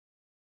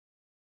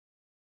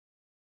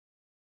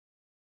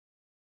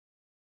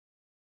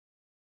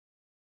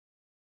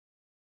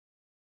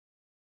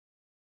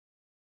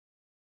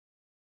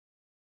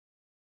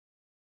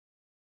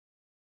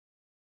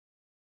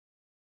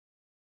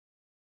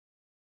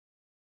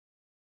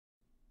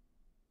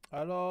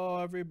Hello,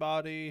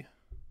 everybody.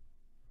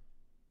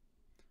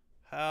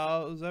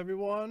 How's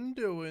everyone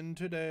doing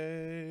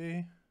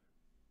today?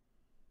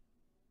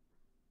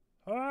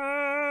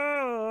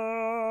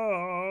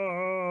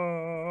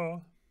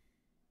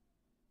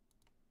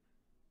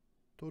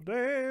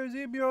 Today is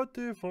a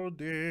beautiful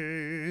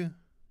day.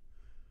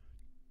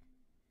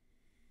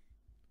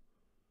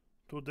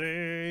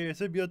 Today is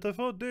a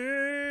beautiful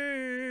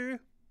day.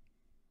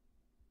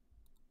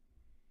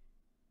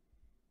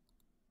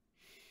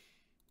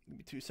 Give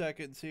me 2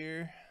 seconds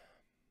here.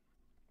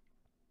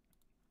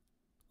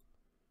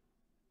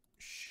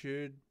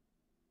 Should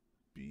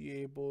be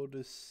able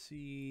to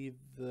see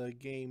the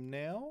game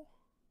now.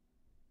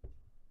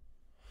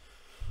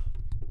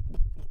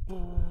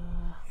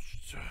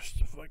 Just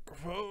the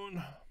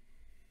microphone.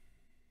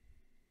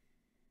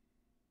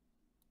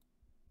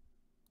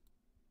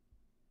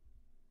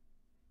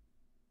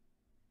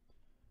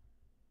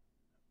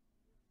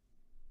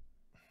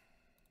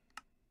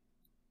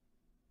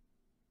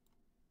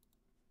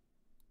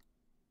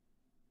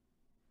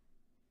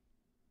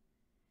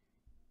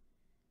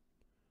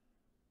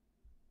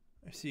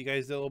 I see you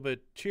guys did a little bit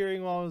of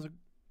cheering while I was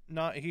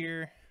not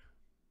here.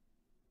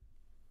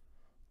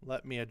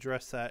 Let me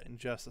address that in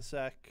just a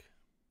sec.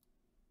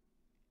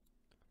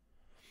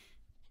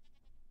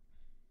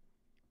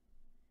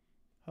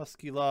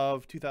 Husky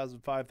Love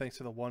 2005, thanks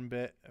for the 1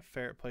 bit.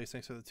 Ferret Place,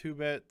 thanks for the 2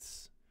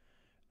 bits.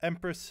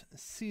 Empress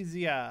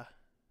Cezia,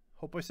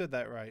 hope I said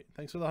that right.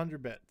 Thanks for the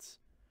 100 bits.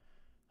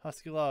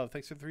 Husky Love,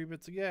 thanks for 3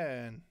 bits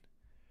again.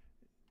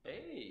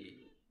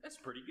 Hey, that's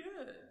pretty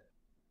good.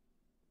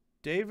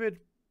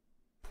 David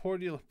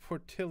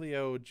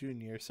Portillo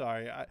Jr.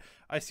 Sorry,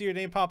 I see your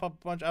name pop up a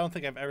bunch. I don't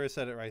think I've ever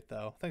said it right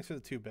though. Thanks for the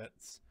 2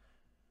 bits.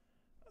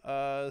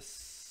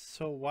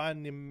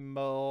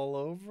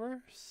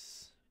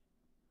 Swanimalovers.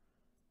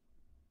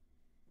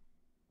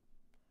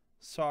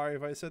 Sorry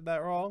if I said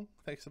that wrong.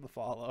 Thanks for the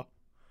follow.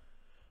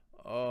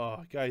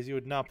 Oh, guys, you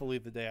would not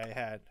believe the day I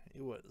had.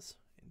 It was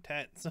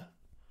intense.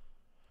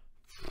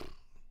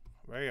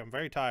 I'm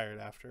very tired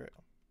after it.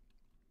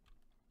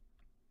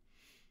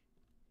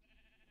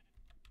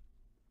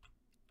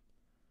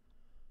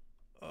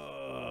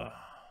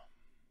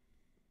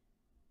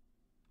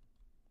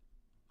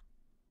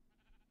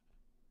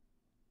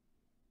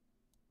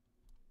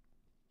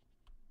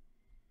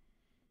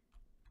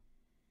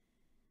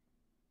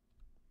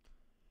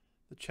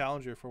 The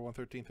challenger for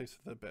 113. Thanks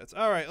for the bits.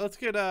 All right, let's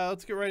get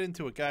right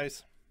into it,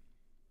 guys.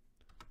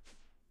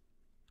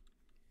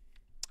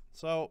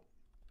 So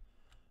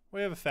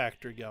we have a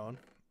factory going.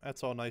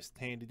 That's all nice and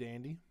handy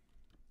dandy,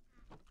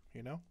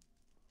 you know.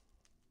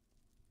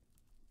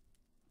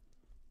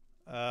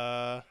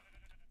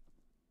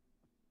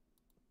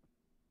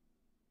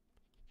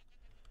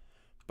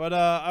 But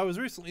I was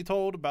recently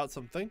told about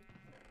something.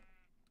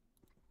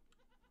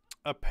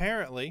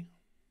 Apparently,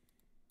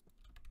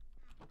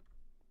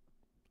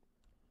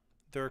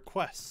 there are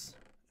quests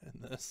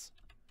in this.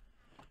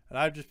 And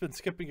I've just been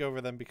skipping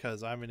over them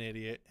because I'm an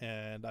idiot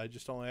and I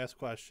just only ask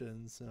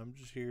questions. And I'm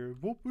just here.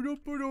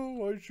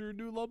 I sure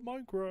do love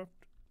Minecraft.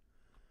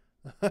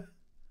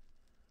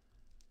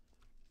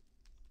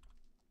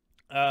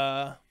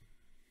 On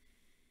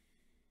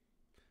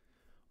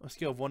a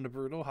scale of 1 to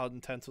brutal, how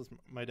intense was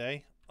my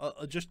day?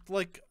 Just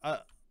like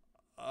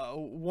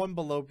 1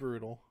 below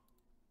brutal.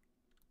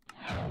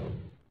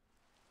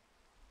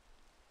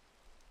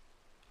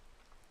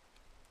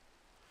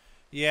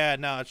 Yeah,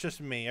 no, it's just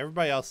me.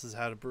 Everybody else has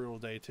had a brutal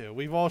day too.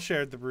 We've all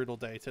shared the brutal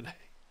day today.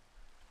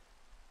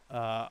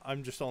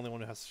 I'm just the only one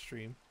who has to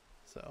stream,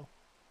 so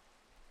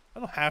I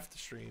don't have to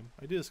stream.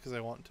 I do this because I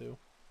want to.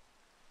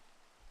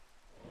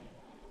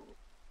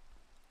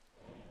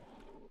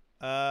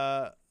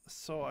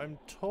 So I'm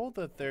told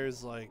that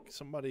there's like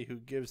somebody who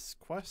gives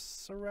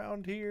quests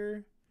around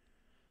here.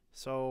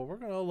 So we're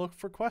gonna look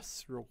for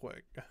quests real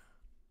quick.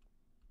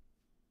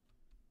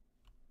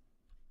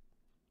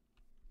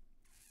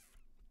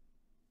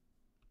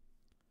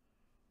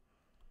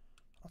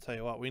 I'll tell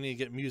you what, we need to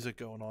get music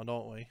going on,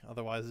 don't we?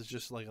 Otherwise it's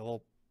just like a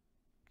little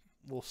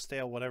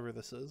stale whatever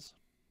this is,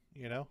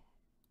 you know?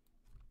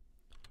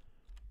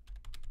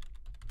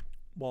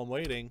 While I'm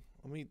waiting,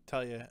 let me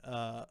tell you,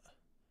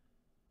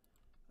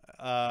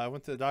 I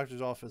went to the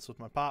doctor's office with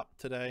my pop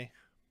today.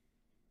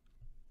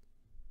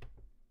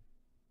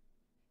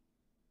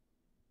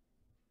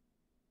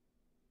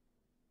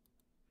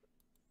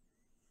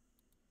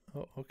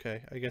 Oh,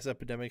 okay. I guess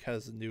Epidemic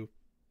has a new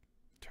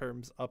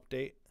terms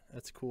update.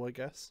 That's cool, I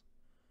guess.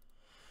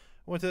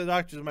 I went to the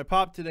doctor's with my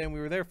pop today, and we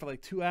were there for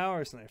like 2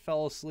 hours, and I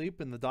fell asleep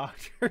in the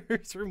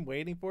doctor's room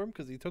waiting for him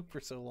because he took for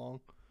so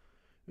long.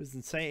 It was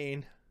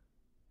insane.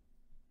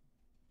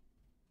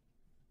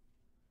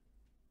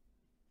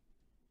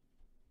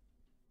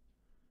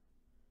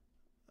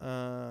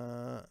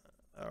 All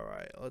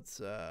right, let's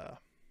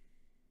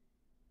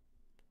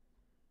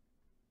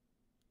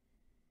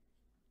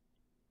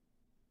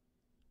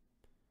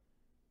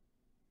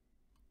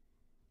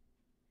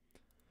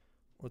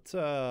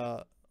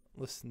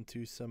listen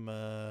to some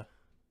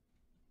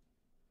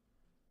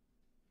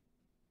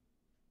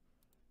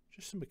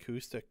Just some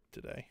acoustic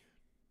today.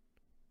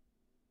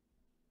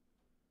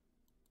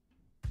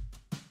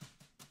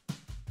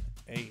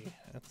 Hey,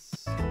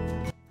 that's...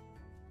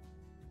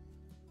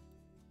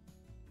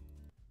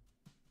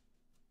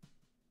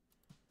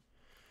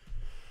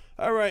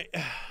 All right.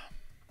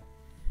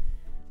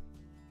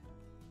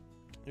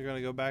 You're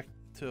gonna go back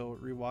to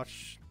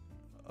rewatch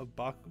a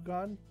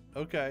Bakugan?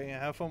 Okay,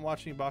 have fun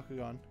watching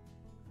Bakugan.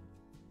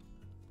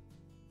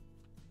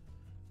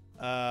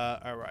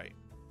 All right.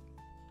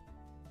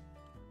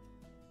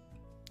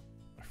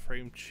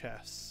 Frame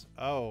chess.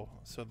 Oh,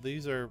 so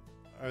these are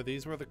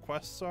these where the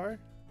quests are?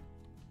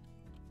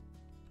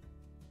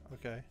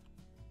 Okay.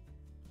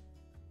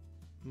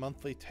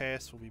 Monthly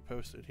tasks will be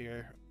posted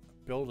here.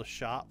 Build a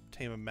shop,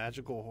 tame a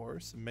magical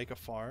horse, and make a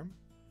farm.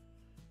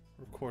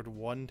 Record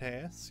one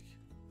task.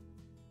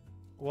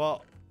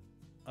 Well,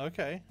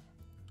 okay.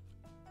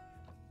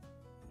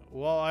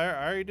 Well, I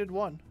already did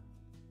one.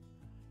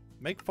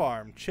 Make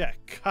farm,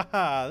 check.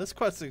 Haha, this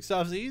questing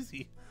stuff's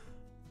easy.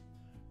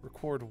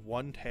 Record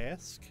one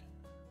task.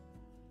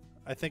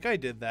 I think I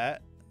did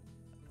that.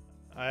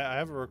 I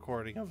have a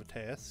recording of a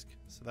task,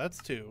 so that's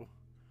 2.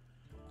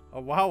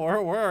 Oh wow, we're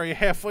already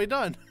halfway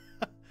done.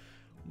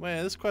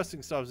 Man, this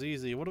questing stuff's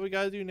easy. What do we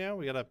gotta do now?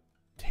 We gotta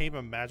tame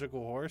a magical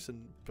horse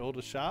and build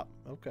a shop?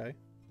 Okay.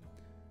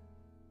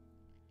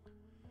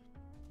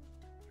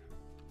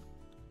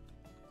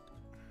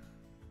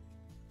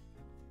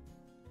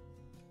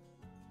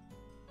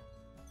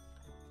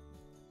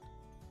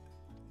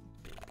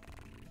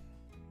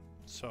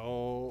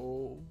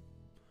 So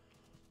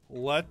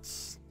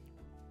let's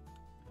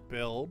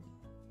build.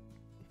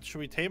 Should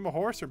we tame a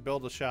horse or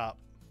build a shop?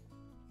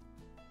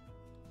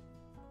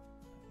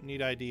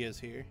 Need ideas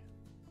here.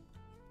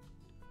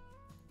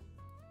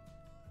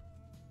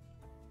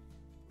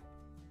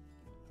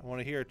 I want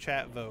to hear a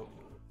chat vote.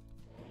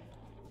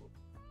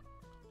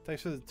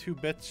 Thanks for the 2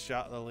 bits,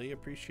 Shot Lily.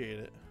 Appreciate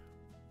it.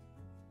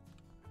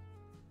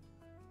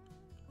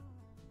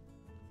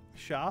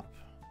 Shop.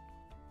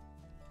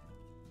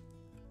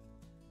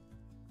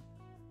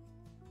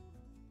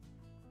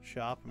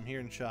 Shop. I'm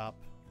hearing shop.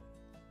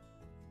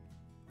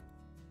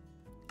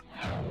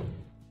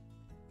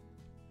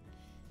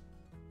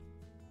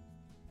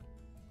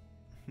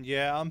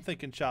 Yeah, I'm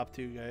thinking shop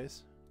too,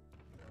 guys.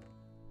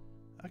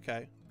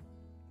 Okay.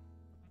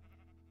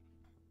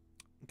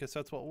 Guess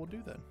that's what we'll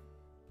do then.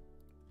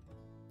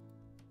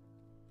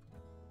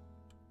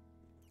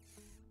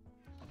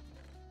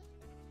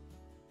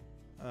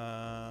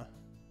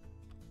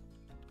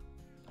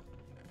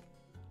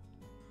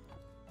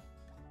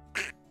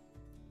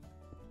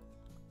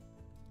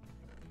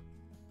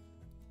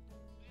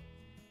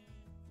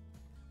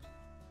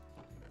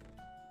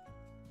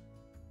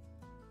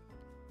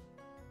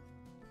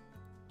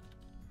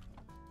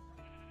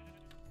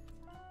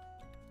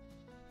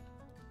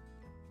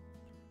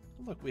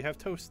 Look, we have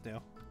toast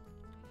now.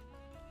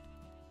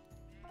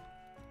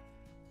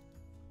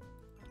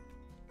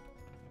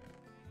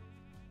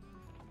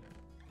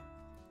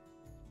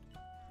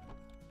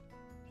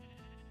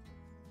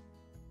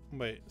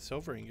 Wait,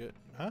 silver ingot,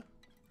 huh?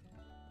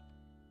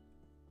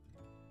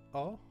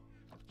 Oh.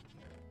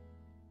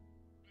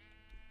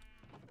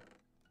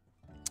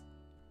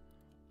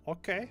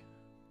 Okay.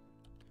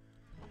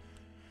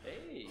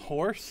 Hey,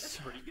 Horse,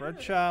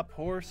 bread shop,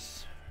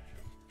 horse,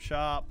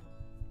 shop.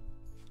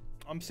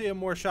 I'm seeing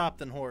more shop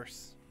than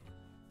horse.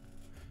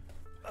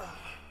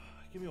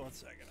 Give me 1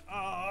 second.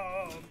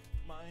 Oh,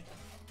 my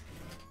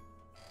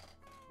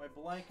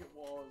blanket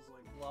wall is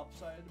like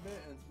lopsided a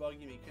bit, and it's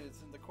bugging me because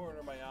it's in the corner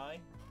of my eye.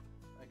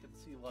 I can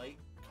see light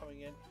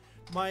coming in.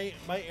 My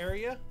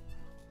area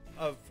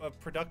of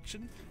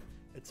production,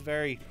 it's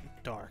very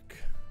dark.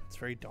 It's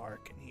very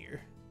dark in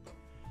here.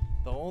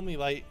 The only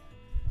light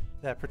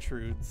that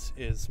protrudes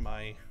is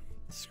my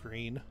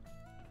screen.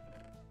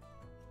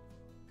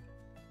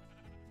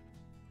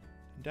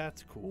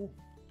 That's cool.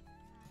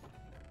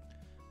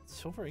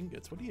 Silver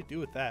ingots. What do you do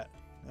with that?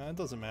 It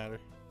doesn't matter.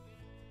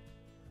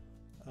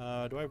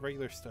 Do I have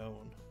regular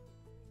stone?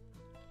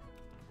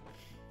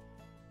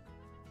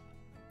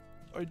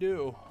 I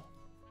do.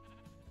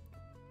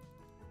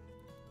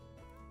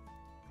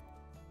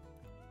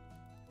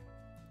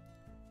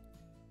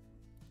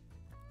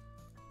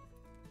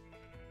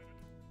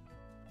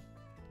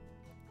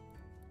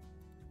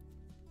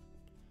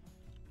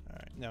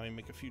 Alright, now we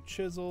make a few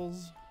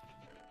chisels.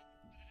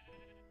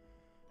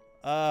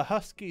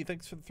 Husky,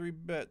 thanks for the 3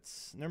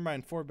 bits. Never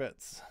mind, 4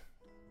 bits.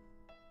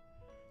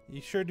 You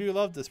sure do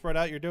love to spread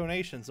out your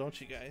donations, don't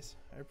you guys?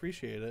 I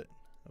appreciate it.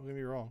 Don't get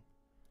me wrong.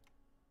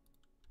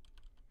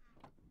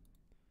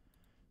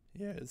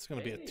 Yeah, it's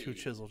gonna be a 2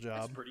 chisel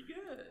job. That's pretty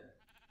good.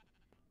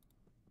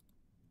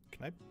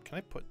 Can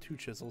I put 2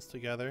 chisels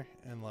together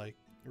and like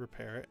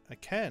repair it? I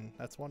can.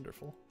 That's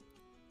wonderful.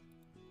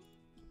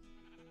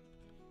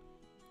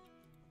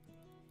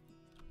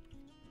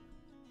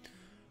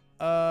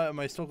 Am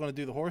I still going to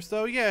do the horse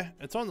though? Yeah,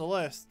 it's on the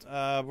list.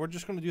 We're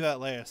just going to do that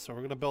last, so we're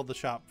going to build the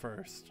shop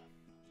first.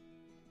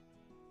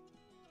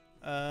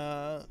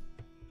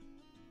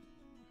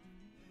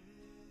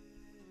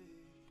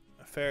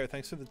 Fair,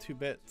 thanks for the 2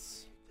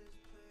 bits.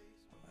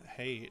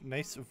 Hey,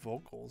 nice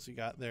vocals you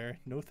got there.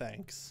 No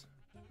thanks.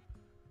 You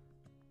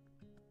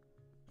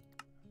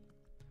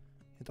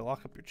had to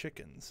lock up your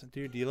chickens.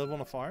 Dude, do you live on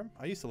a farm?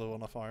 I used to live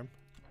on a farm.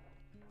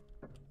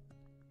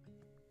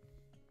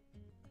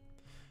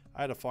 I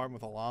had a farm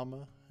with a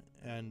llama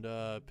and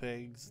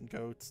pigs and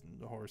goats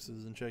and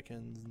horses and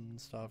chickens and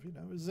stuff. You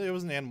know, it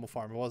was an animal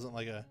farm. It wasn't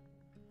like a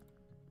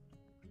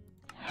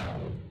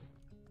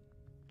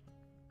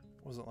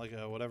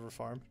whatever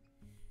farm.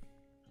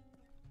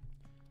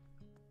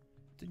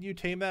 Did you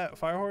tame that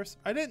fire horse?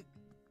 I didn't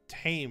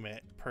tame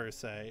it per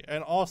se,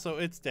 and also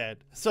it's dead.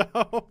 So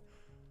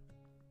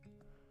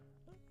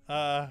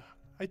I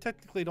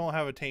technically don't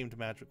have a tamed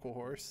magical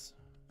horse.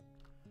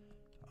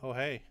 Oh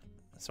hey.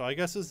 So I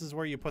guess this is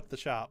where you put the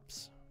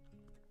shops.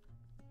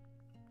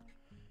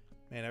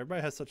 Man,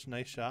 everybody has such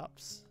nice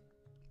shops.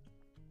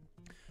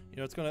 You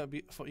know, it's gonna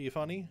be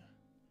funny.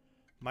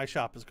 My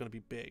shop is gonna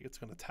be big. It's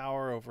gonna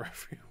tower over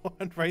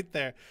everyone right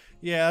there.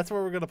 Yeah, that's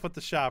where we're gonna put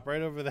the shop,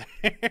 right over there.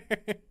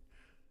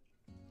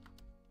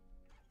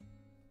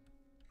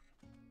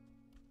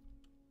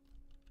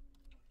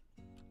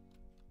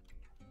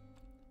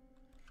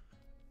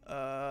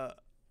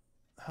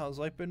 How's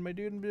life been, my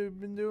dude?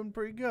 Been doing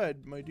pretty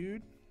good, my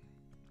dude.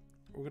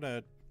 We're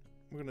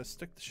gonna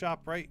stick the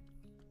shop right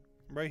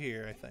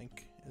here. I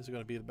think is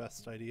gonna be the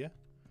best idea.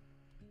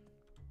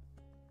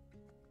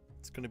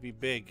 It's gonna be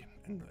big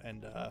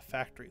and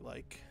factory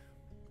like.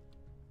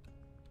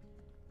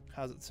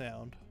 How's it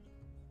sound?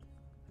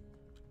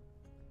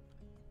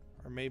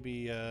 Or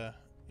maybe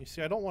you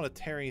see, I don't want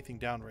to tear anything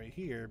down right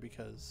here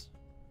because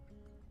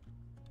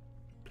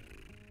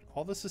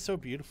all this is so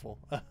beautiful.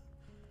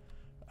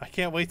 I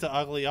can't wait to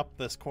ugly up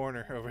this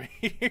corner over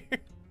here.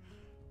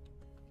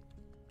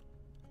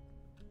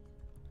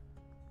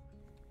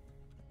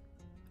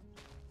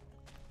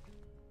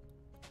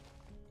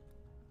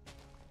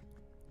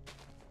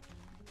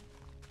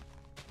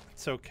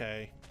 It's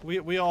okay.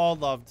 We all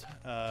loved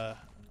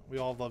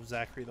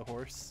Zachary the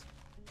horse,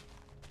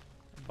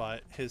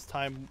 but his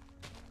time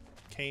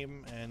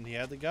came and he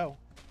had to go.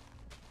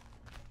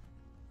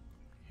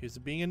 He was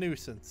being a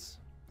nuisance.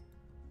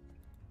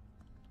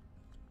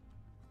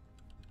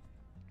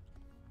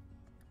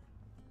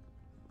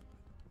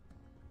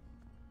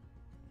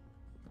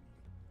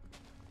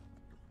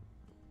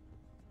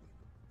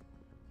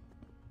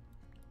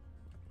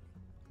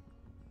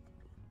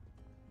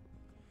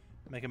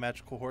 Make a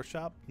magical horse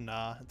shop?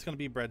 Nah, it's gonna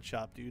be a bread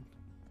shop, dude.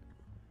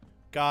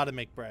 Gotta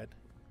make bread.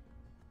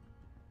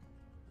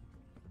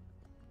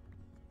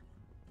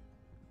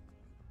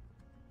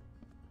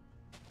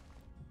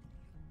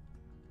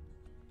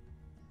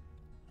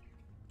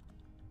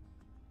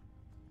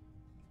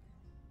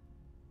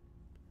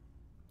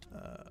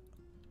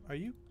 Are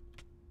you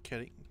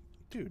kidding?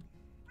 Dude,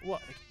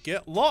 what?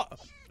 Get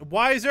lost!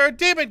 Why is there a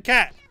demon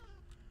cat?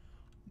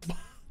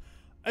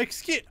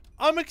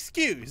 I'm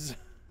excused.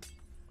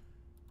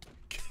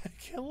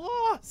 Get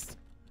lost,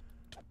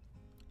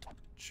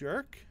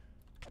 jerk.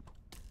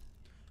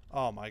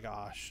 Oh my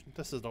gosh,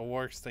 this is the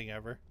worst thing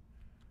ever.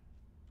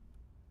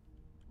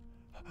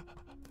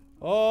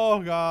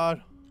 Oh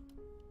god,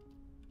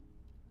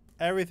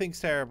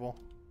 everything's terrible.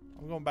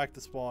 I'm going back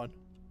to spawn.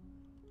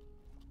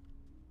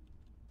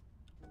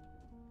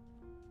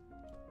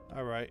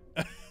 All right.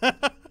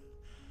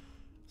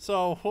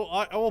 So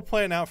I will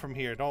plan out from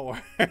here, don't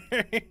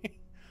worry.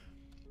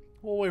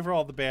 We'll wait for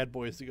all the bad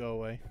boys to go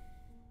away.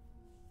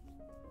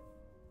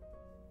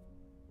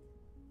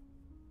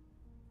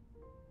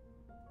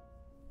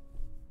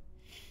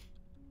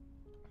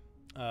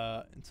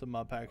 In some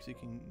mod packs you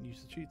can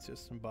use the cheat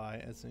system by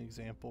as an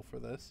example for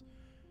this.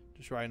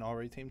 Just ride an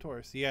already tamed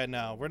horse. Yeah,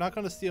 no, we're not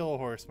going to steal a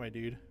horse, my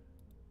dude.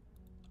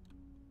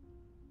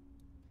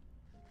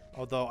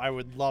 Although I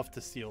would love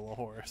to steal a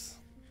horse.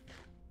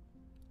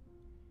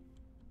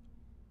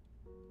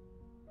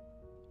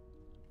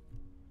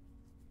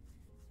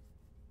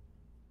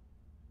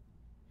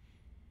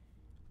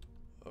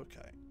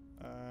 Okay.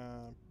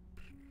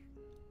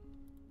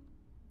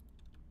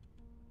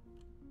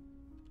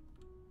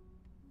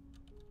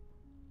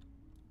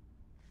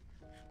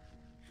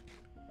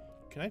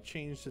 Can I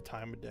change the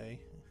time of day?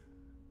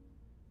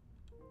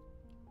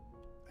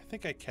 I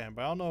think I can,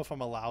 but I don't know if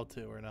I'm allowed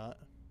to or not.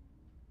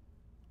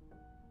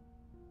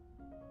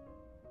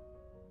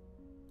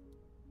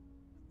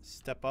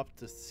 Step up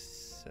to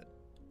set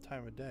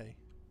time of day.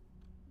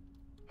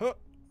 Huh.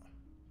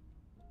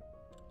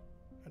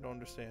 I don't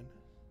understand.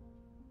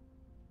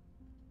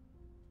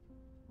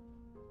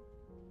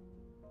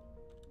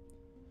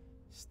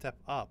 Step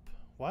up.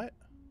 What?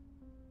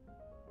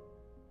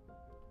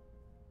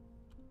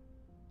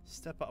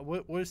 Step up.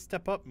 What does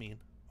step up mean?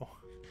 Oh,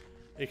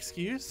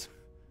 excuse?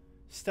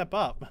 Step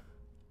up.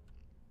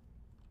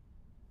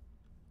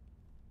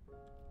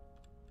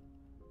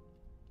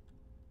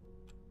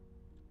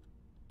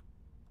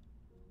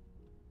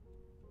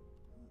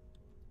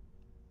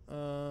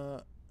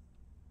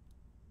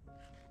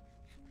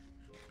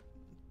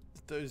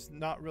 There's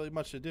not really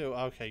much to do.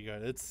 Okay,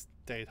 good. It's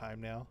daytime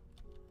now.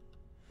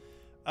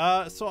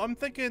 So I'm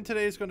thinking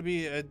today's going to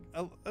be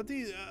I'm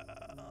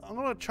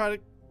going to try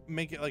to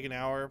make it like an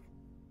hour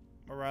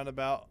around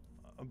about,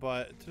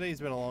 but today's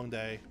been a long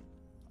day.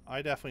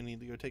 I definitely need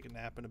to go take a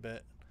nap in a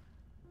bit.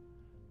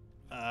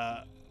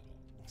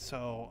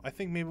 So I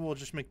think maybe we'll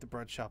just make the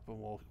bread shop and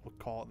we'll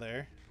call it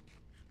there.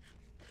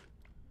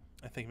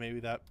 I think maybe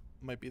that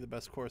might be the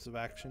best course of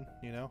action,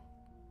 you know?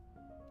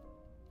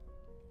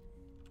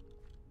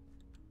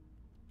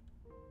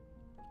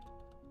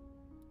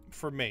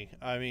 For me.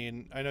 I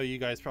mean, I know you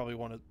guys probably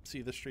want to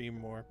see the stream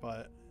more,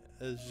 but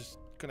it's just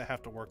gonna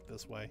have to work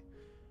this way.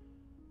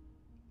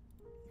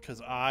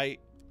 Because I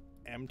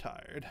am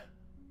tired.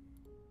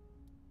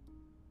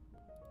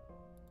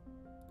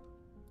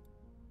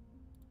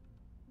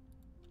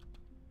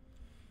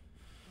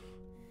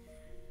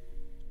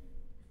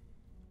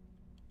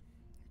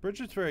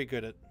 Bridget's very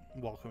good at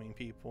welcoming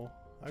people.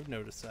 I've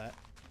noticed that.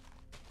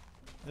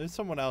 There's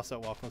someone else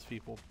that welcomes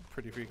people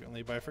pretty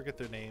frequently, but I forget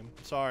their name.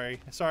 Sorry.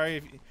 Sorry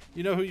if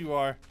you know who you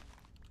are.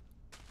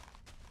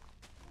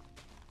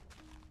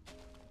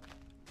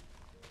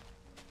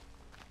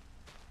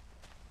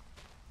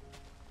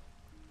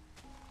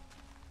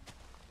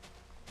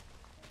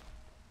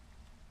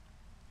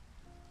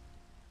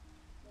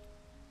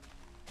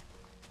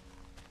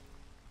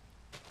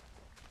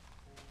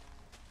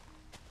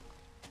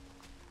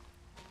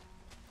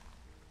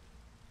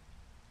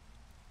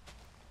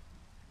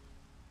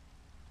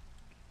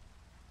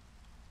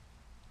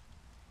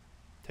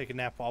 Take a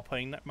nap while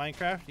playing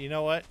Minecraft? You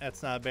know what?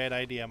 That's not a bad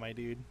idea, my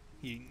dude.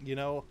 You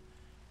know,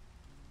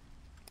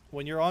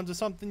 when you're onto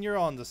something, you're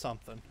onto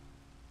something.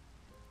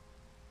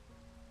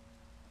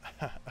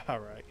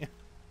 Alright.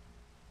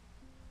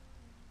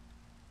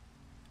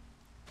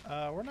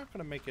 We're not going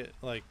to make it,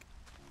 like,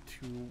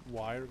 too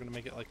wide. We're going to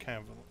make it, like, kind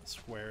of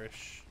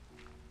squarish.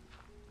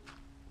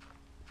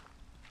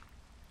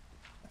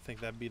 I think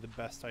that'd be the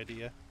best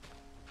idea.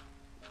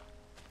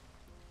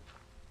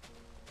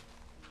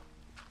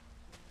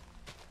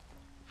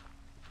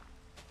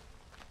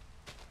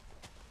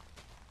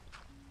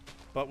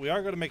 But we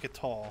are going to make it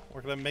tall.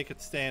 We're going to make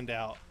it stand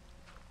out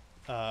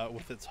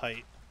with its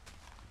height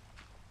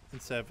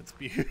instead of its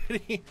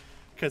beauty.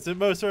 Because it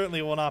most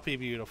certainly will not be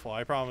beautiful.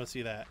 I promise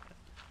you that.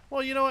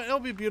 Well, you know what? It'll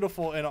be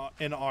beautiful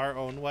in our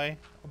own way.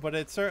 But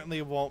it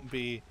certainly won't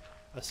be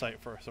a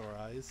sight for sore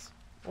eyes.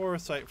 Or a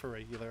sight for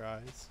regular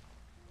eyes.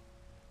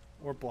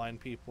 Or blind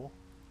people.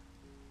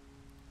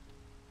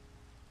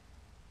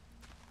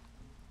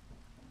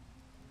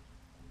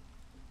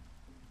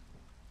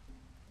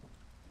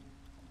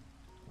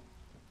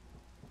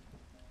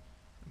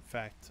 In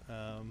fact,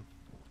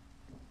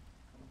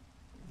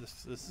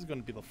 this is going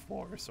to be the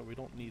floor, so we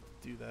don't need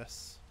to do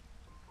this.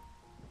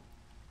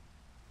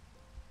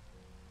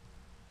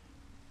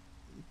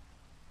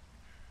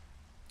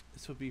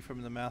 This would be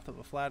from the mouth of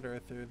a flat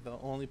earther. The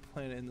only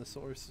planet in the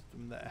solar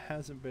system that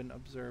hasn't been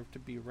observed to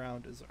be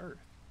round is Earth.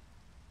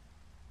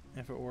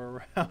 If it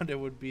were round, it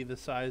would be the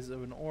size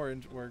of an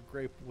orange or a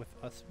grape, with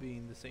us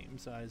being the same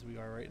size we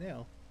are right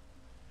now.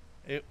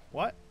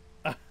 What?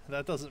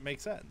 That doesn't make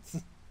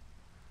sense.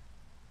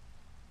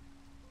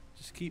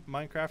 Just keep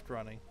Minecraft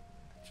running.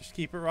 Just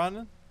keep it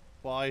running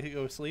while I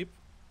go sleep.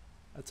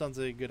 That sounds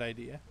like a good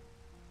idea.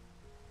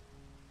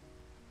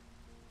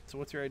 So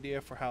what's your idea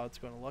for how it's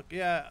going to look?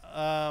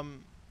 Yeah,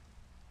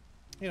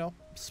 you know,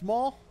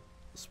 small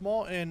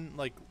in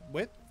like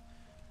width,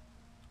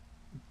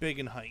 big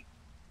in height.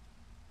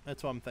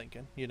 That's what I'm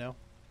thinking, you know.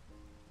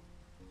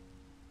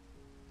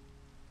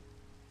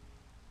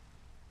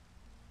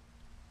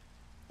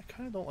 I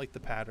kind of don't like the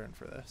pattern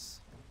for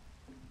this.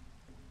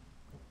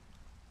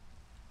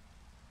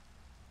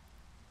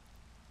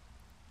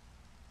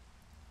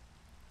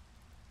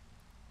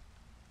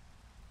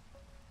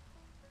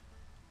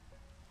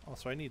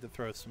 Also, I need to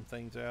throw some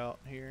things out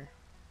here.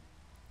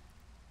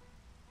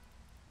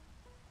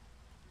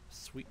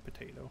 Sweet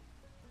potato.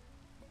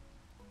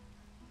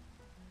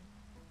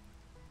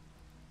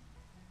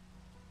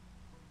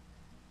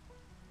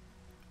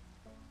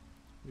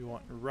 We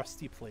want a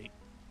rusty plate.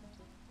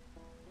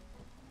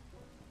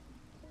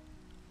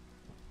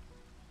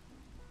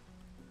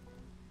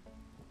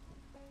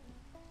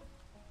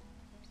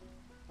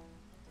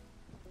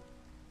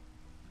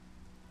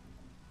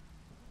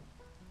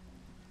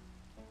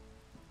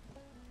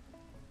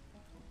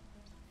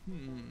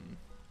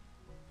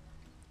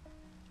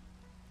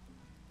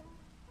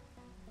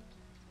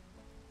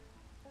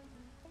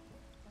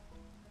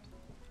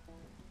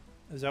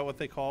 Is that what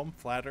they call them?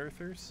 Flat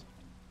earthers?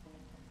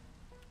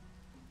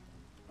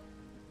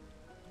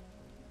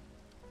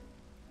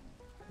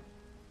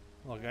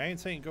 Look, I ain't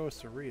saying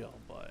ghosts are real,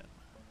 but...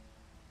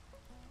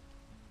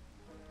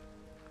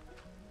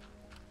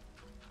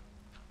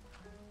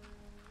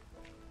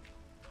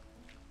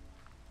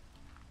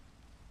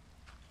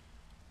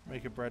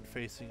 Make a bread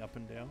facing up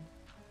and down.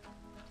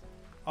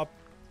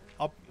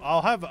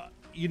 I'll have,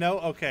 you know,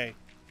 okay.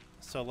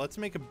 So let's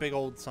make a big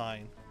old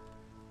sign.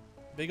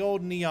 Big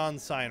old neon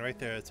sign right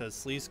there that says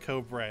Sleaze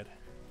Cove Bread.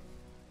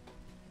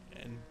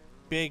 And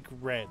big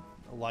red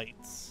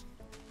lights,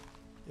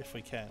 if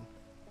we can.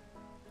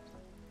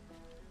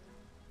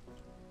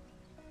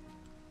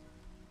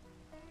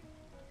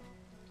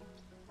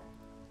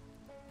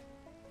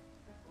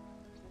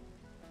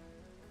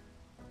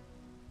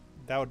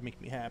 That would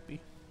make me happy.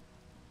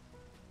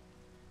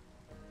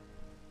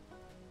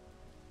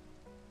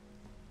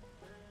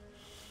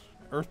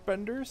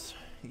 Earthbenders?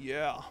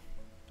 Yeah.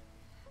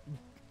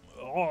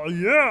 Oh,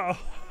 yeah!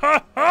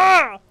 Ha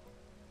ha!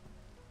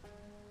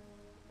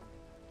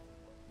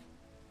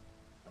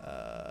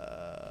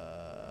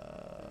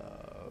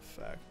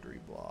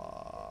 Factory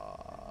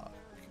block.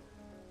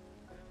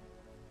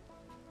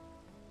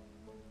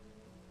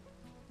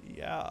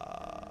 Yeah.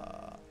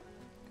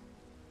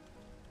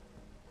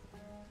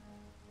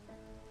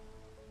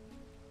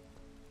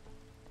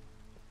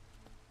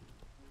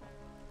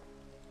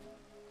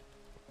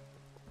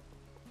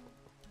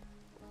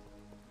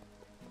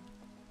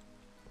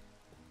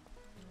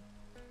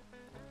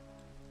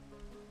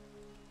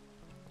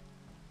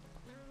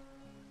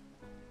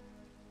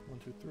 One,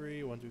 two,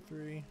 three, one, two,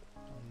 three,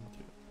 one,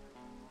 two.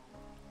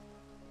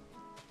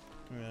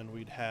 And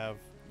we'd have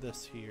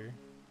this here.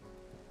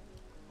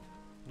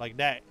 Like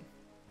that.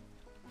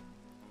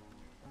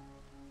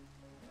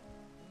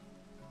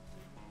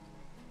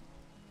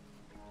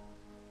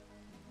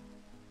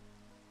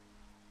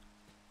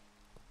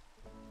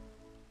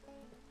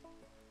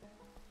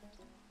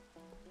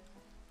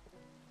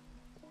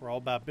 We're all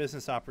about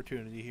business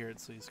opportunity here at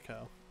Sleaze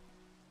Co.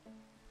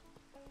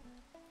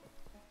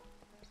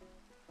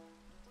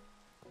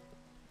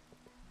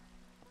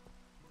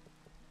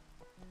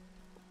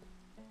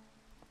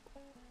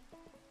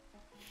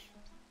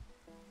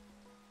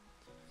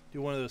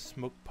 Do one of those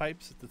smoke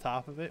pipes at the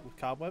top of it with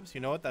cobwebs. You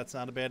know what? That's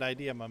not a bad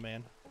idea, my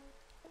man.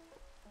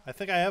 I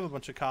think I have a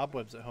bunch of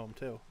cobwebs at home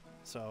too,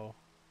 so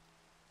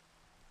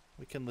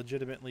we can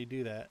legitimately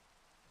do that.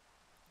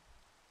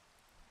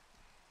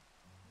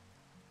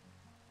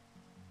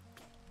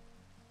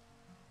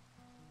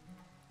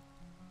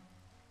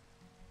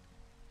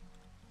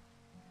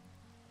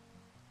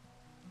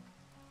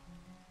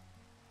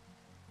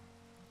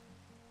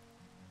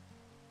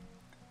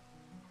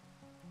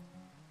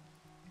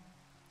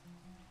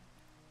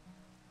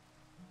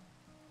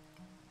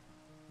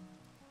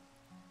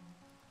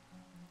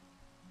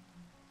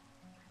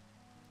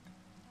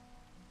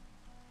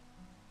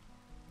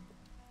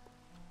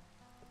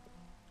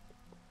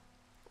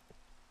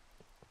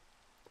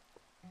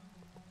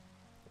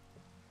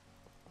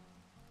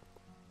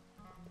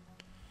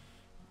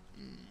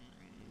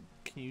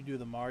 Can you do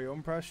the Mario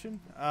impression?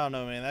 I don't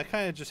know, man. That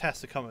kind of just has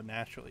to come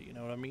naturally, you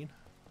know what I mean?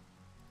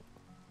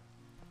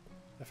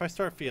 If I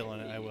start feeling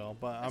it, I will.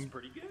 But I'm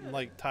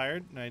like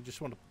tired and I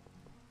just want to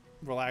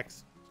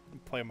relax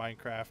and play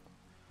Minecraft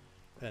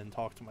and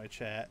talk to my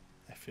chat.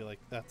 I feel like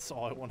that's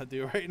all I want to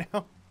do right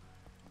now.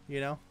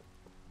 You know?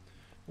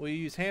 Will you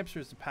use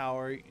hamsters to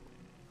power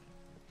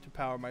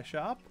my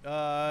shop?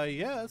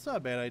 Yeah, that's not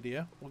a bad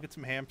idea. We'll get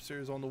some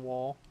hamsters on the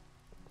wall.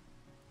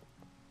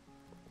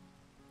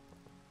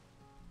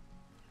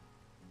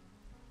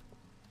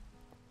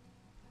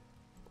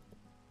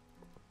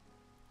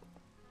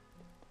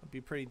 Be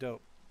pretty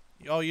dope.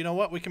 Oh, you know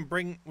what? We can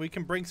bring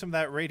some of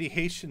that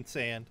radiation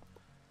sand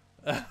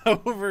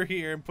over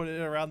here and put it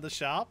around the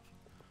shop.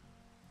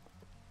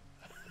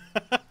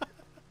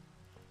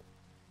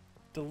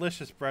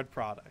 Delicious bread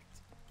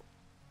product.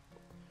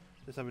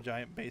 Just have a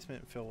giant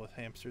basement filled with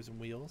hamsters and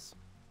wheels.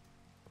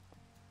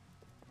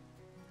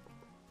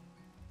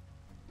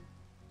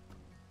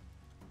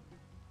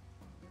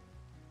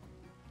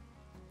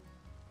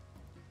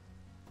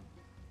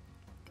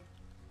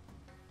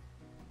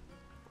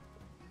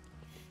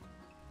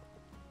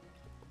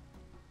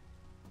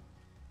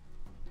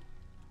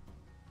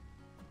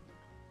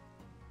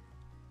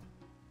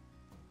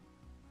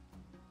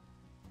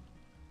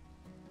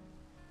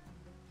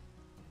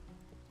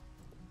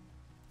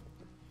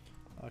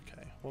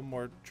 Okay, one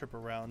more trip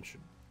around should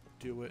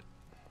do it.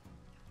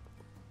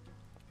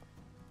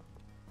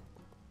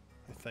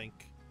 I think.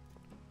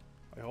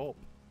 I hope.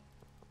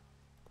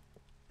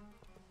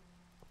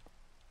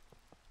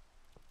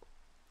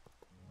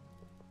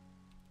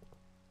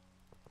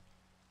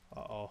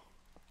 Uh-oh.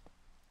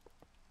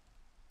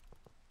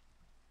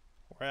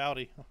 We're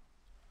outie.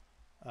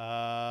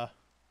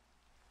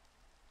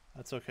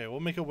 That's okay.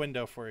 We'll make a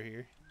window for you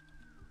here.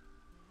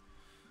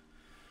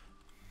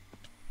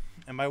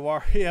 And my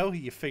Wario,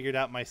 you figured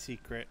out my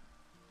secret.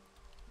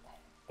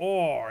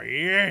 Oh,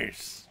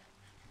 yes!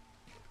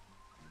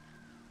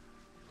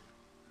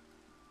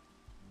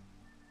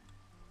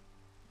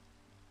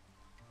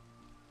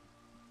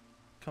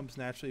 Comes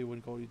naturally when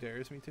Goldie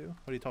dares me to.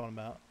 What are you talking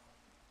about?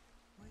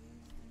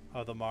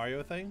 Oh, the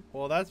Mario thing?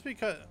 Well, that's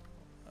because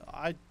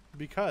I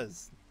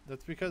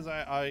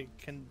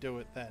can do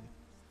it then.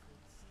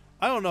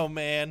 I don't know,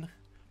 man.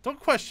 Don't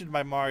question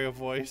my Mario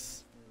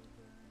voice.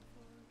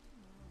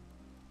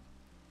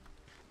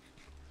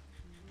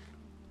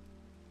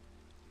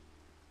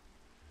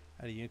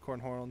 Add a unicorn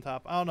horn on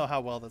top. I don't know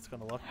how well that's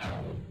gonna look.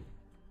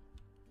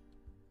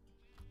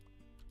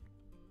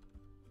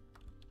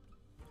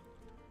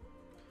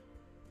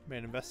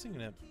 Man, investing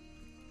in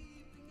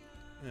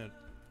a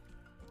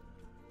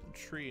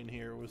tree in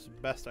here was the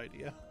best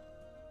idea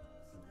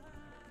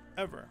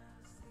ever.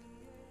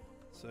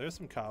 So there's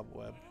some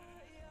cobweb.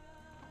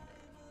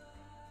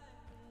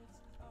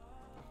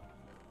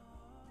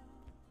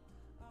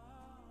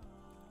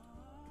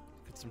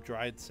 some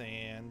dried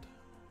sand.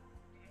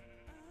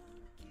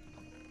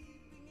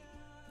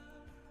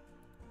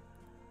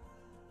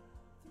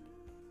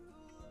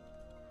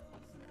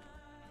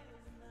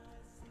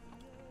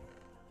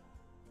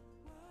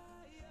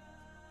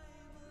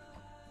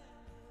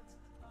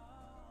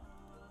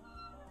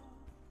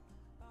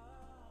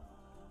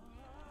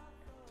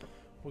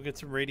 We'll get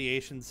some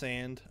radiation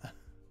sand.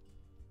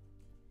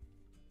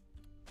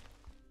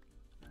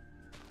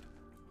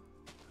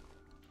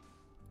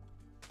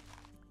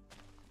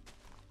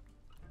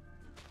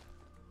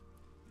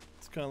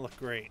 It's gonna look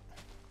great.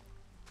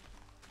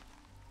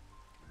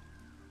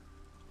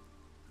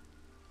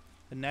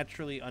 A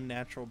naturally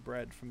unnatural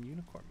bread from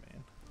Unicorn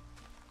Man.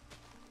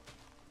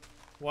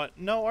 What?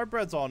 No, our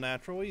bread's all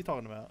natural. What are you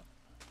talking about?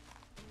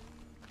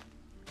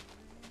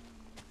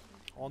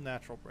 All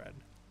natural bread.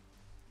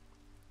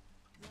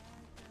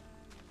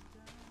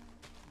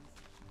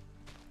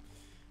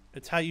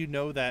 It's how you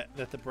know that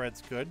the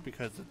bread's good,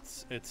 because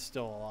it's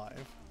still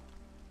alive.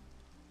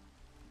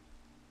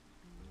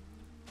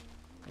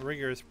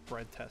 Rigorous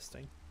bread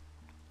testing.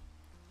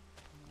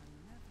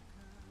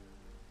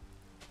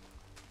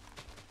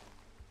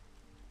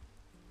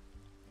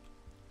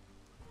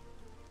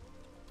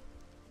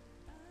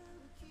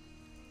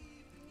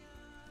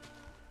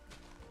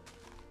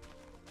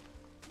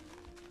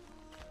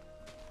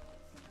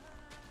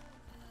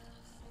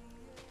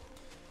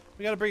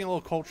 We gotta bring a little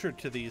culture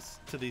to these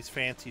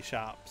fancy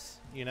shops,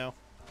 you know?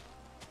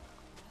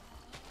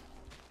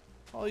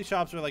 All these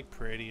shops are like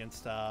pretty and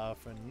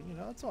stuff, and you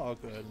know, it's all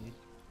good.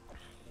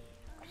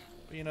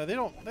 But, you know, they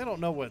don't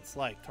know what it's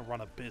like to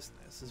run a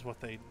business, is what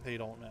they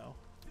don't know.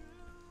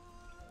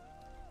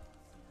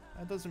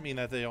 That doesn't mean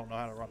that they don't know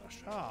how to run a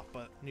shop,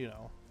 but you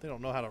know, they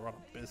don't know how to run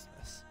a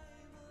business.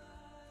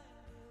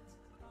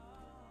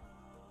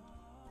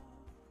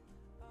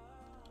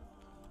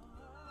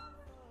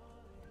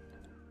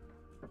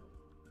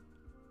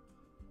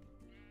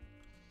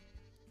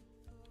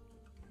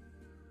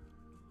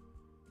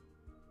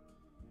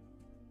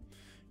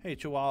 Hey,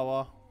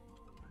 Chihuahua.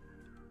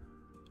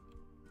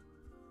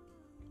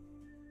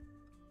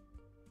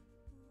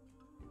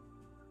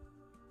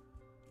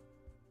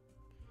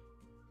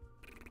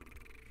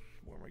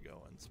 Where am I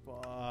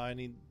going? I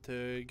need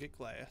to get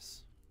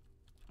glass.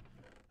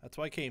 That's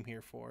what I came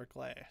here for,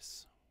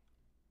 glass.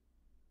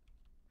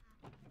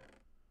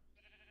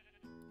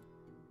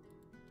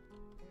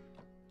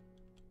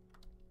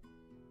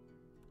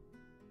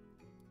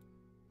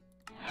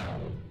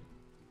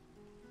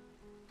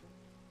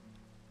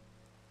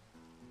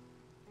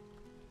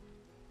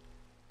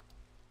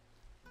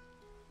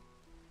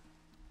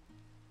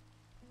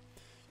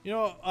 You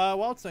know,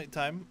 while it's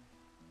nighttime,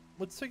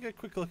 let's take a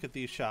quick look at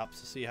these shops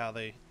to see how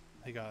they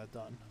got it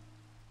done.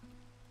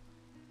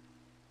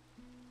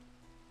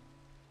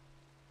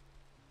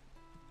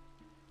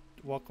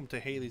 Welcome to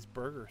Haley's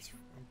Burgers.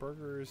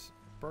 Burgers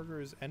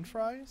and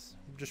fries?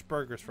 Just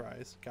burgers,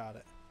 fries. Got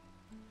it.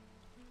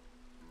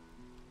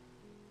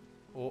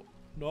 Oh,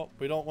 no,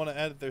 we don't want to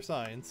edit their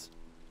signs.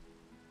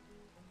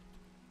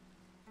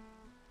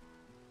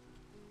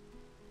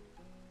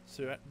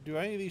 So, do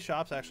any of these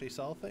shops actually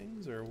sell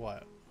things, or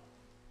what?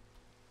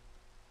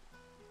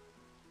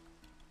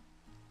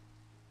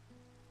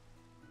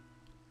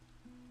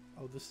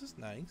 Oh, this is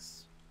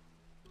nice.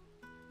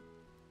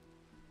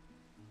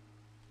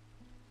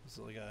 This is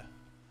like a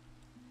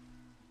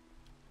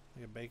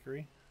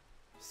bakery.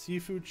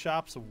 Seafood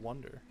Shops of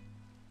Wonder.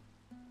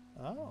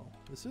 Oh,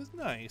 this is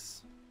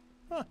nice.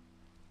 Huh.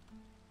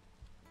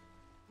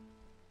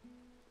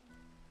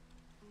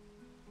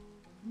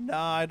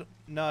 Nah,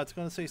 no, it's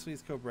going to say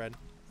Sweetsco bread.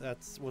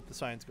 That's what the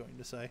sign's going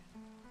to say.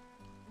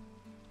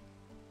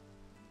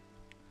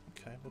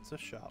 Okay, what's this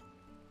shop?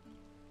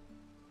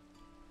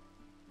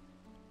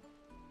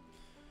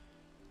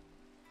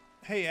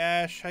 Hey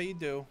Ash, how you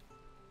do?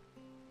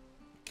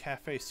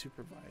 Cafe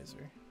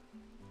supervisor.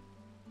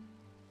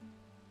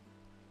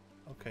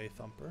 Okay,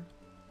 Thumper.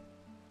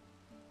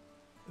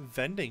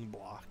 Vending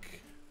block.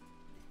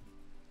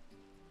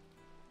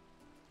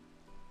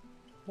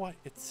 What?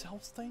 It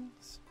sells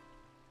things?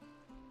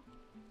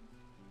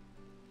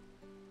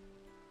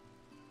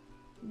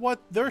 What?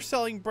 They're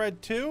selling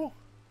bread too?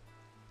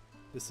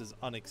 This is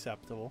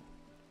unacceptable.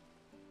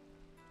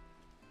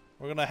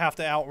 We're gonna have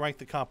to outrank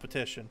the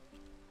competition.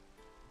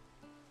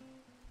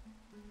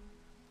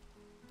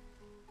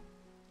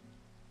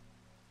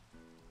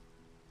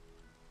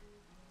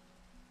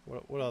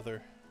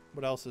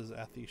 What else is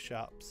at these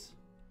shops?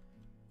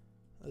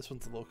 This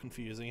one's a little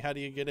confusing. How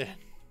do you get in?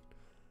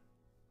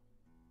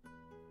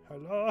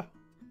 Hello?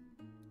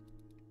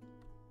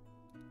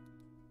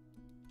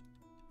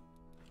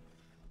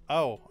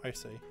 Oh, I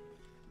see.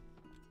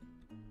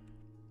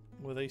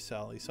 What do they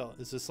sell?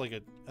 Is this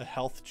like a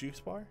health juice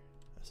bar?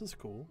 This is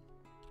cool.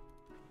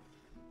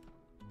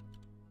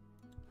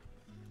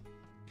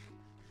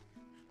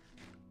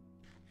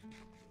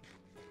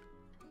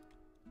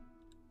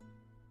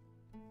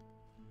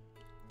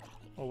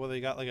 Oh, well,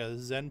 they got like a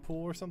Zen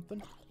pool or something?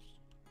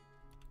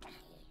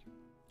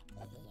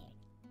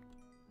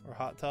 Or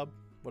hot tub?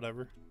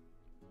 Whatever.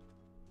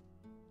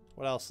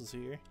 What else is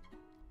here?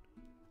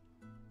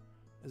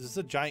 Is this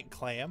a giant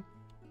clam?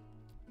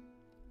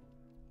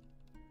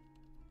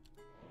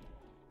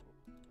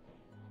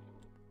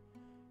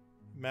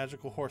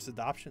 Magical Horse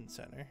Adoption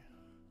Center.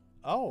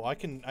 Oh, I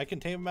can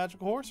tame a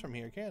magical horse from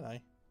here, can't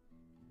I?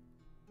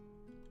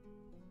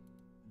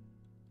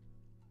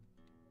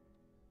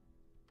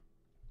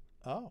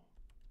 Oh.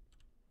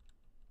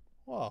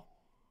 Well,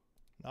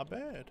 not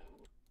bad.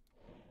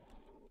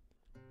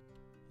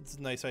 It's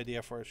a nice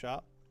idea for a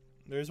shop.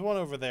 There's one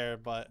over there,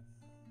 but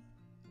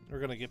we're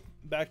gonna get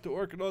back to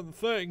working on the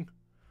thing.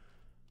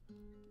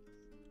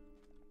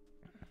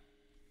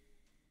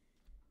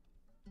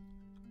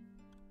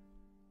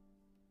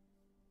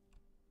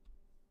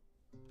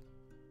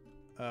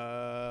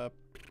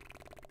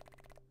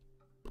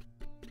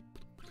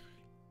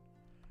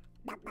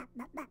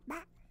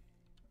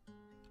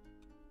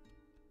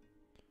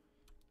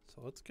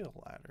 So let's get a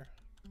ladder.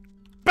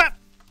 Bap!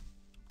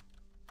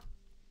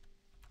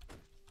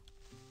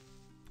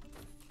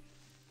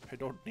 I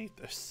don't need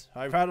this.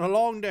 I've had a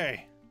long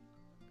day.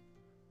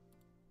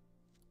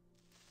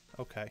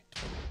 Okay.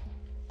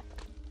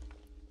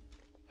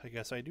 I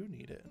guess I do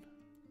need it.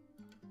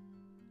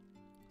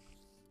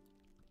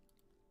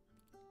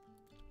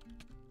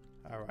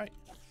 Alright.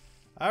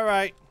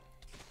 Alright.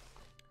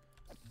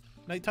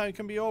 Nighttime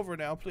can be over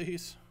now,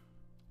 please.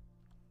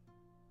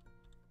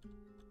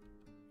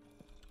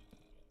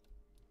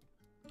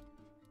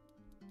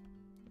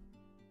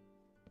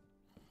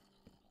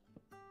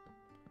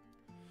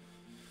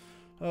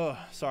 Oh,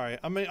 sorry.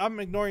 I'm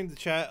ignoring the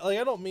chat. Like,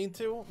 I don't mean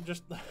to. I'm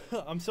just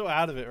I'm so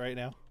out of it right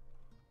now.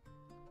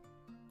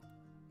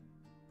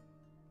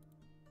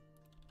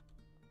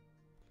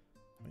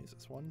 How many is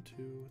this? 1,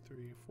 2,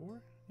 3,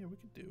 4? Yeah, we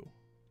could do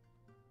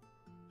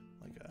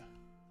like a...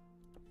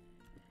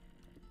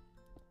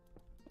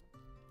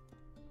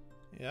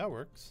 Yeah, that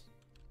works.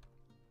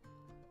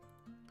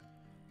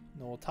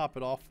 No, we'll top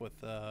it off with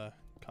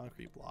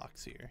concrete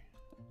blocks here.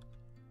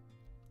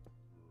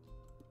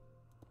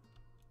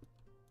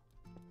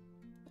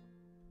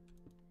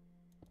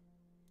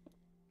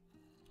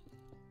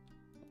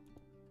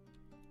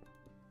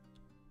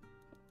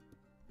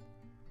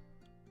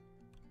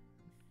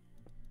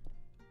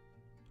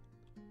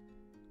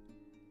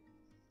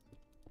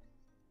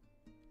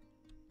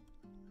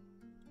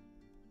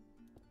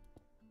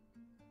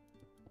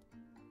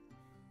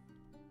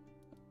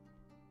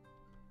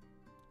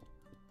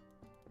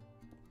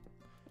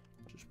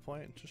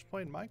 Just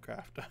playing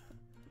Minecraft.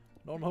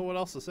 Don't know what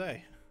else to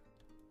say.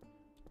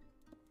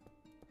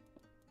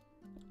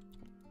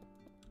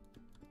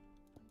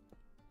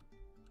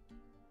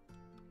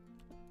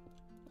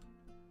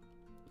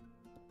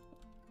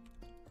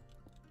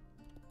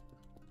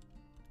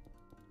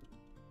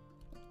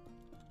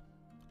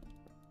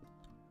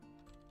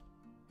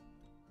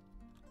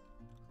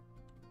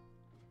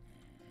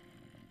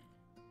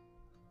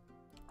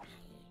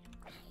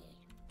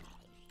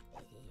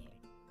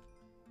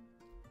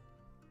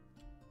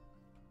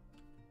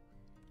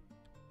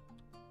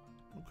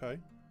 Okay,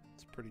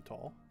 it's pretty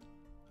tall.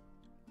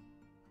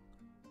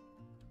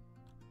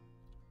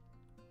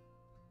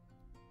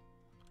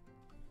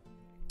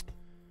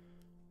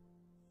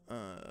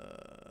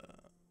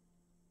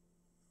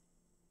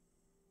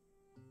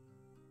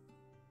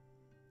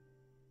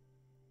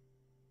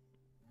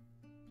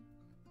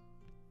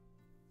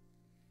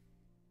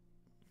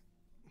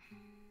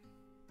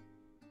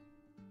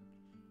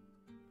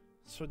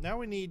 So now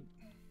we need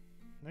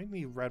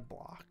red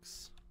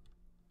blocks.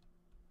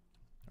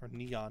 Or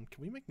neon.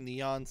 Can we make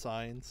neon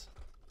signs?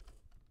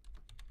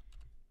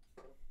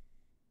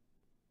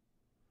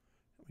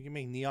 We can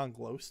make neon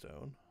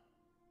glowstone.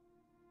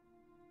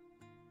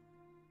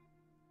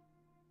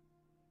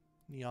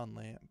 Neon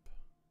lamp.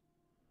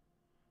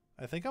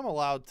 I think I'm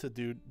allowed to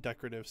do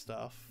decorative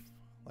stuff.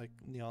 Like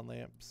neon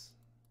lamps.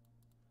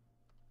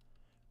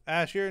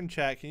 Ash, you're in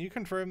chat. Can you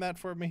confirm that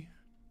for me?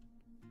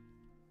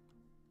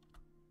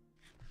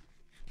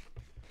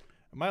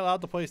 Am I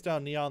allowed to place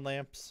down neon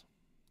lamps?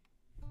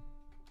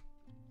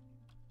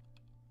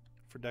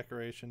 For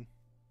decoration.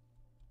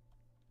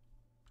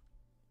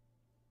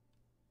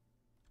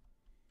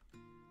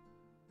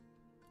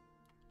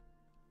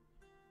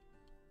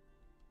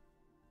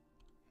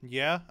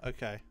 Yeah?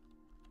 Okay.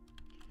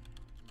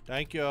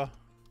 Thank you.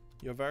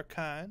 You're very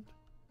kind.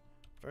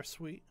 Very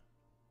sweet.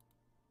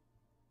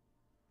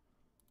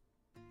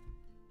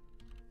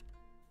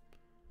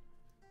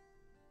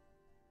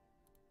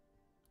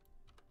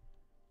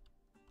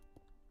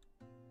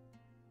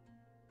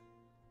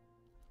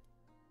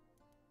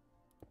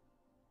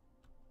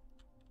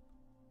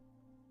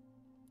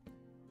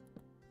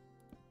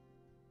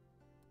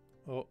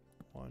 Oh,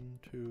 1,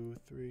 2,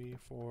 3,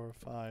 4,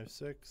 5,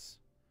 6,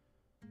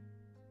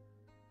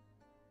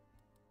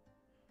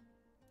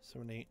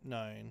 7, 8,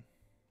 9.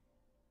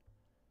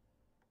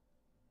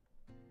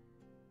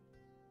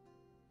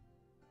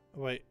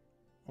 Oh, wait.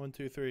 1,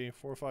 2, 3,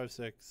 4, 5,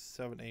 6,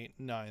 7, 8,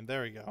 9.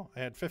 There we go. I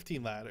had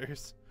 15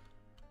 ladders.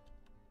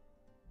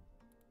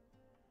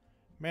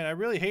 Man, I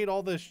really hate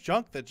all this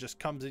junk that just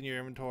comes in your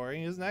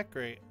inventory. Isn't that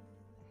great?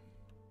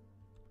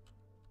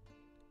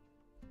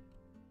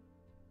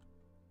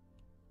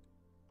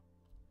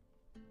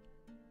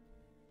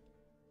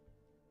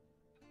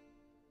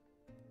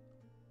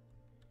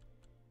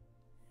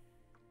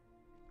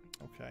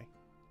 Okay.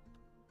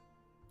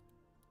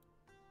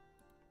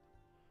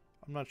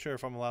 I'm not sure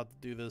if I'm allowed to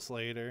do this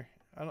later.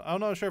 I'm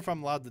not sure if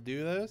I'm allowed to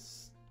do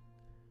this.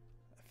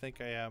 I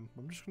think I am.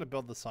 I'm just going to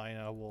build the sign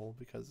out of wool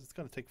because it's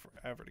going to take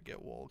forever to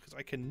get wool because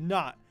I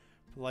cannot,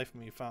 for the life of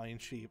me, find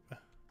sheep.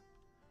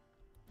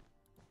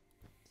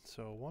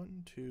 So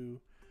 1, 2,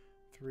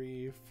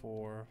 3,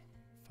 4,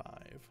 5.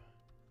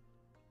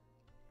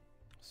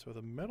 So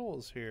the middle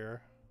is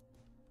here.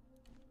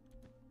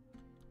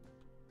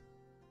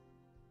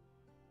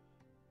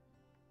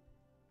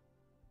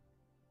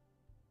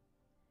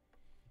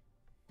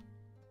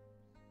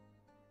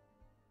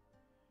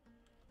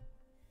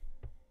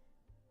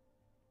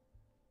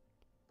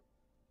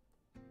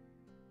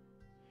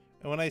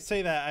 And when I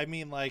say that, I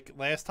mean like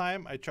last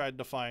time I tried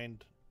to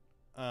find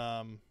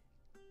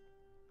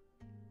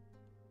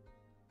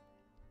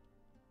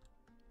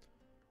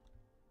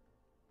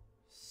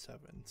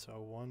 7.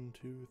 So 1,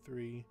 2,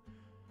 3.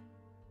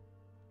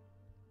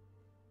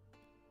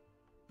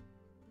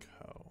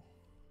 Co.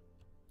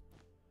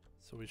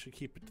 So we should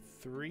keep it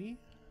 3,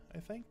 I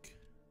think.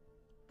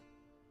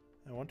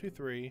 And 1, 2,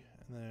 3,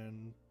 and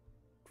then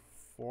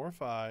 4,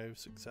 5,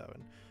 6,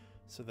 7.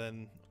 So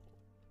then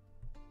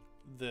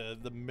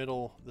the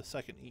middle, the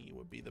second E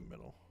would be the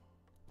middle.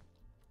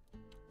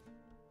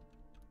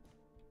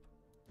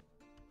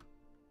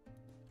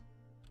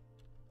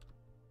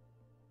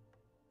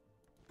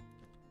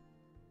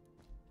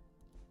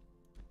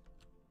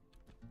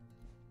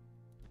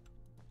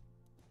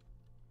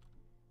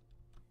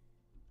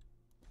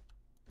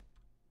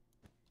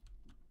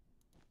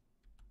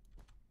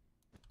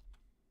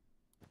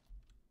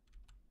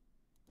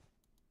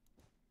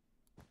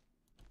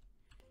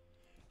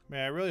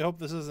 Man, I really hope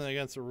this isn't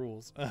against the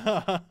rules.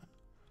 If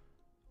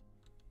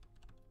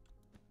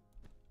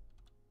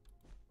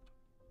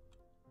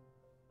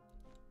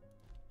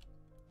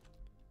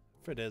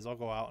it is, I'll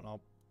go out and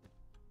I'll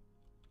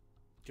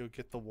go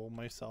get the wool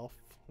myself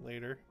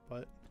later.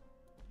 But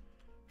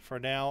for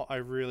now, I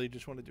really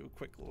just want to do a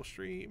quick little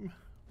stream.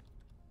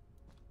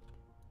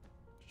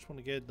 Just want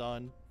to get it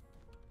done.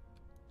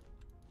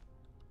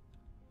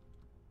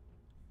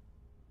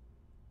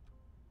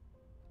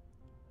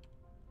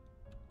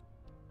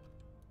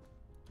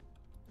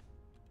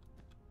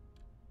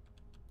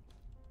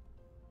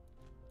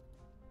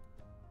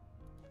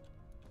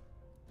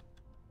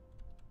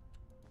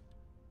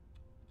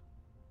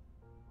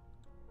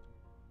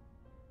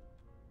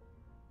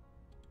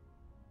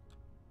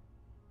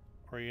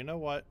 Or you know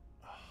what?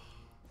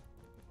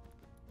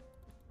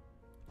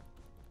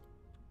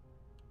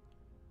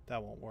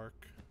 That won't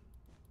work.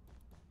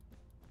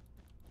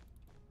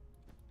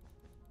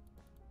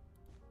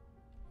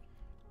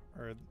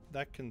 Or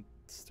that can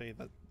stay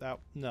that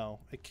no,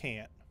 it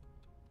can't.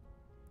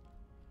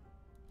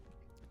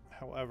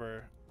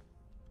 However,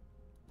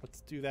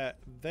 let's do that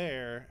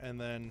there and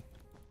then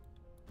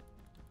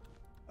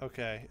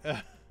okay.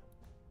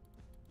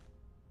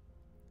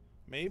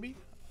 Maybe?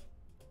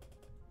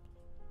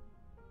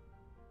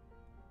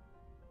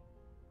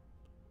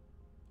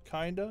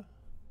 Kinda.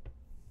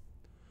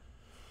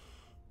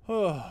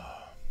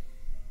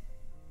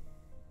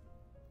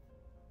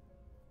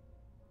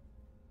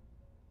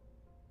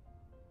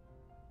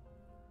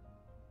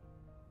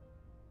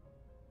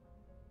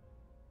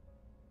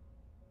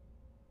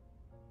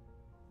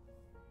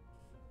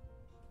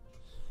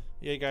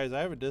 Yeah, guys,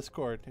 I have a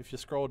Discord. If you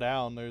scroll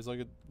down, there's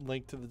like a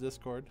link to the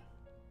Discord.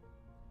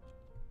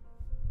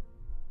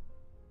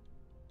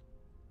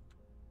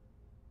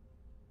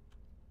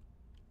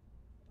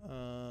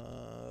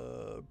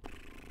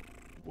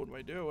 What am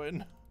I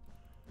doing?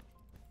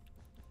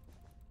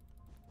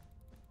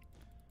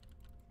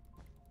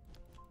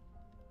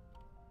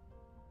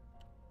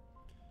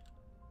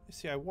 You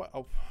see,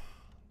 oh,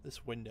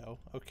 this window.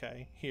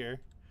 Okay, here.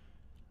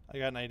 I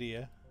got an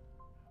idea.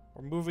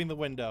 We're moving the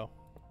window.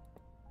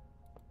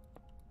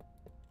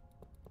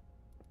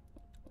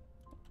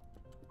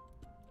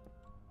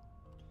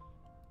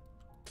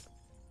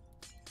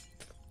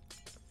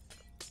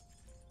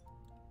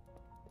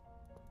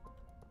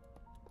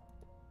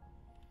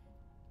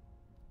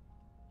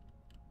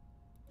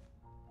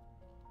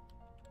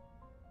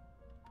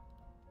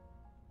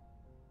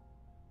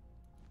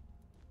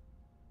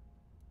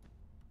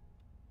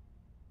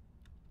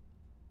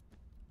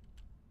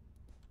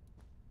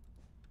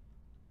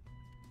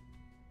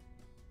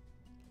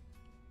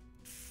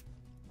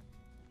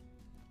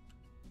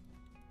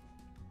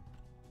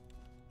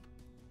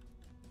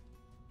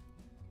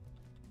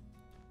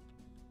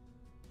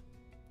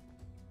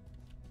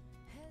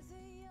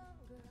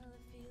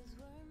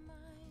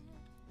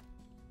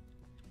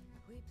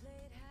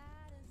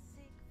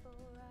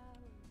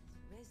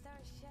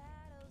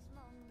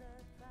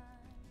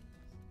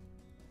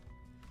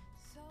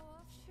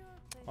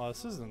 Oh,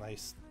 this is a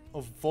nice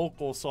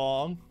vocal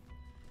song.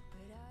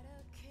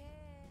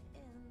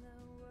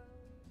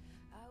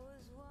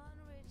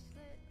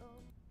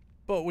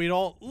 But we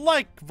don't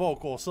like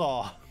vocal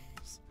songs.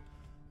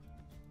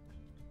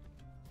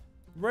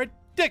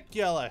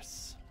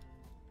 Ridiculous.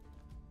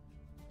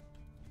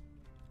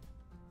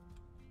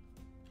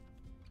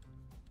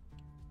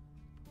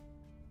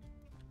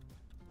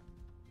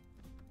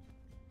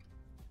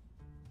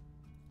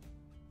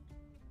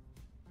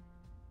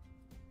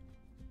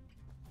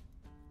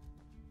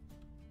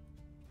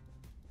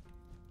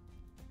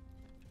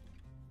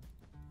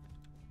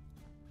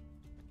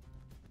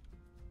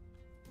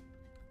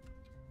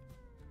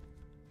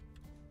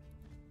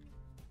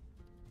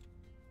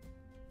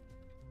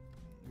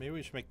 Maybe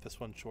we should make this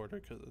one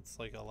shorter because it's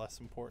like a less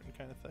important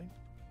kind of thing.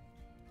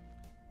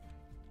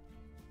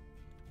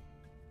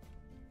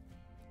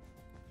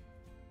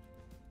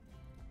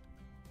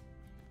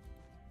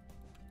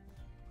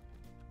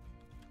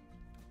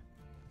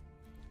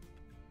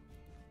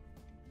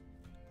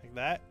 Like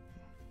that.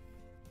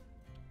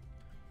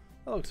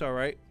 That looks all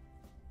right.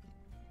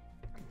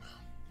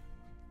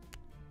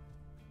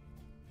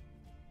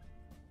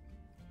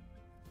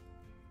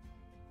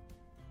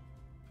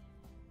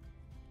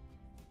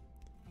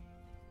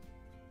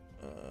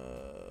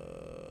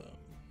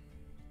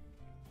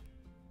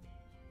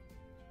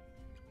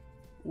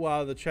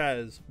 Wow, the chat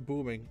is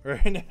booming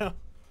right now.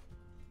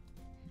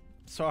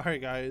 Sorry,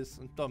 guys.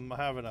 I'm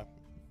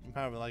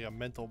having like a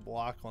mental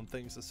block on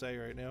things to say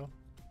right now.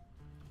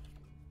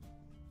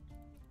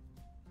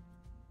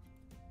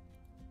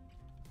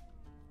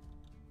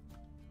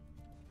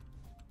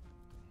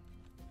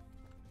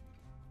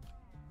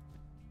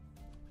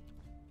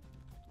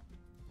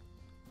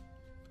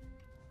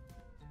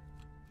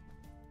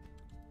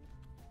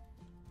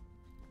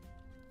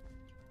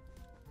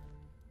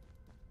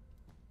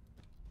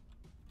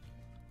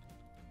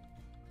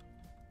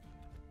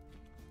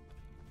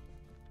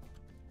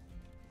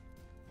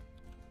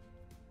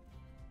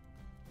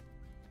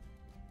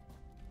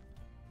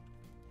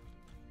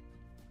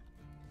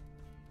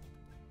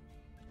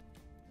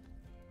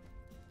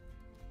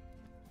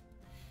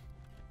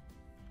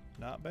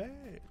 Not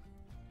bad.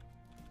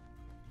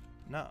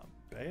 Not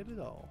bad at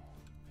all.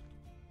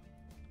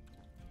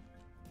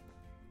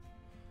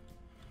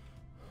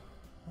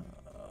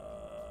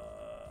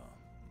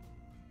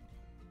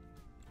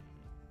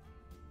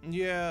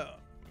 Yeah,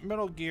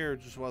 Metal Gear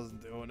just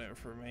wasn't doing it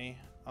for me.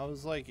 I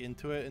was like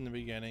into it in the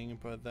beginning,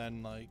 but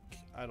then like,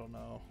 I don't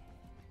know.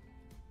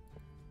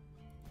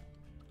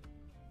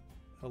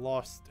 It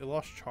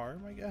lost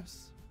charm, I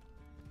guess.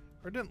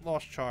 Or it didn't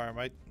lost charm.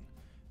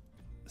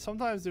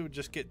 Sometimes it would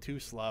just get too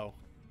slow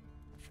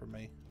for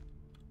me.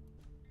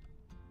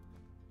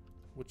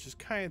 Which is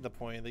kind of the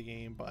point of the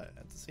game, but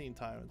at the same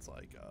time it's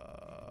like,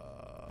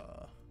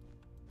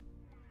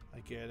 I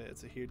get it,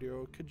 it's a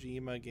Hideo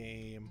Kojima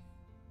game.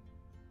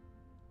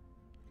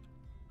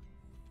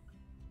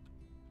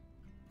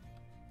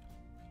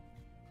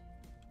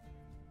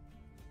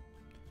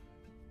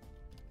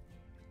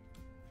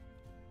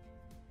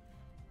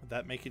 Would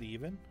that make it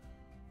even?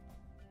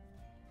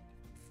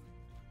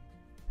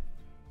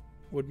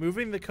 Would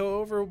moving the co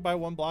over by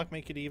 1 block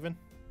make it even?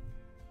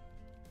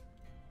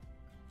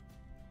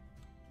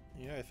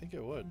 Yeah, I think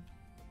it would.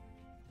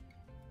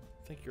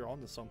 I think you're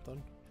onto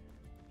something.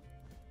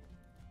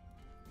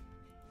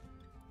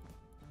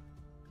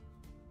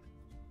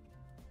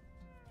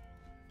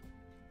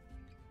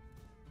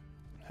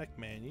 Heck,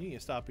 man, you need to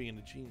stop being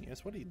a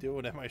genius. What are you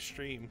doing at my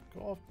stream?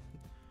 Go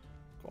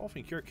off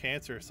and cure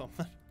cancer or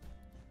something.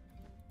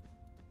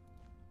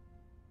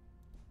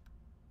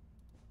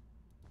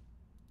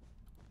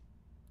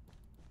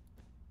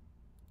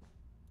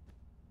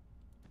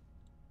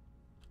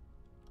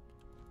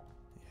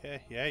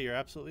 Yeah, you're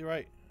absolutely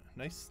right.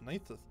 Nice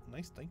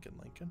thinking,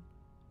 Lincoln.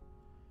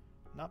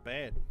 Not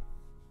bad.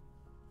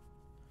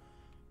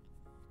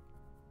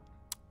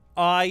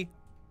 I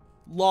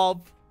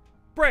love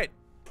bread.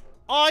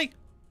 I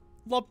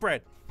love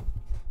bread.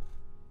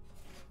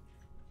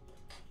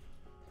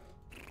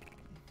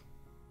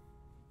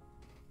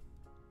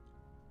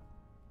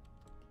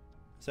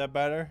 Is that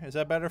better? Is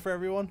that better for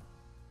everyone?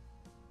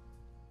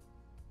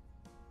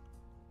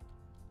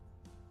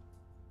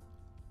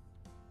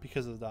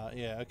 Because of that,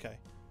 yeah, okay.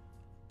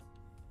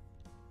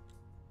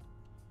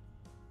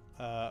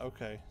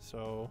 Okay,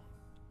 so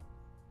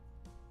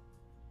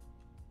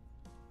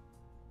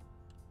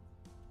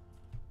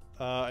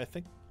I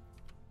think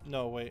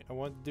no, wait, I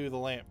want to do the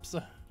lamps.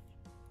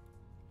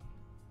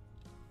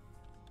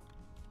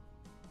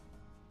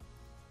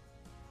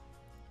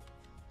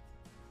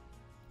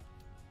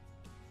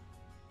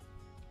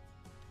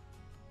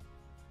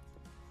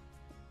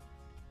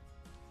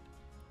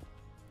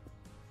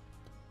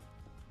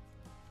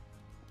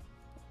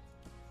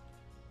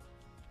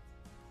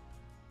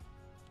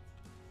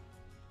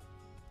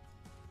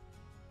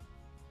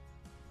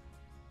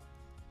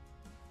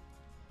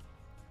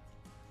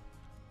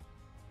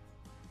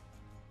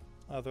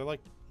 They're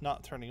like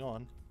not turning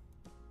on.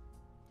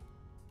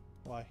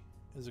 Why?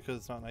 Is it because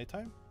it's not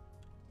nighttime?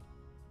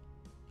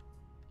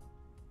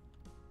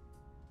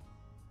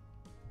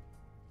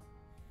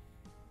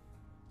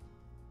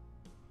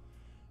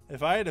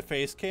 If I had a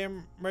face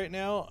cam right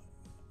now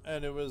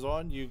and it was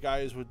on, you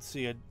guys would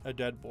see a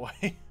dead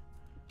boy.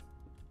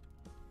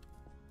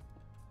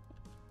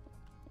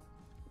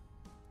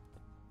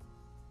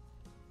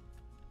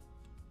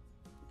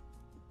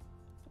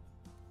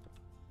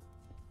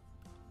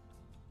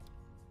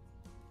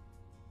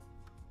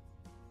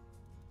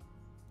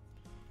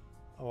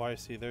 Oh, I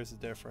see. There's a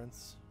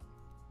difference.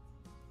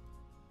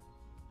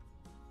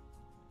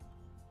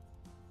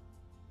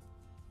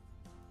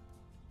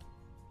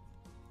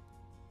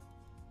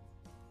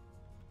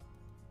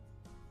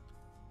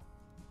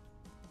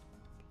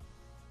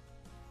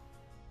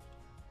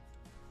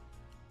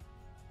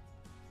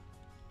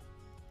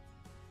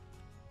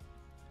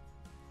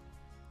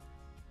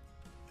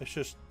 It's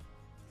just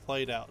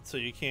played out so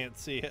you can't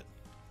see it.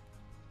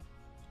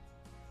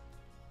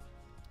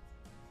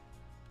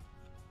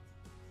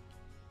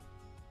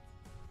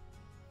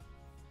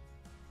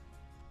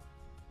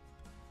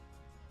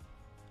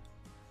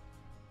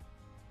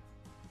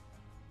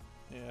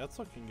 Yeah, that's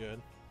looking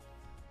good.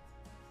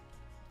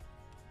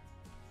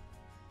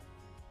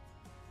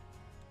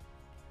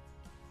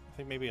 I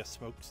think maybe a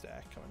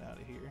smokestack coming out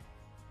of here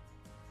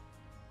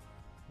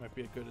might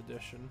be a good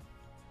addition.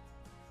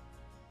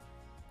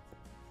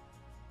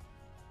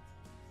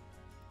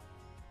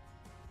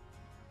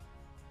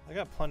 I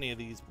got plenty of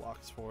these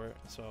blocks for it,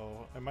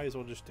 so I might as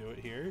well just do it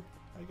here,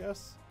 I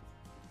guess.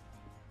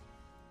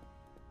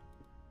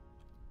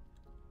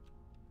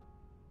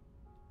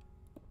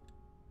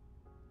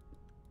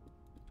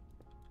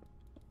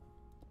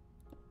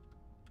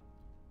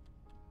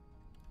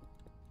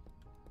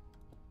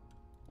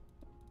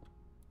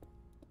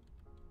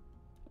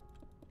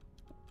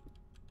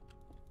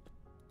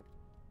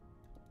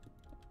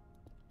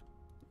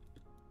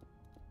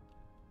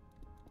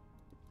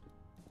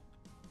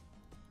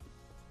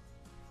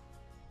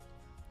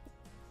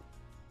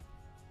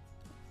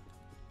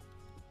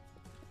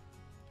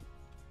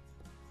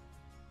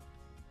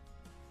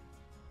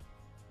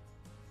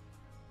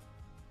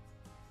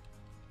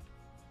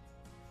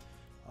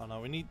 I don't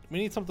know, we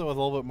need something with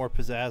a little bit more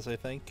pizzazz, I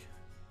think.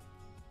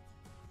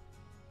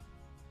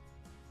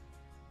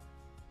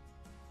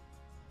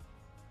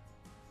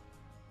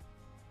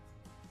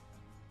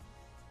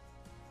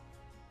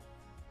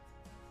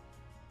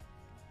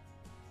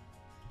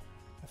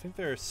 I think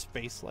there are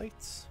space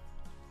lights.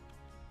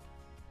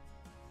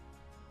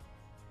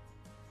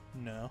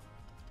 No.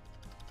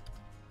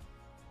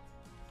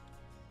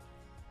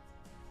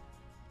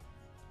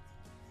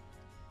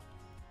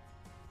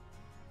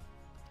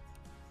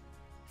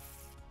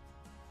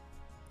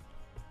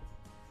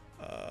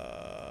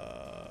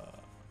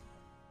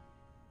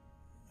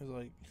 There's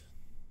like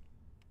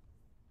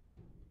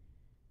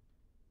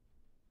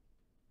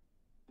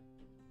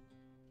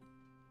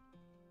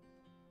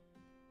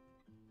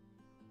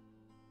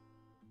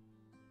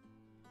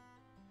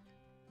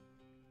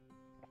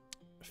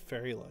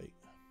fairy light.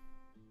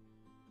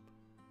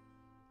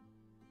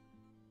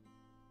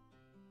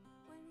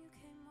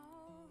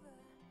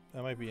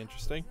 That might be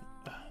interesting.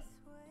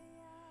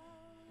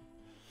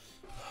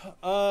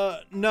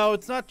 No,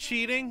 it's not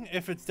cheating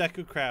if it's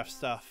DecoCraft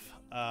stuff.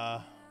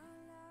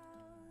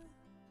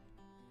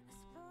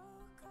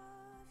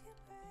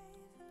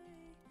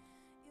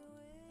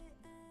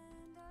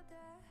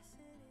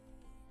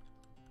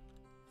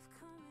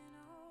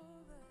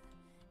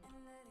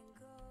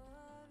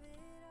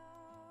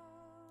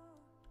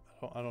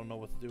 I don't know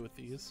what to do with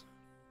these.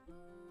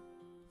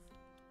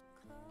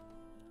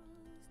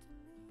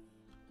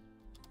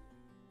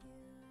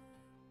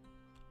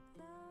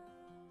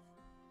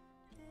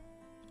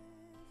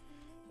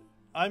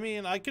 I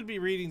mean, I could be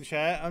reading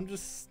chat. I'm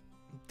just,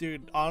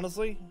 dude,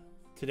 honestly,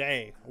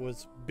 today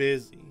was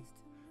busy.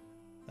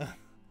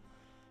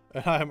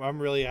 I'm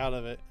really out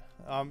of it.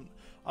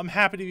 I'm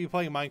happy to be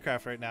playing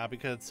Minecraft right now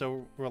because it's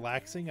so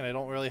relaxing and I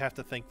don't really have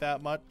to think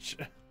that much.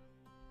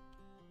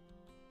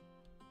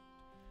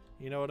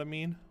 You know what I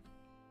mean?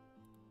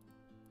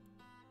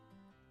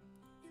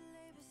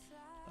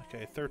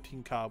 Okay,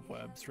 13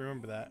 cobwebs.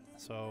 Remember that.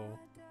 So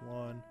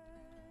 1,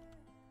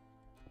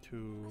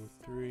 2,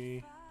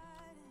 3,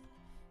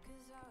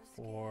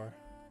 4,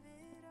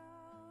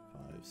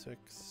 5, 6,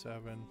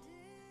 7,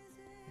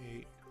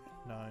 8,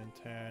 9,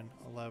 10,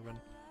 11,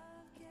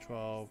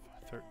 12,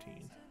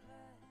 13.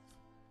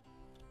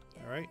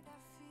 All right.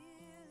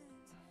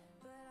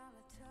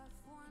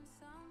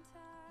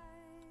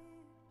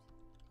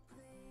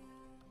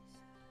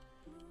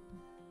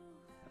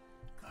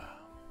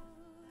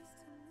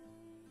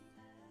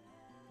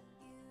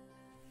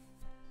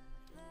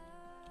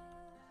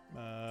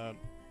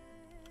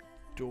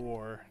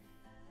 Door.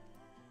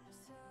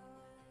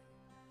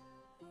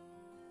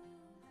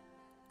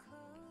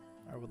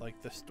 I would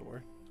like this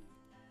door.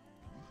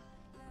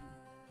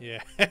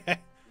 Yeah.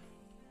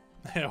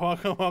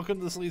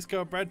 welcome to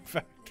Sleesco Bread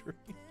Factory.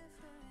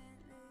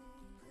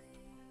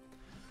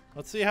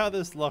 Let's see how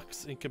this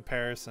looks in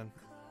comparison.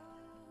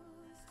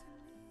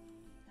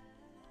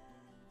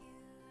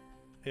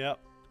 Yep.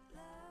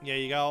 Yeah,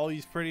 you got all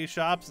these pretty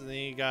shops, and then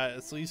you got a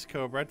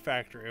Sleesco Bread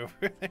Factory over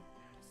there.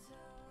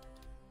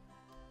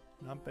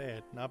 Not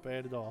bad. Not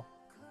bad at all.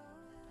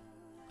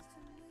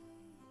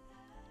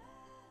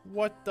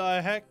 What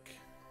the heck?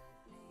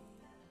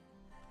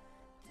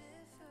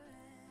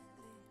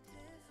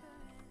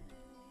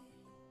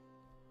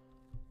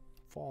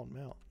 Fallen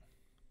Mount.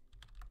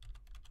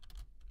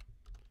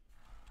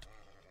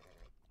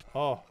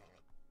 Oh.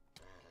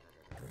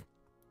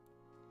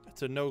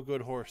 It's a no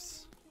good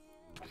horse.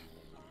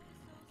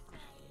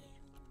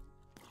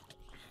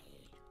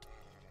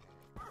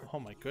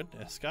 Oh my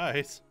goodness,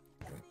 guys.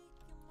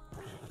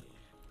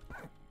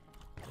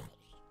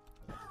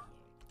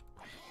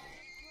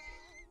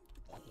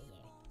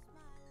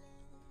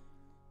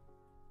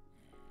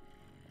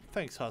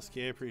 Thanks,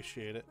 Husky. I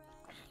appreciate it.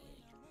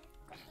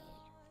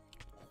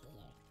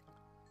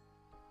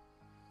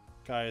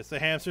 Guys, the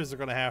hamsters are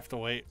gonna have to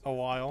wait a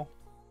while.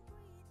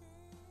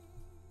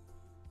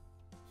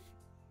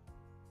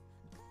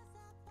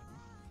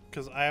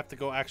 Because I have to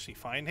go actually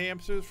find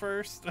hamsters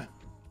first.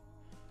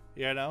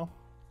 You know?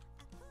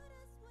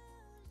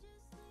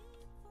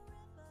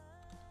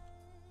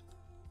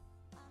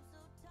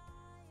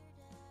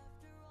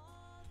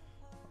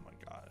 Oh my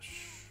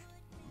gosh.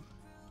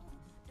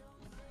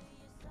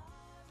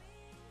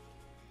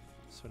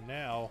 So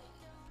now...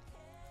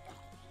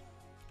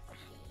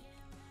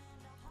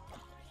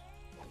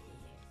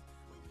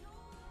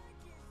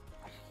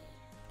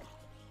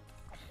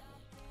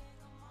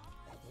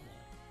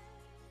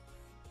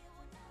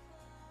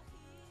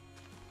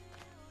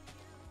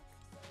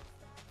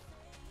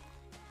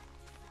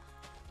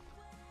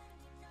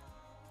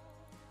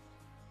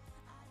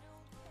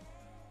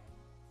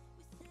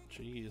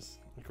 Jeez,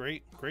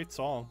 great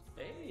song.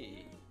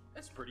 Hey,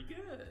 that's pretty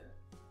good.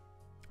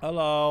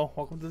 Hello,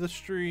 welcome to the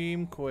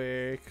stream.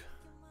 Quick,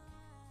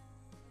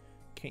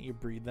 can't you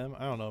breed them?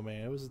 I don't know,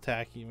 man. It was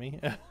attacking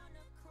me.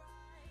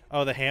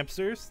 Oh, the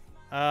hamsters?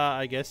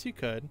 I guess you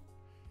could.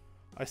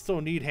 I still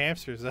need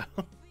hamsters though.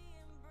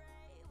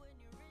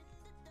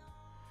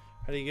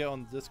 How do you get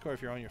on Discord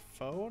if you're on your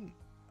phone?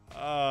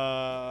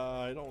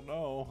 I don't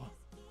know.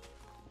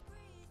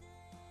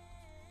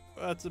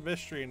 That's a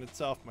mystery in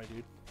itself, my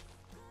dude.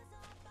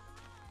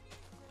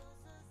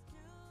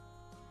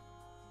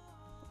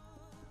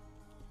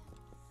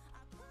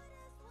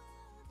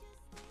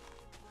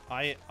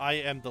 I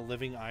am the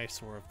living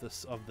eyesore of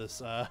this of the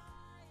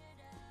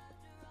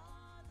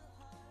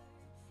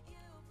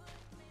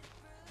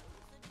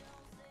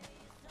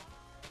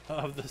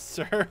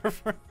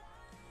server.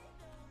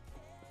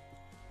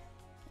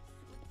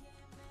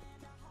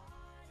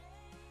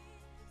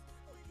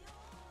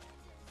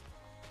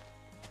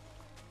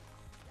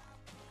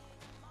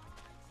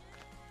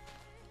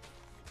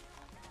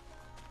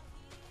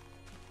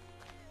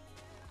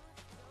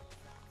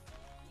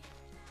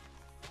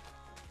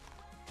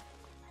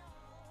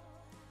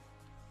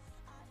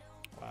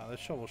 Wow,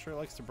 this shovel sure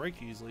likes to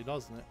break easily,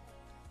 doesn't it?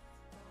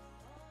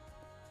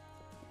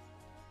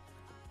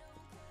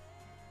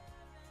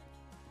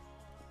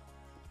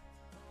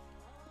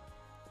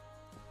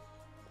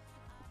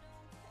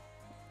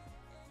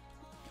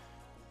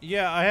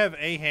 Yeah, I have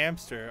a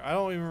hamster. I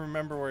don't even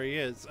remember where he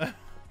is.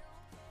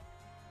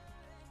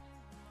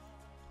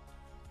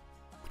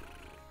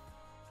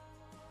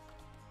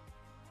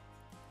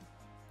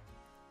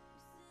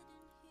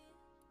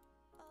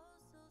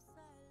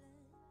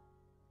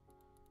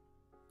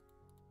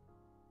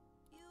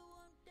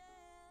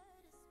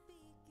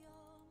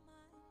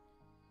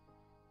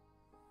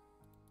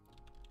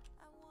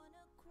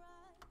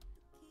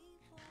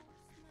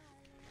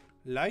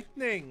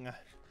 Lightning.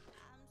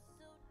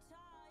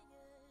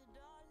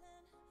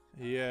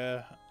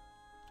 Yeah.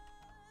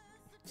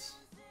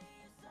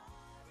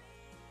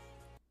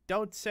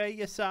 Don't say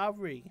you're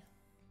sorry.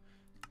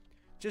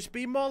 Just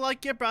be more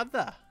like your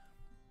brother.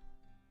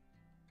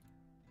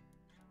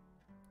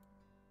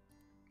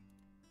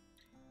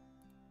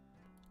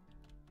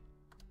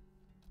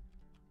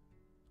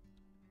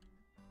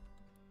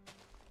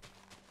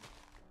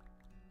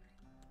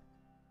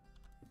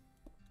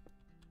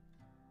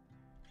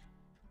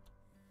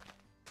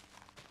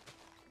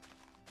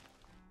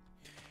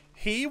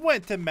 He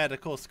went to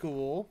medical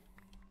school.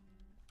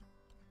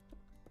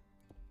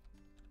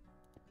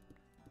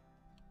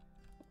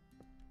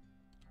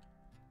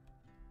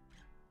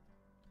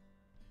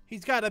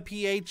 He's got a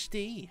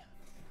PhD.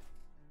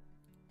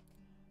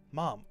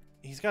 Mom,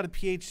 he's got a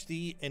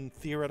PhD in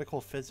theoretical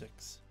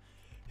physics.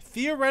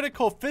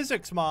 Theoretical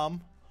physics,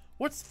 Mom?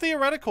 What's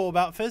theoretical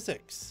about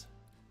physics?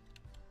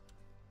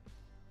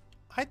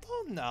 I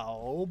don't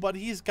know, but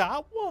he's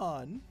got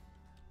one.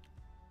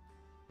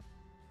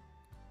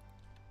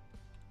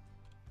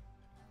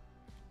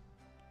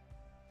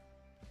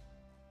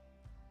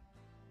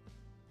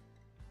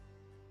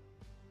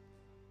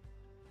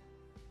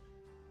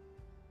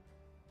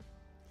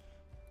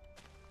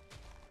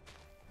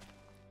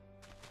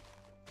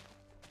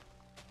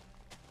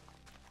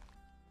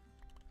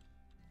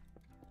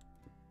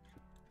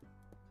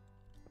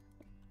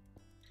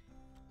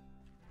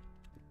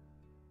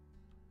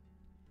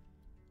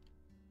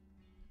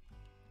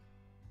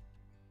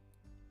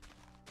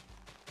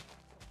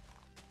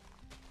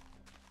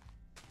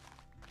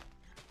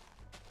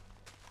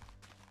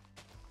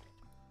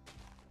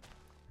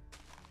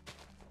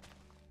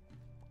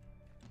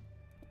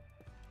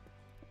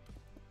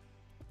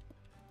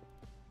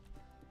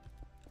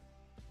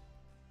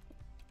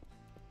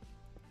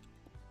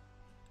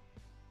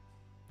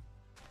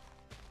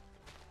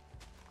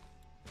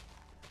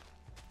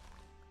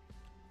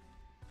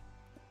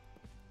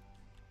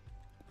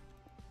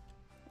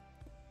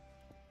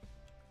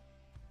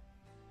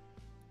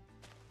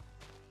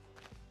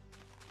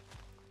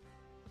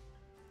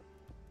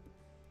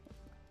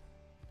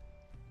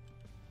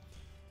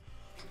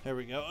 There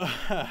we go.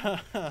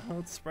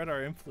 Let's spread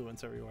our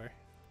influence everywhere.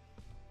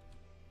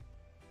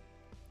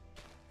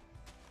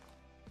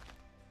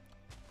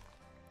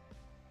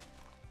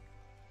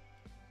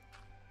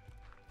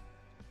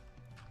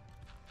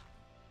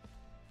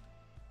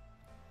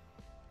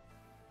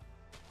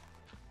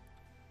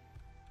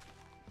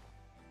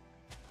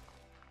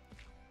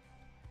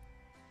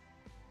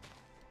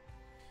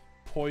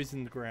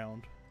 poisoned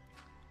ground.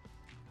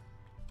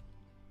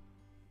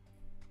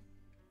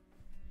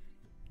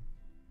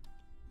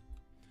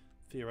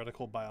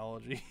 Theoretical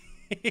biology.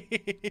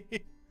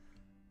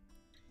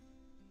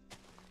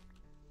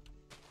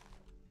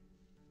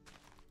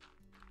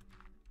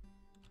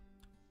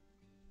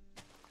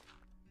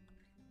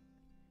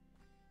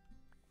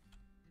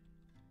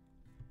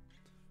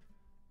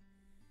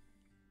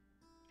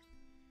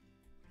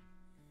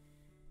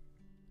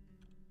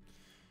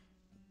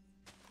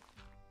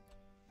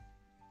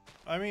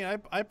 I mean,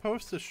 I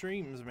post the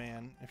streams,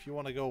 man. If you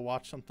want to go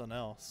watch something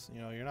else,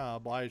 you know, you're not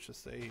obliged to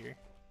stay here.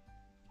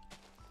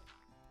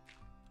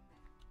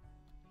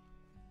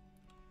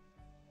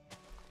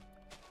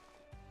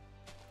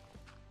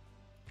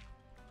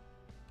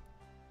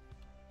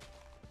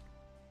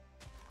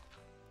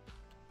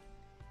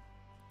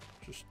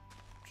 Just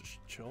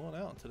chilling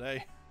out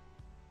today.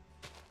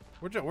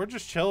 We're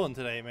just chilling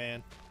today,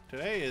 man.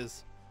 Today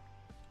is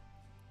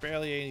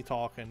barely any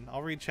talking.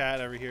 I'll read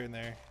chat every here and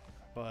there.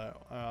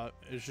 But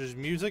it's just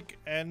music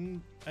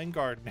and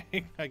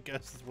gardening, I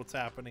guess is what's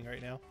happening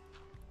right now.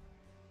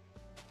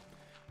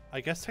 I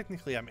guess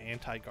technically I'm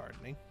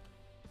anti-gardening.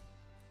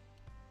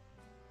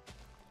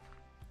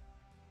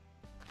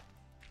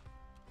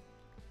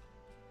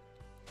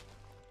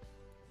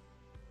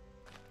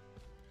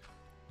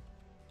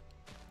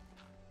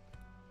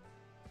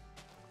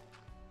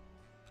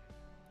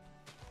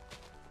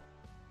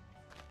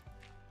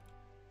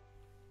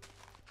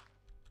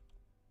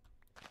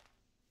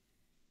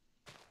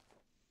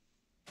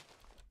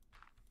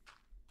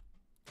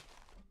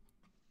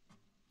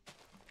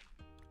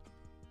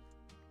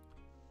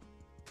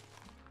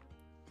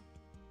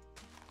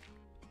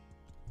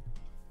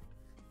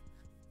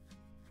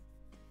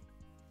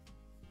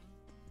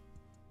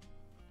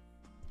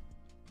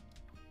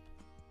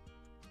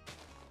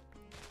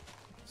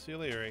 See you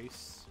later,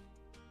 Ace.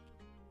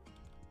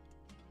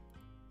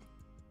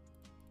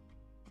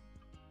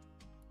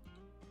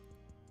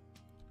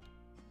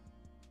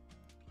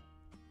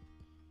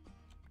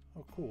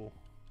 Oh, cool.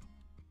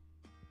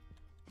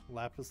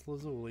 Lapis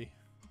lazuli.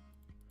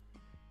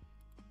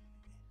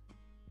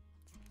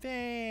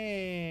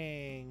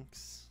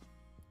 Thanks.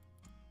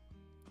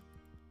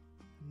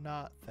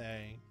 Not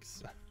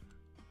thanks.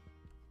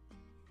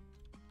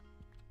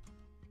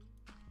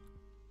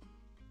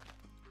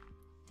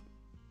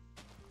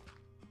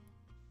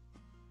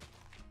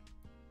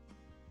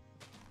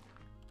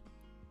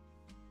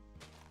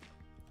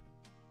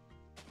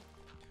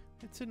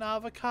 It's an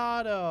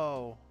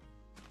avocado.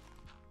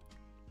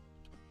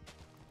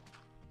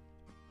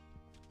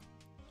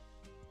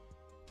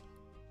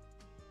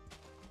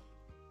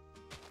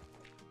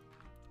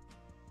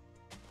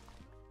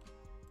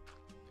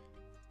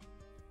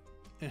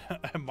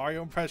 A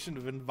Mario impression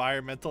of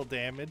environmental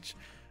damage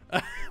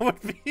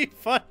would be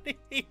funny.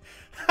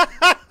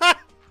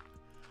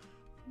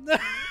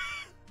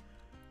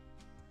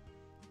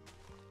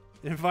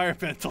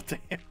 Environmental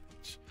damage.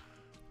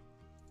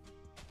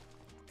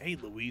 Hey,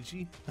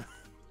 Luigi.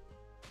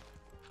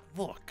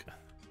 Look,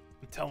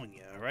 I'm telling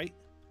you, alright?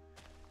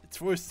 It's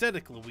for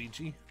aesthetic,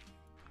 Luigi.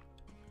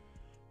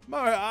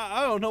 Mario,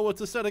 I don't know what's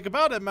aesthetic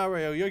about it,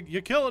 Mario.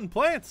 You're killing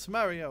plants,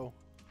 Mario.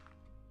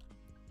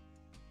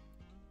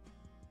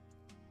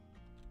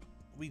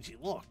 Luigi,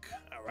 look,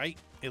 alright?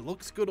 It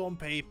looks good on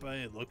paper.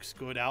 It looks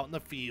good out in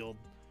the field.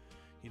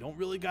 You don't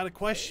really gotta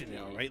question it,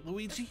 alright,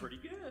 Luigi? That's pretty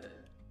good.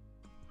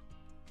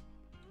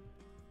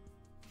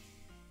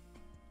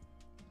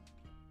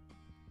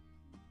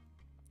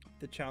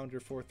 The Challenger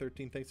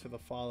 413, thanks for the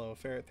follow.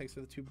 Ferret, thanks for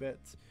the 2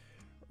 bits.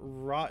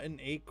 Rotten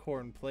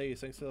Acorn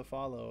plays, thanks for the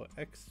follow.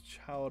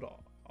 X-Child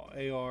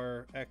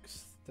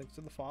ARX, thanks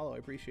for the follow. I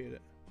appreciate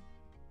it.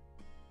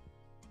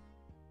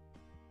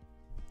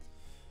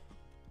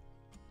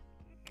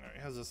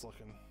 Alright, how's this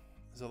looking?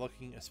 Is it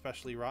looking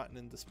especially rotten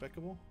and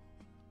despicable?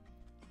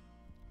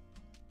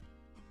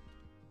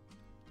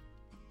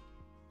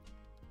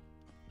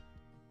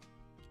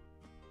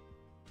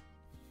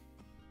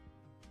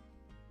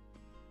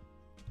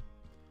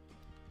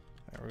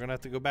 We're gonna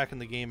have to go back in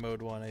the game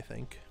mode one, I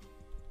think.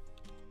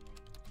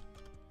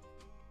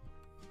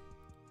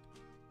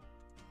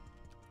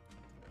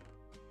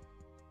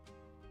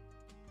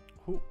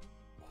 Who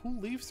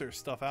leaves their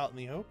stuff out in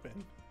the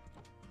open?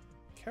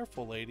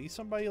 Careful, lady.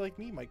 Somebody like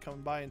me might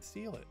come by and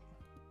steal it.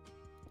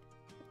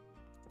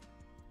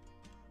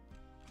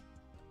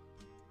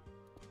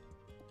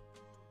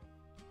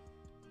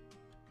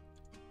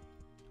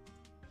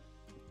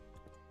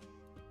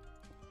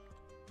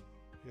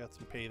 We got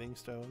some paving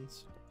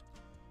stones.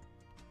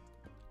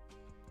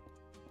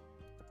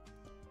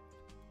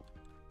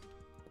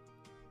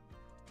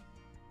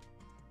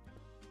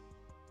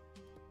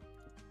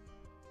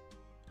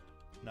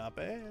 Not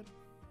bad.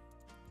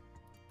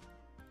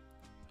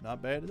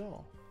 Not bad at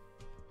all.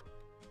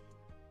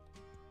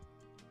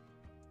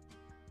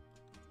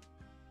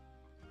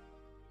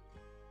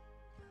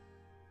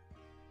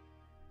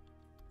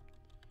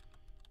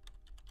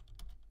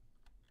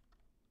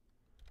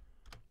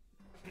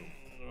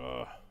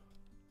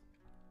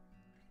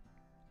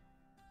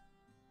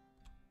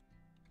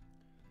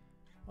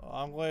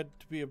 I'm glad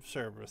to be of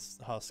service,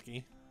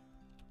 Husky.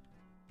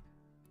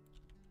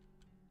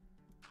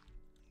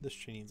 This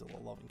tree needs a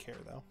little love and care,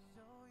 though.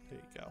 There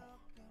you go.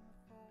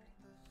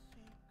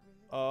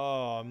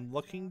 Oh, I'm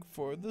looking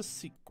for the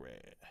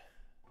secret.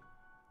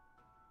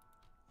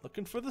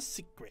 Looking for the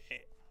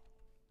secret.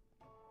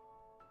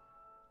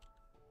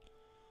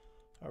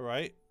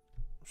 Alright.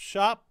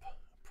 Shop.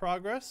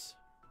 Progress.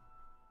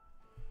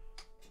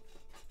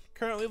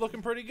 Currently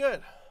looking pretty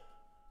good.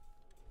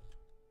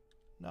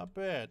 Not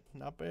bad.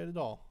 Not bad at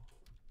all.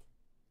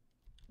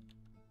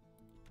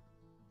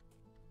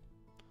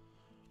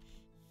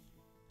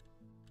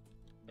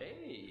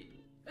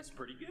 Hey, that's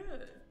pretty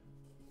good.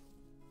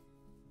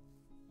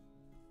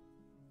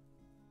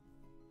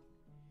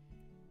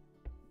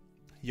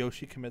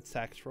 Yoshi commits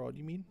tax fraud,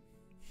 you mean?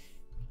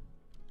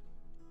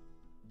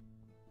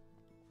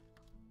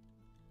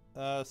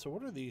 So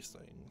what are these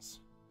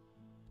things?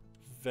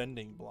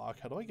 Vending block.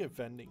 How do I get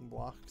vending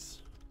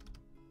blocks?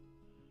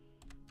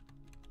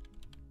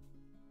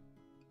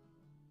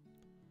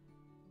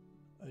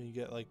 Oh, you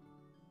get like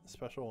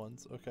special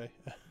ones. Okay.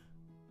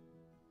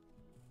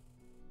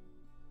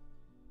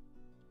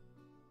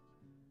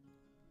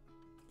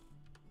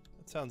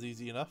 That sounds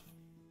easy enough.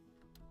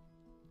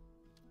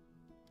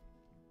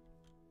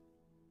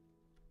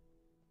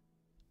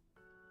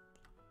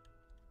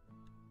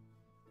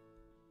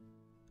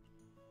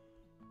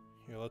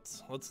 Here,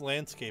 let's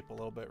landscape a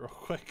little bit real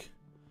quick.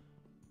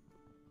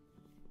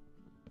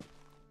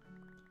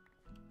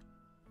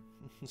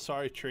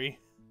 Sorry, tree.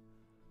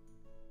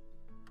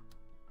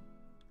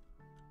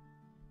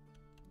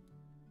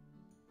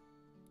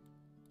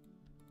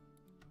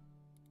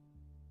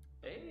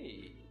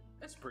 Hey,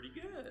 that's pretty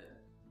good.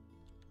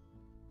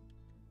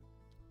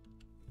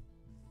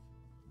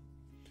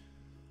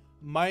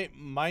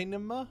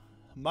 Minima.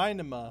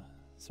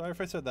 Sorry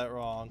if I said that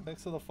wrong.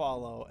 Thanks for the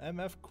follow.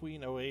 MF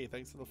Queen 08,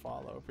 thanks for the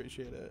follow.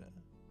 Appreciate it.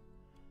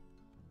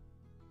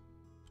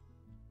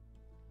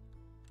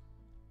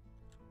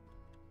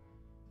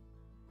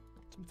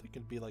 I'm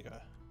thinking it'd be like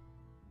a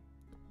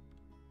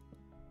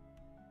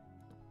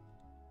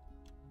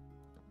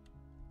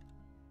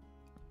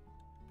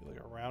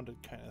rounded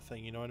kind of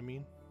thing, you know what I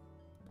mean?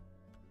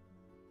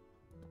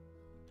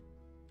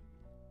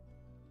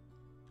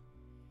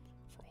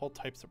 For all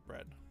types of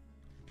bread.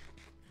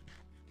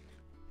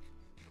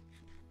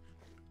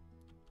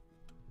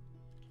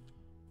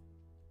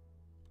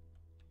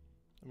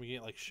 And we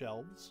get like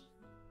shelves.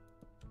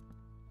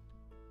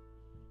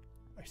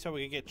 I said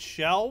we could get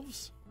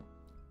shelves?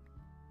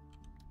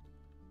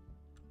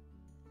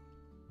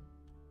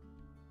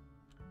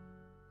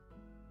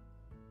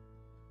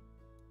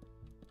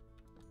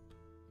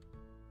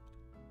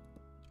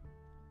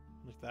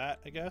 Like that,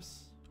 I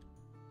guess.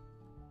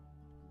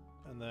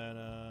 And then,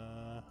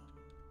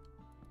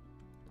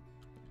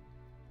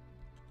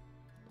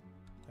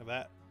 like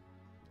that.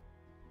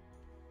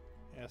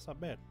 Yeah, it's not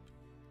bad.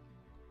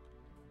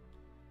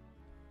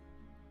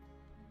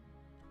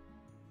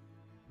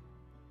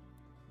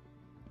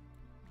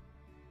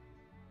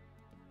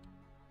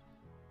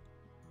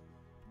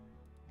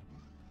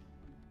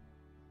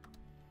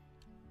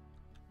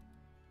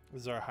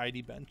 This is our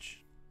Heidi bench.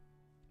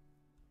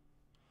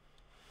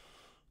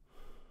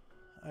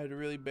 I had a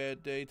really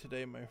bad day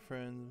today, my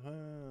friends.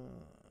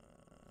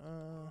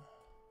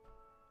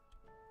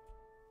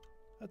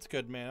 That's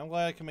good, man. I'm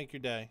glad I can make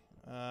your day.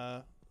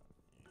 You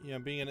know,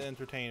 being an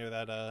entertainer,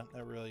 that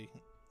really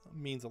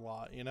means a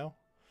lot, you know?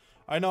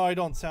 I know I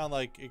don't sound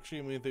like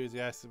extremely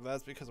enthusiastic, but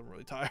that's because I'm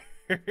really tired.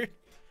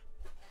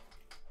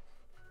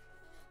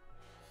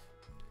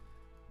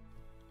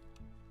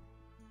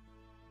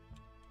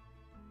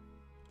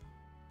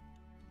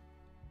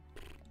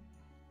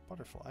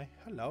 Butterfly,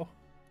 hello.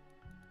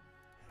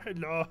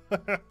 Hello.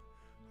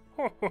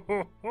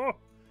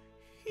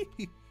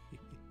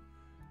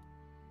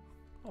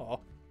 Oh.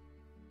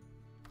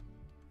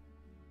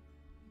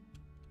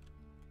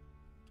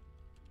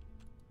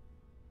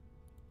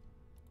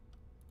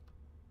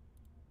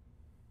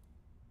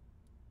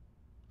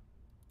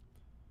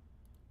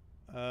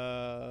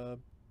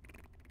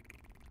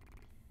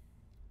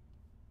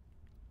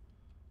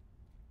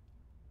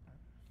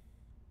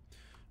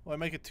 Will I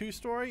make a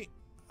two-story?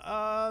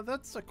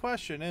 That's a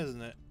question,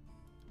 isn't it?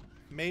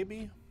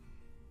 Maybe.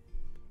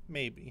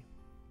 Maybe.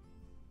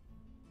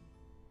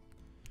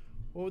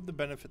 What would the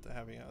benefit to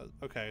having a...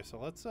 Okay, so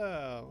let's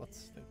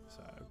think this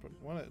out. But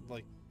want it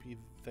like be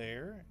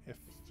there if...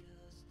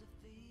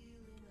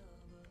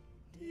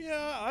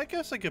 Yeah, I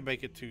guess I could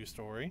make it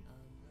two-story.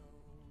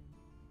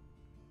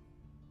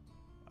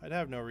 I'd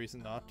have no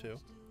reason not to.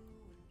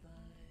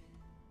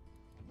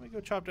 Let me go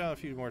chop down a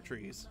few more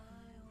trees.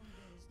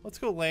 Let's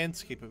go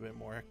landscape a bit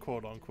more,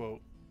 quote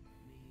unquote.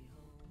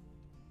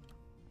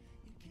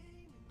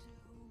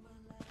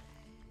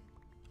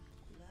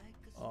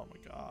 Oh my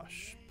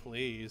gosh,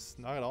 please,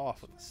 knock it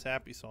off with the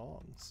sappy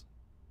songs.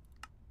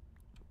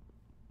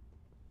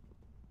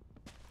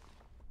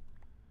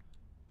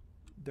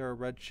 There are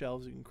red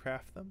shelves, you can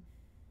craft them.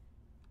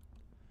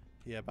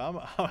 Yeah,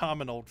 but I'm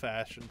an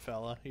old-fashioned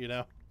fella, you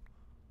know?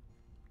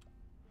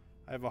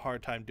 I have a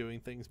hard time doing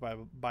things by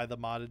the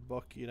modded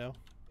book, you know?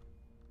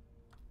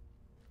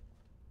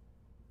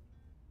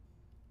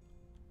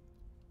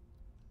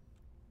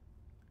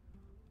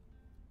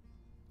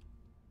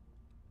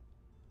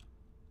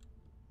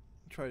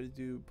 Try to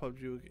do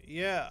PUBG.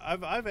 Yeah,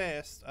 I've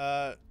asked.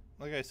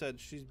 Like I said,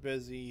 she's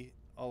busy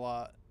a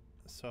lot,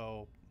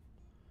 so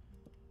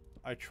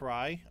I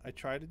try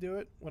to do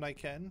it when I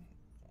can.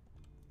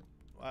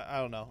 I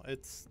don't know.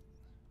 It's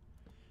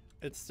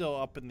still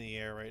up in the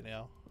air right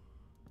now.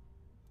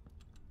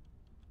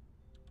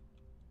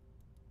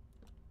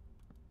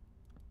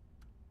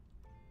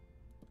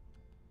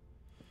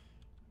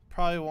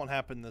 Probably won't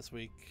happen this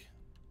week.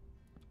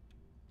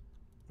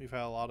 We've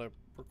had a lot of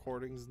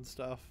recordings and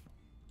stuff.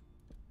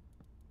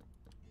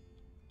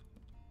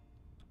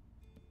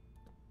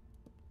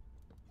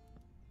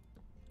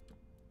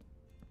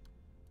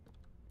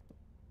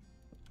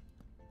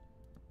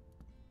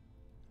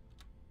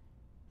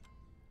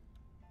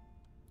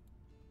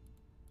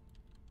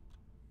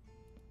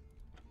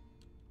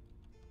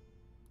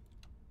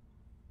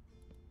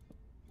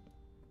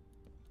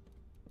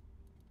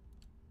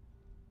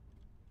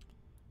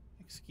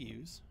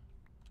 Excuse.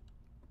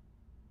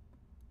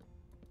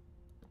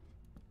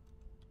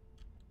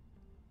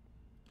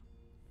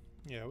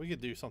 Yeah, we could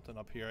do something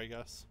up here, I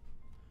guess.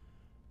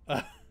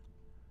 Oh,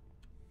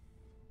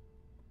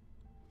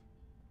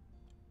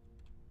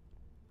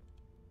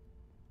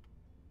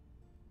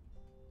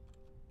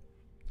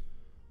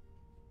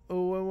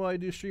 when will I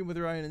do stream with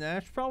Ryan and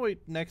Ash? Probably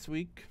next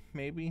week,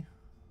 maybe.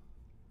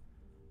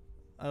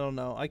 I don't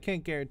know. I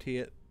can't guarantee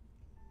it.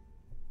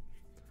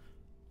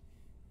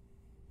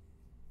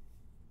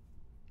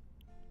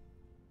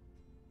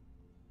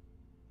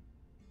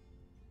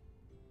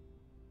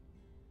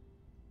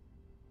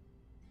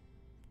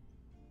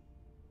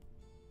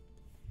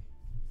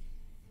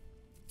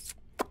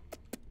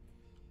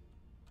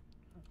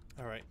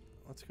 Alright,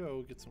 let's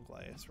go get some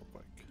glass real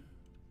quick.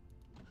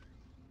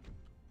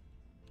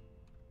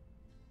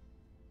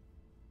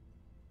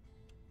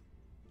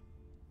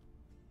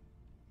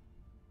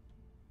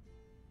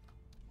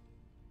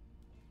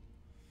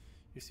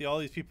 You see all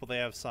these people, they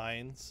have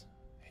signs.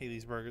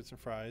 Haley's Burgers and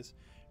Fries.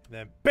 And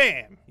then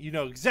BAM! You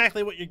know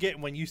exactly what you're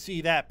getting when you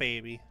see that,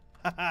 baby.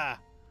 Haha!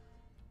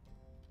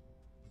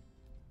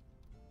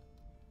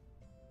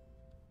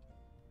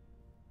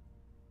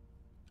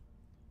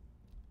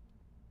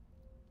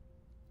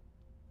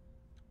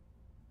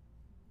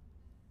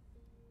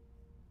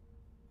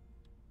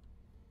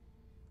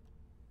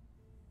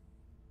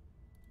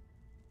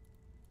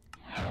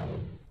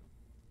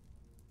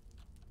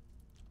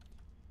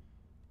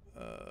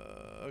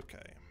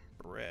 Okay.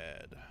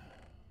 Bread.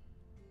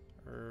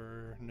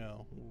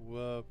 No.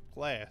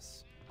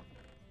 Glass.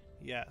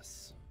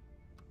 Yes.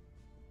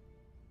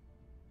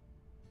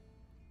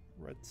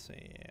 Red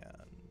sand.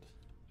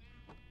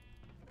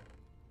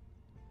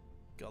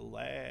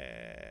 Glass.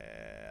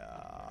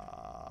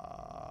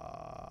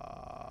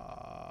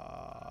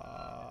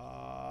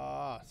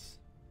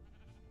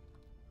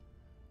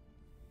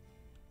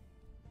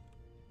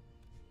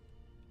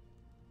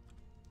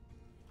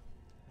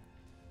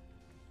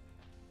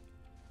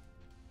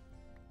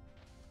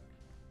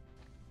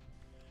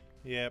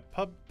 Yeah,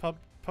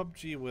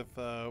 PUBG with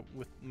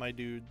my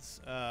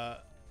dudes.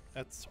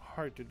 That's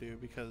hard to do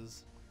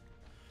because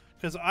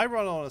I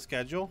run on a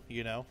schedule,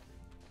 you know,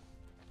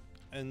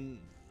 and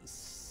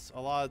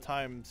a lot of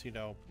times, you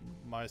know,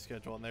 my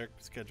schedule and their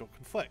schedule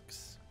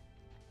conflicts.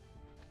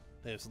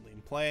 They have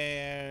something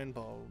planned,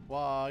 blah blah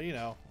blah, you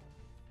know.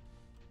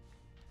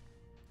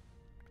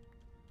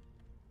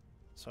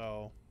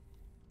 So,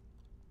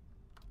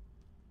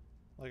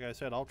 like I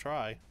said, I'll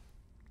try.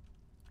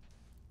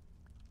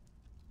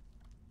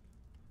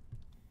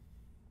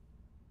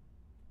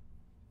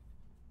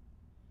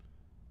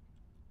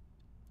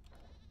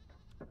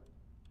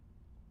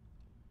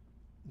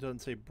 Doesn't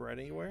say bread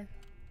anywhere.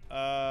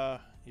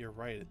 You're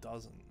right, it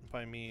doesn't. But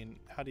I mean,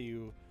 how do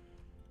you...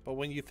 But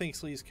when you think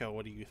Sleazeco,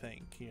 what do you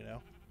think, you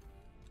know?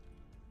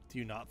 Do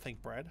you not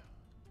think bread?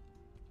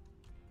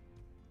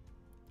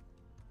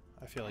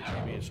 I feel like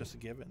maybe it's just a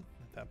given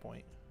at that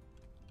point.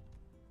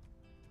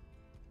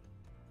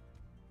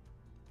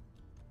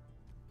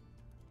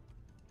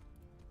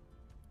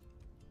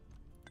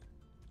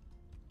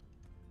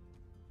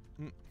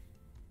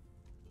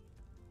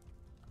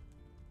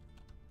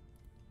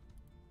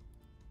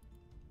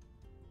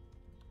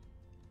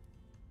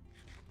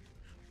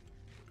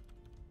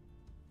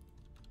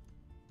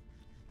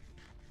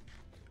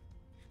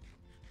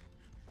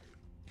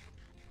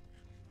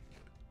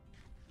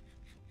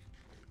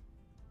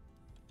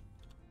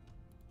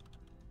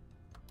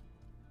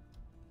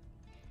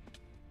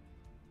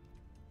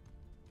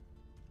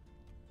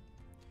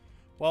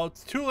 Well,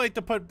 it's too late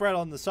to put bread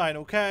on the sign,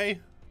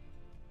 okay?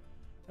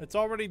 It's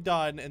already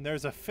done, and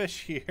there's a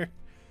fish here.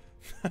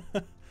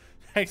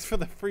 Thanks for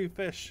the free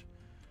fish.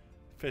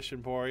 Fish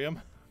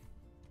Emporium.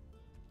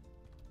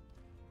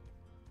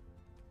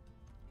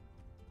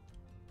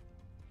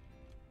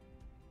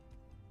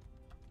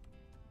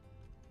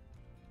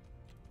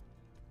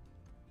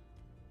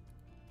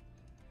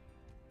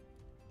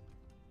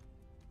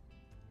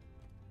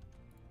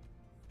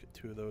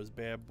 Two of those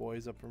bad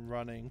boys up and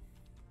running.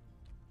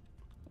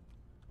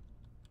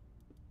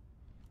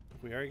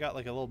 We already got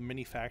like a little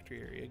mini factory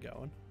area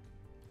going.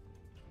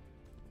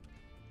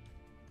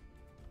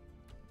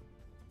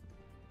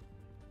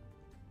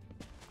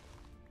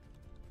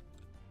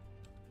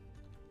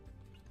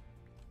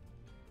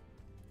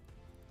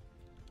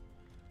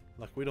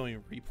 Look, we don't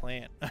even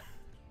replant.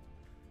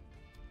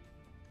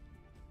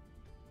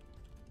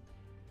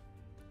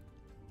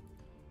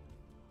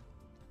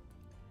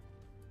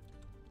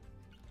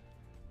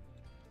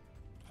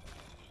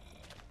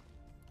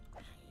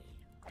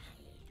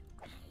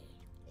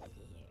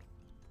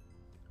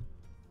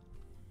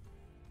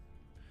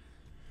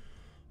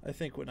 I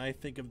think when I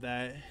think of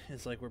that,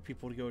 it's like where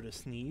people would go to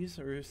sneeze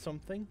or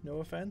something. No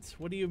offense.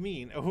 What do you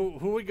mean? Who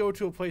would go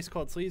to a place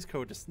called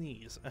Sleazeco to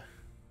sneeze?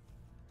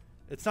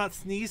 It's not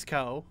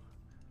Sneezeco.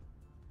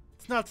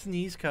 It's not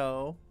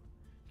Sneezeco.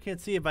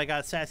 Can't see it, but I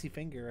got a sassy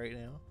finger right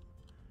now.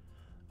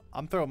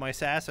 I'm throwing my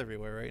sass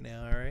everywhere right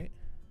now, alright?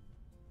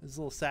 There's a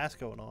little sass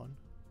going on.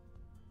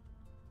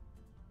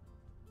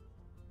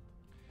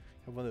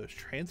 Have one of those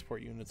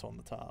transport units on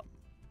the top.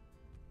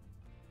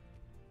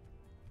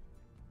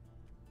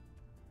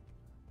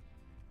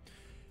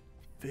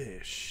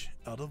 Fish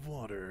out of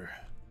water.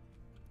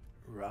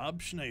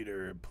 Rob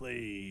Schneider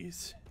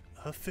plays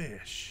a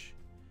fish,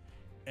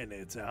 and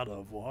it's out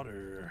of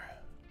water.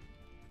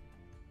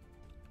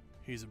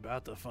 He's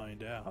about to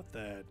find out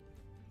that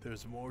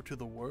there's more to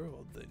the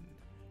world than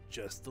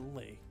just the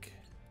lake.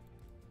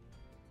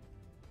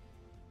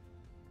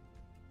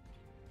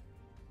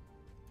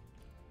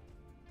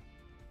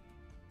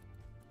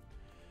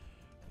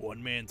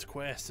 One man's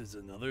quest is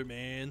another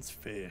man's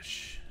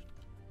fish.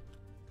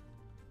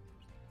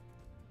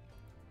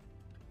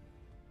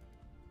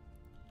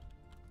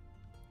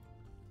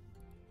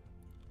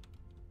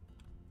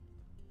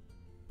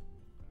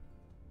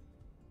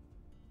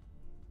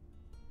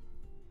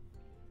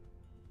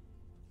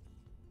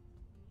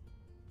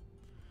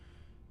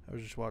 I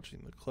was just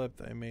watching the clip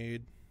that I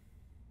made.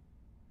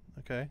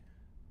 Okay.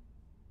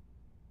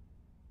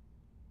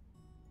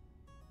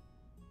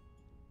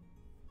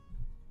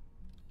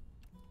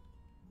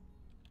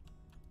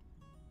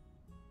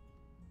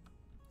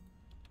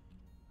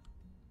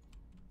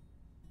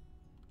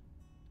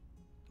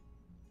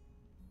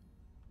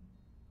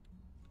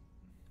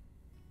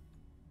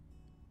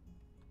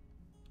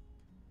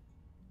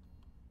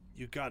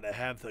 You gotta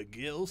have the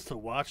gills to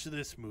watch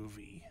this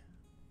movie.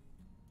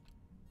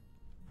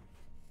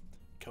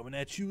 Coming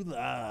at you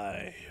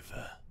live,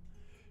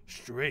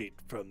 straight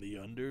from the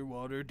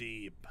underwater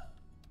deep.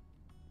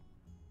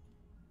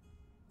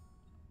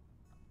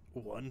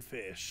 One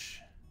fish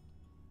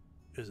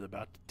is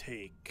about to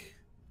take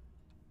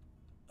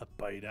a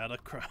bite out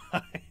of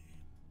crime.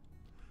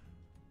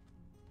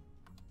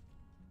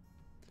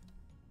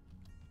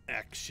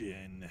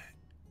 Action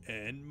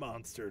and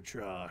monster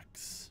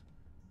trucks.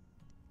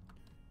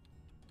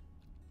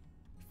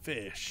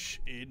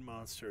 Fish in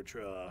monster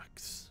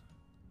trucks.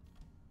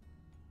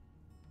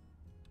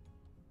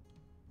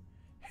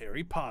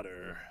 Harry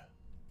Potter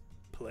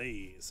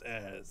plays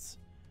as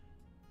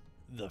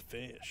the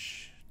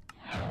fish.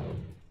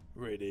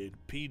 Rated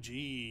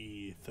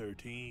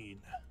PG-13.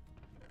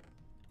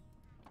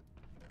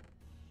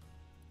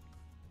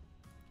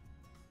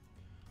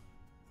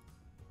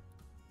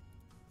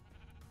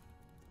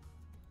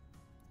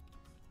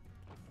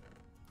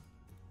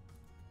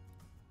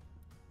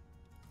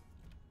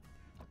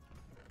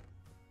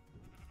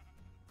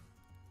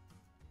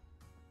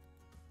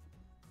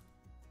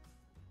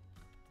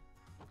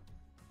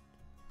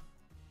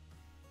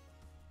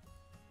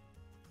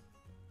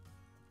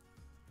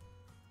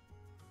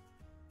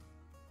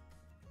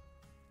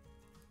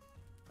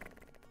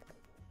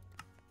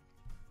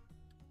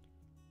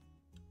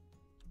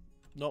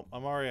 Nope,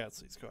 I'm already at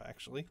Sleazeco,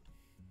 actually.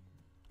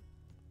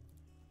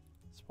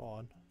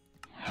 Spawn.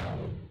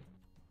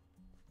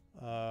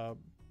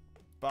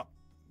 But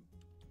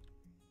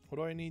what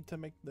do I need to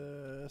make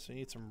this? I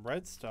need some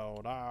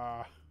redstone.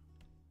 Ah.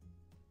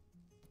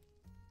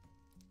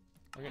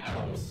 We're getting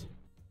close.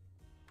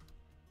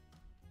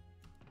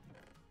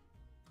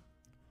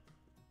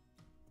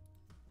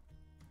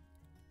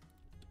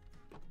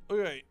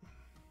 Okay.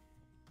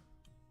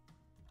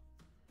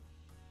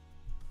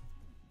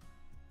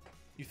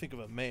 You think of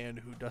a man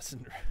who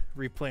doesn't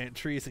replant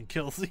trees and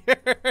kills the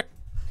earth.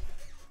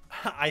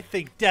 I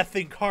think death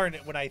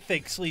incarnate when I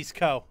think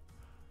Sleazeco.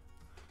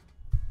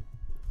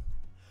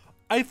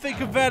 I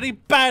think a very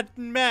bad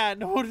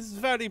man who is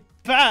very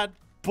bad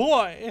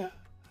boy.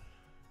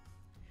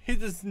 He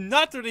does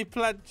not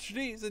replant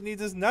trees and he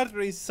does not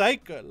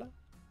recycle.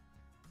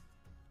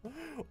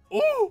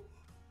 Oh,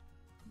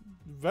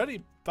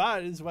 very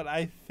bad is what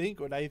I think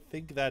when I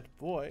think that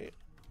boy.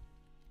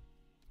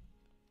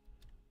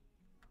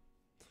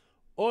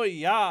 Oh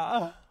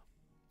yeah.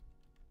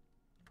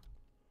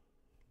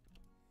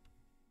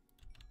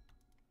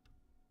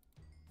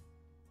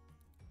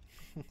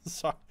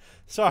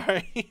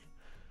 Sorry.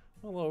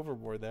 A little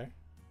overboard there.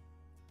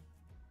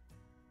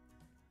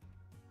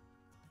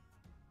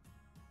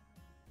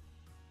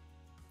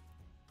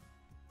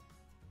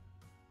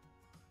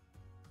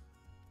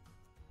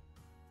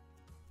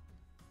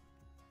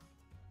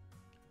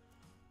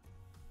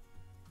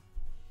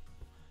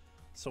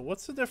 So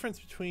what's the difference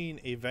between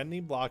a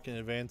vending block, an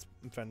advanced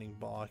vending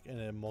block, and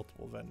a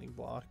multiple vending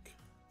block?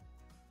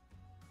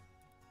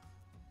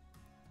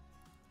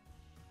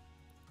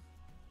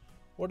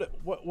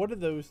 What do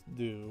those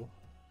do?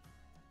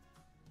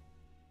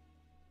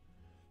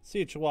 See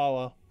you,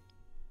 Chihuahua.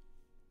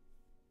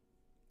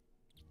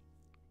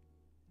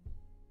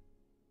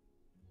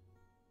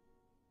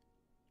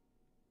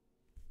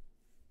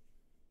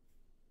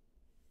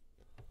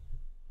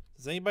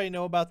 Does anybody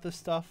know about this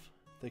stuff?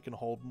 They can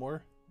hold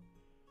more.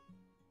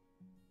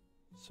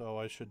 So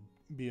I should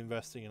be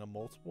investing in a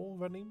multiple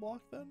vending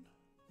block then?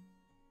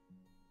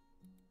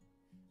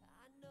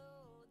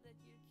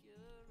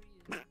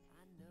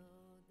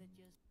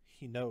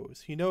 He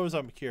knows. He knows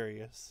I'm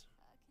curious.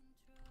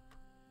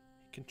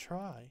 He can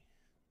try.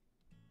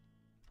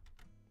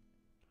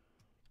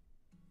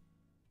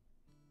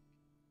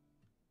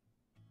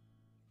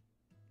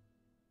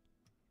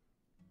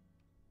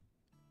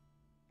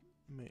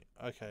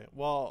 Okay,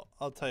 well,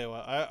 I'll tell you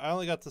what. I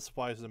only got the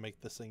supplies to make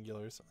the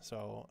singulars,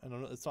 so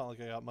and it's not like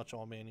I got much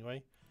on me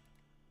anyway.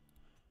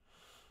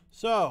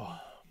 So,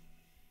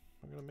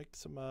 we're gonna make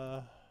some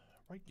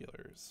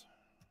regulars.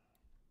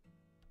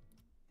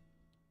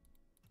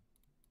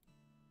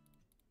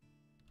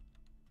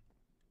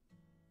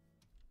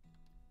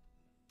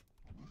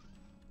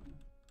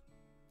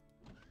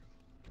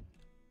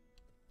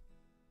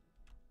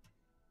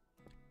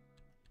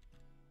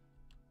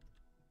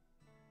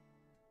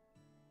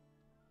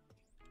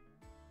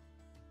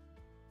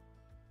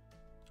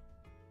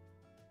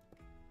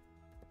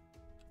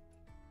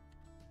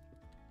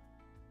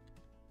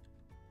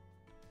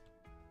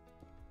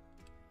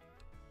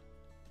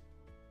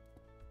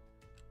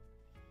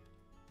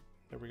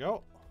 There we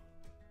go.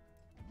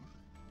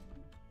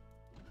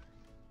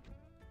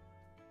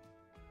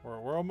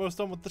 We're almost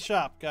done with the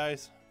shop,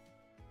 guys.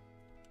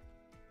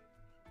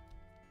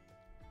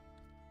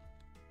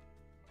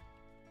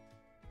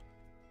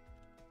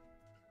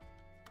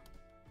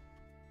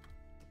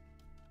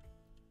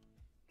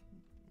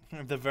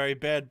 The very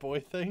bad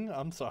boy thing.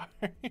 I'm sorry.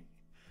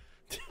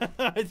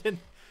 I didn't.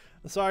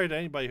 Sorry to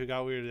anybody who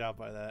got weirded out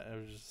by that. I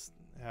was just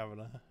having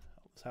a. I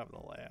was having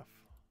a laugh.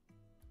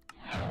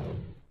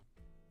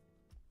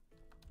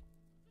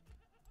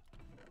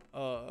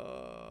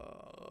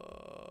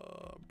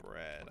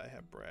 Bread. I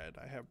have bread.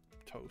 I have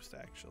toast,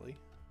 actually.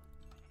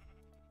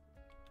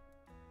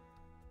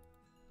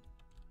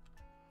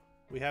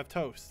 We have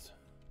toast.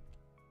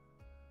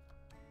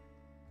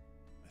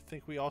 I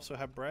think we also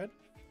have bread.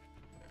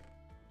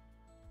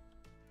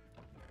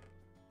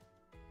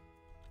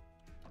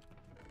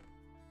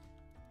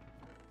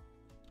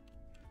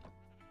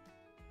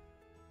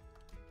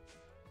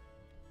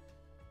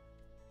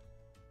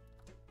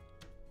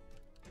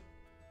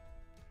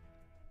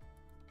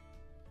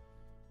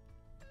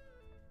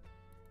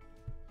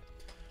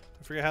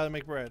 I forget how to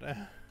make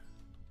bread.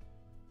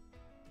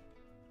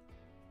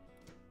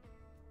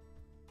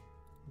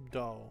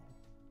 Dough.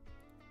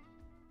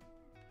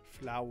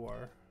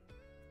 Flour.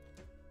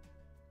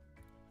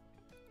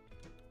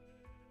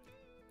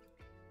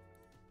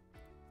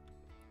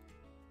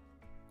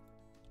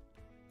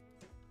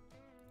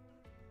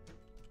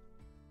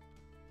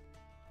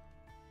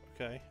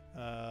 Okay.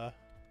 I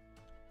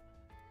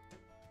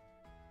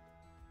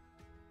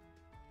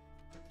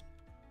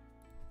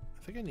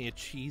think I need a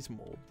cheese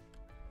mold.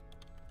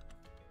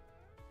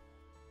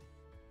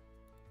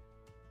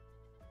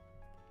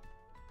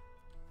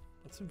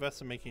 Let's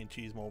invest in making a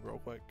cheese mold real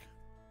quick.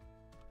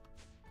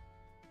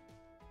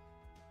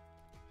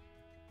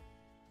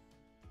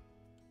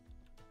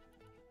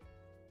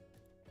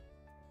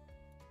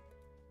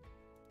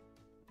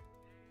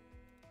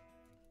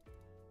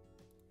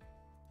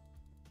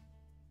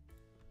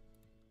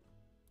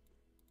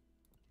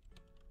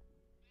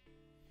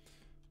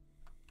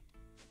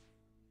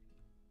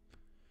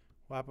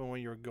 What happened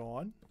when you're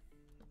gone?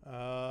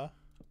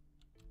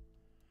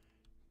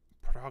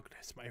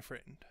 Progress, my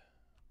friend.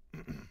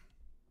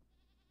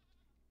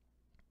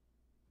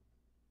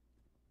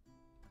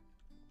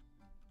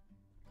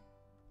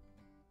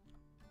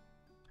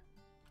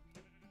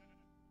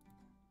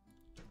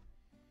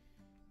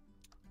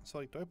 So,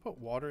 like, do I put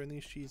water in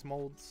these cheese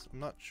molds? I'm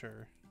not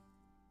sure.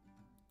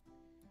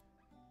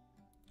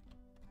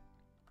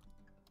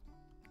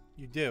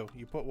 You do.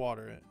 You put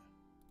water in it.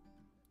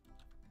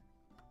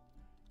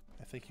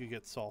 I think you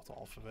get salt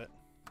off of it.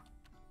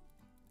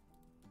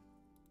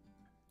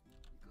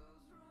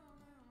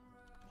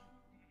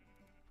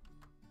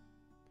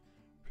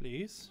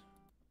 Please.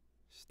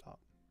 Stop.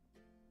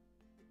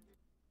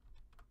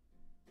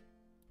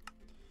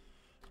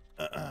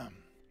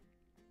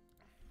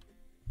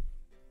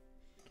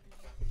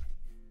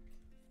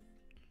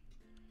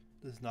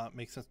 Does not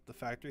make sense with the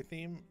factory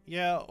theme.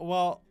 Yeah,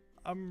 well,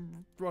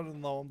 I'm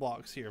running low on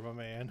blocks here, my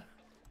man.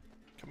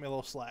 Cut me a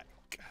little slack.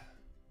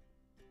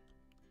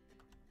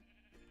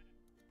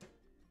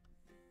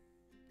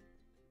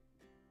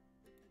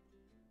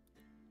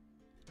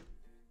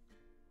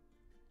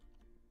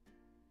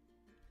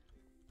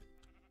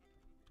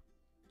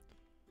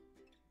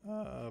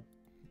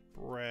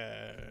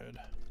 Bread.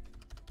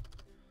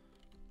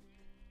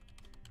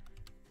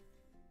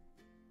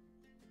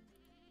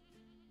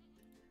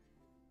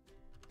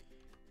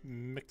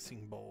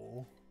 mixing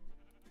bowl.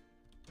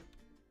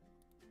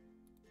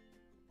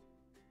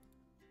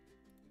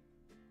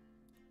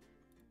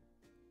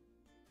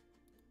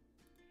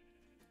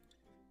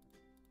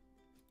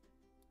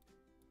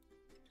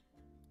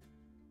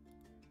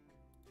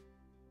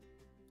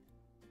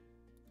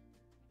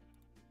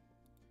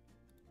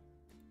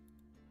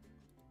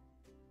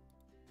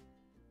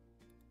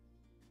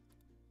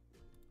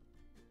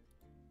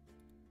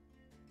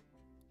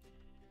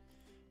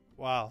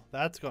 Wow,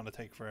 that's going to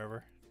take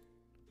forever.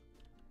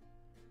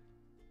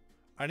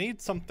 I need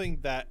something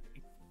that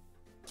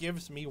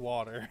gives me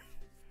water.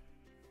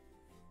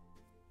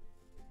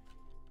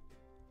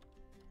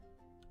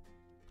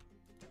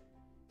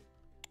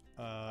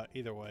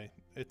 Either way,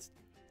 it's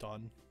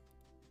done.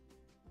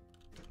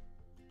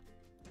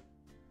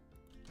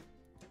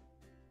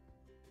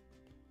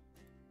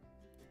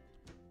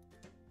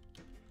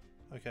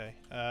 Okay,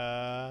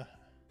 now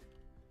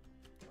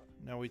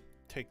we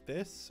take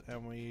this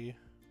and we...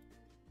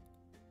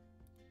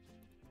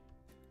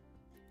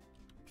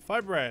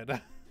 Fry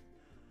bread.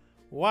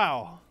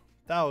 Wow,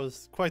 that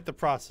was quite the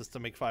process to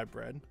make fry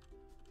bread.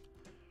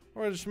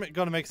 We're just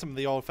gonna make some of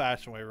the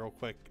old-fashioned way real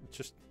quick,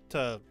 just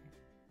to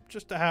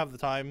have the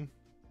time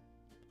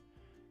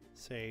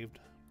saved.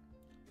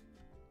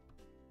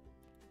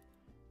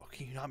 Oh,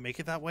 can you not make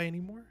it that way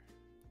anymore?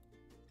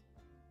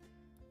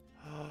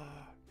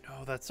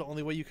 No, that's the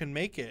only way you can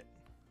make it.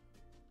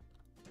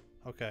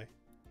 Okay.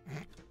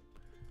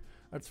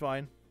 That's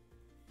fine.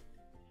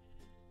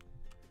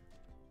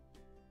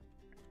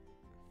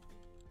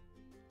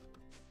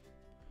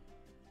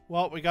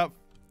 Well, we got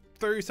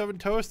 37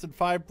 toast and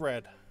 5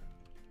 bread.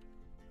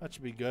 That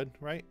should be good,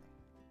 right?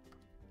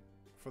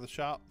 For the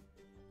shop.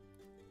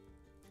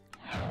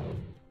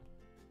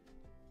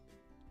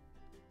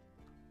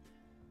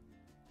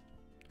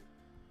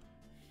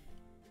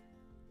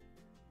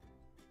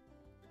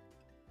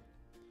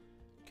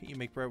 Can't you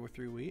make bread with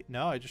 3 wheat?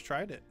 No, I just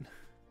tried it.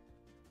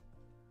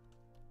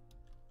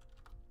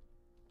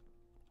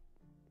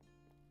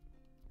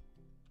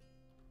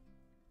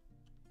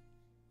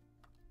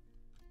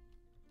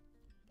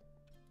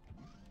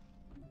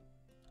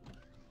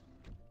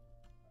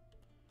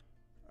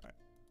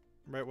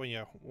 Right when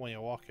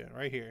you walk in,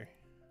 right here.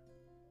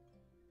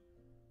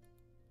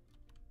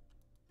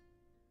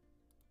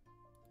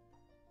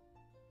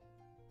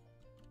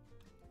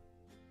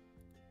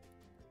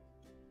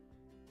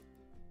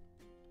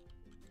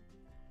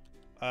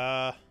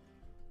 How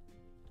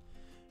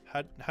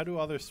do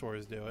other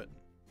stores do it?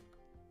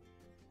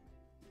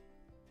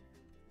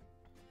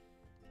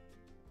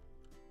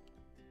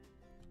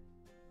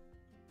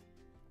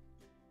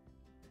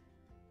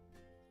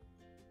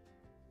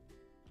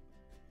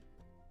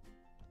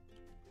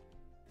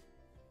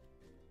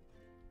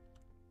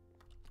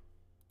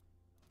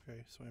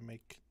 Okay, so I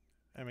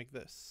make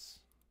this.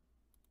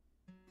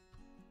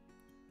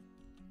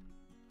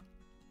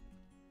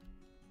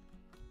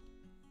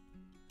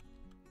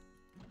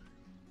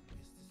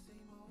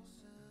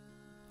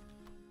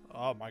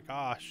 Oh my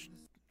gosh.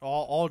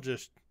 All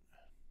just...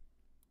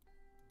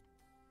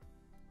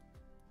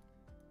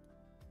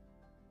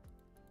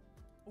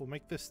 We'll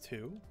make this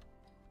too.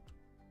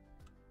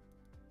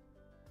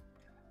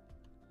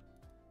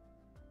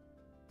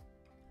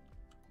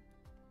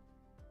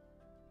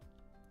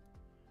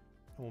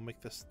 And we'll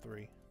make this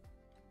 3.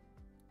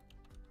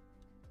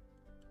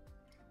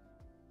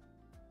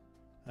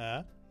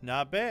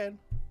 Not bad.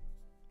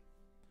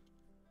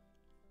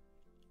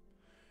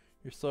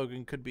 Your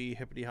slogan could be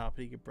hippity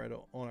hoppity, get bread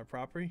on our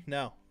property.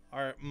 No,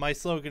 my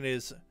slogan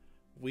is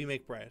we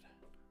make bread.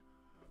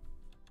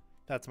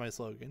 That's my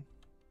slogan.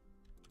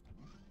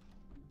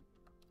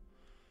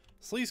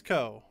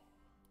 Sleazeco,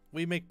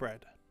 we make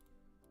bread.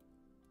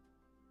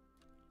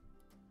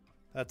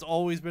 That's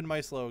always been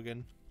my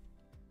slogan.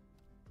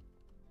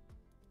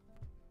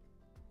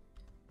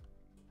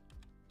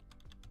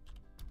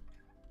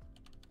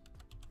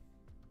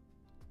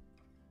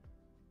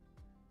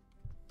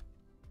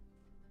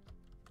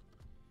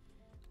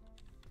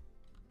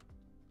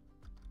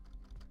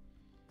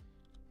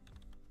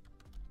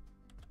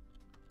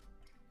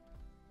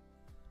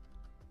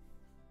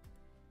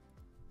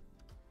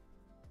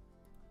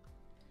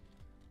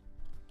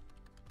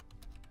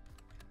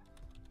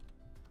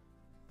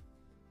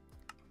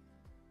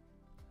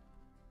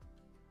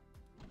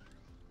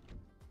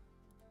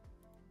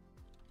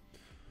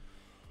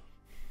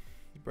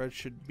 Bread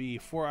should be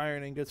 4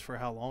 iron ingots for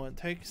how long it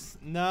takes.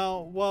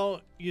 No,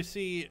 well, you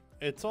see,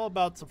 it's all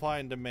about supply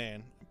and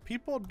demand.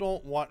 People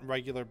don't want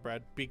regular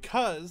bread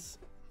because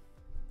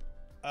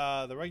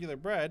the regular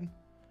bread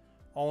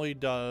only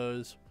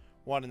does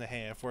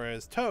 1.5,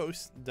 whereas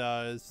toast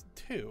does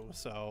 2.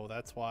 So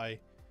that's why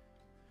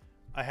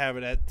I have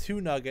it at 2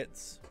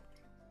 nuggets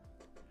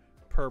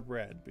per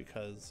bread,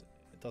 because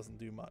it doesn't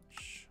do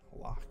much.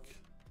 Lock.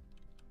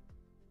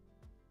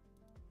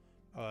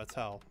 Oh, that's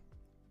how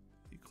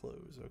you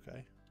close.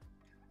 Okay.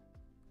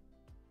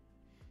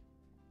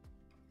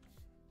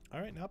 All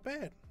right, not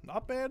bad.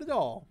 Not bad at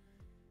all.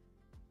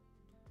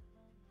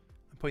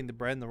 I'm putting the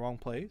bread in the wrong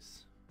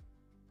place.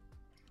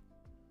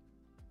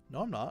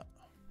 No, I'm not.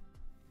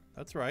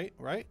 That's right,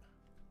 right?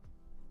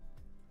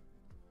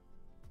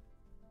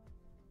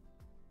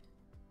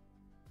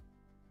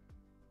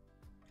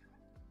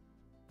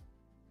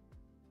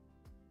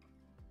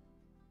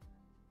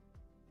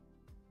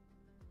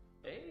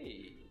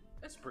 Hey,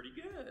 that's pretty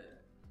good.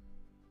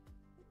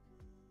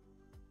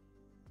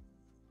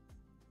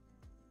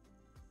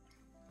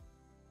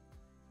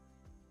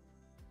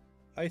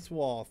 Ice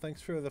Wall,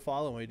 thanks for the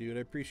follow, my dude.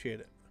 I appreciate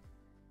it.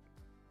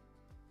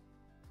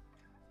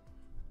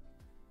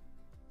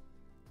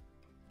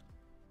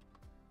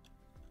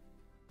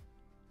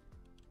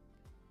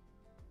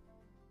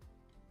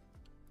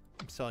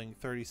 I'm selling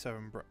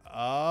 37 Oh,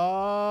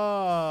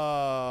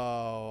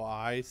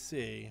 I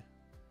see.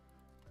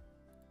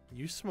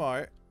 You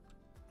smart.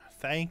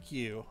 Thank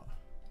you.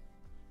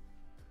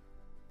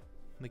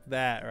 Like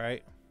that,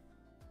 right?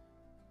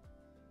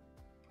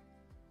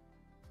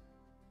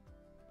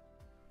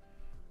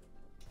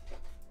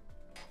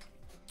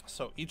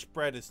 So each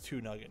bread is 2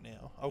 nugget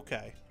now.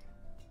 Okay.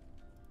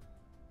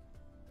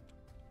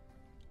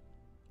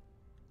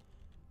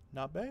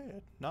 Not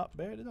bad. Not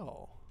bad at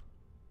all.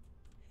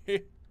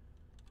 What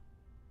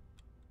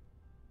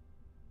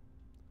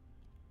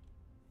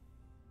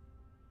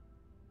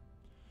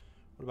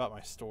about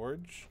my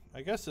storage?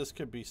 I guess this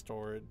could be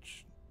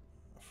storage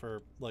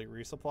for like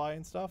resupply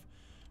and stuff.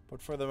 But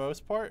for the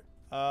most part,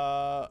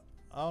 I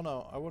don't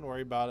know. I wouldn't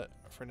worry about it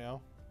for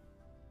now.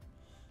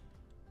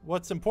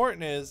 What's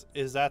important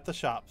is that the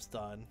shop's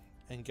done.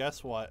 And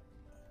guess what?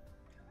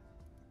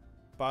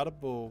 Bada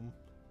boom.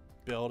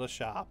 Build a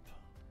shop.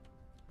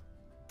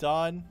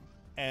 Done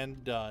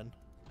and done.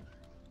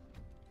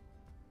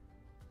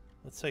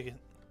 Let's take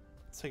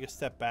a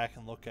step back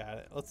and look at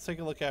it. Let's take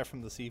a look at it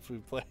from the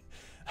seafood place.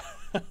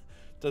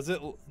 Does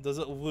it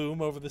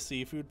loom over the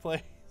seafood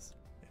place?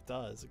 It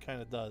does. It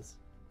kind of does.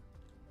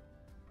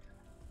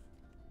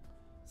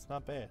 It's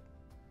not bad.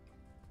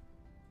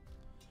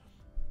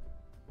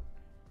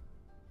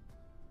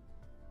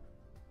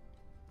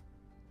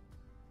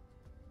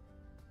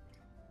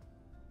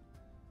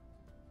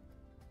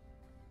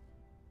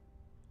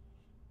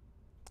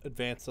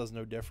 Advanced does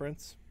no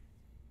difference.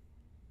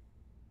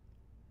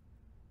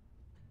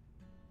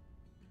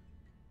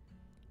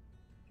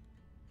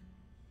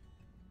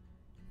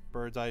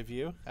 Bird's eye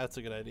view. That's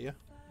a good idea.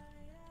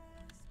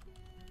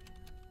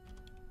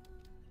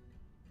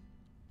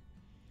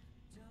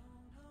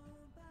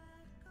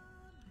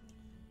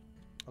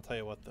 I'll tell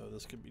you what though,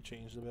 this could be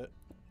changed a bit.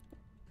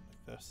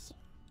 Like this.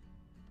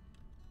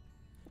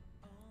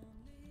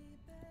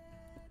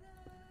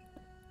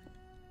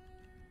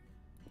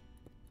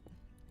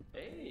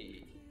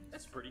 Hey,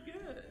 that's pretty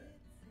good.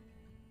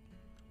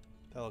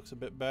 That looks a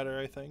bit better,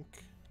 I think.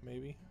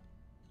 Maybe.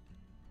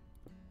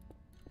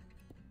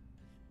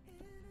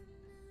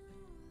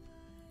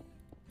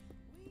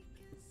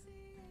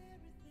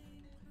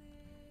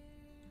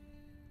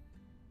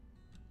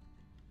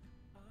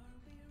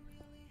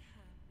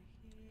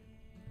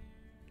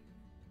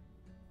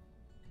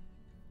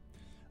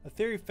 A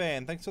Theory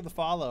fan, thanks for the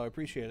follow. I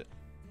appreciate it.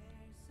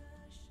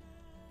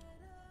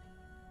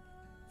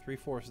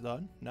 3/4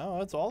 done?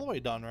 No, it's all the way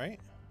done, right?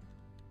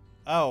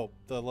 Oh,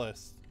 the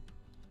list.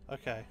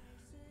 Okay.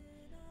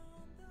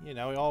 You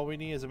know, all we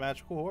need is a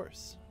magical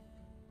horse.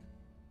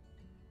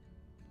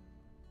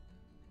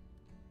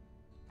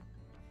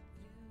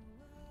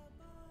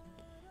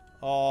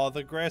 Oh,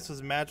 the grass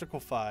was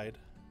magical-fied.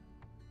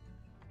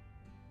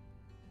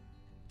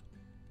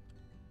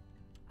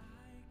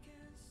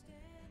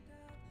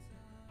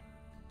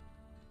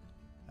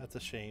 That's a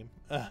shame.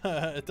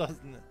 It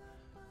doesn't.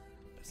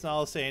 It's not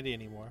all sandy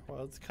anymore.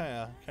 Well, it's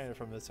kind of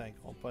from this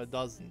angle, but it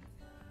doesn't.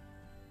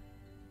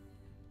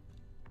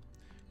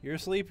 You're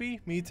sleepy?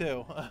 Me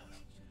too.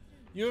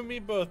 You and me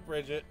both,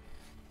 Bridget.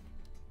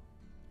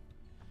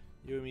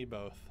 You and me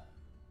both.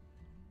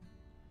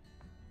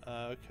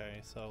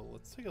 Okay, so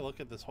let's take a look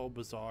at this whole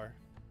bazaar.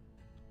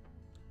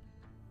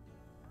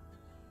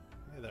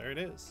 Yeah, there it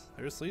is.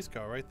 There's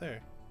Sleesco right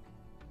there.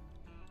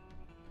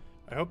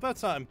 I hope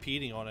that's not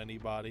impeding on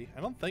anybody.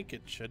 I don't think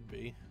it should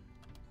be.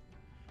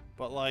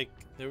 But, like,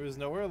 there was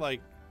nowhere,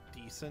 like,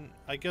 decent.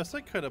 I guess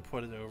I could have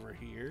put it over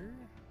here.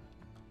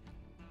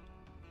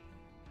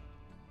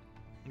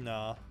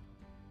 Nah.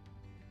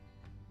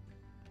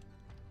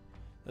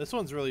 This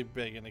one's really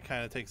big and it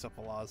kind of takes up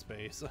a lot of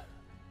space.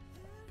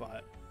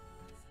 But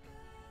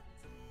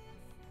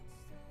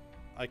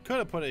I could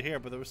have put it here,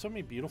 but there were so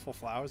many beautiful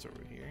flowers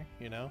over here,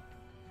 you know?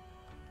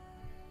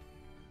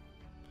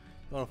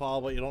 You want to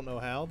follow but you don't know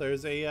how?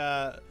 There's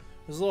a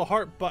little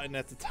heart button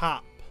at the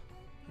top.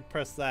 You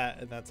press that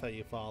and that's how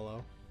you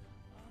follow.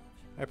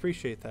 I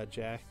appreciate that,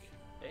 Jack.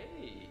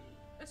 Hey,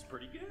 that's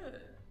pretty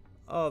good.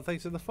 Oh,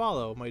 thanks for the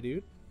follow, my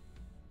dude.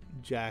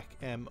 Jack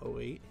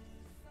M08.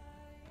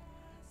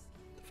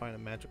 To find a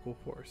magical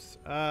horse.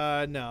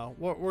 No.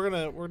 We're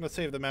gonna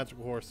save the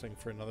magical horse thing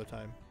for another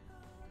time.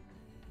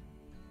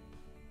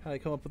 How did I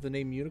come up with the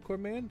name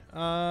Unicorn Man?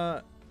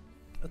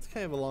 That's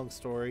kind of a long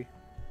story.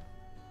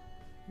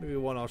 Maybe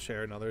one I'll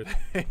share another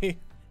day.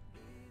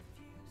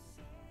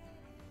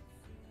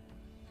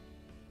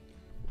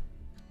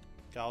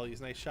 Got all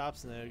these nice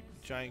shops and a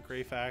giant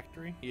gray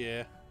factory.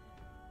 Yeah.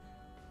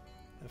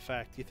 In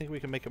fact, do you think we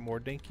can make it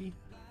more dinky?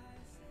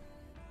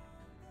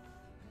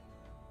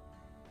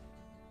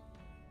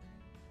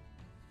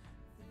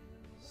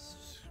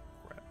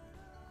 Scrap.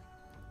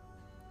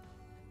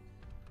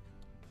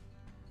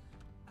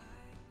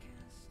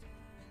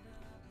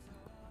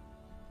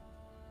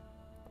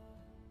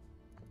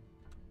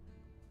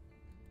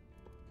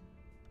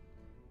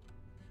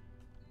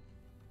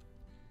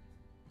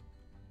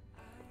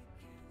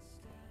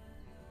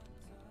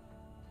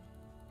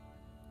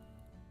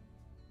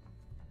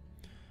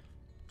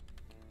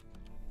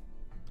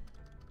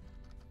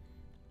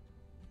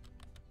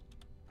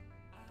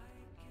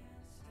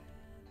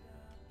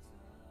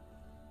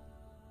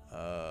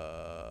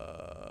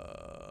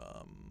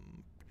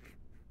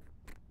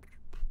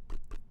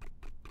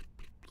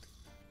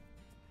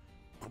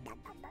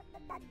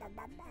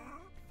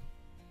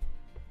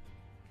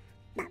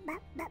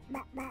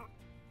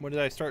 When did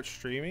I start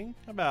streaming?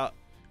 About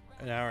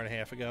an hour and a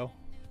half ago.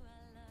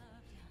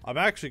 I'm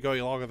actually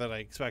going longer than I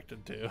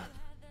expected to.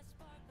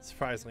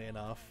 Surprisingly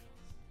enough.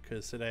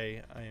 Because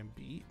today I am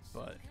beat,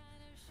 but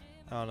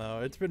I don't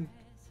know.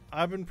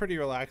 I've been pretty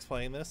relaxed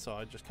playing this, so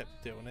I just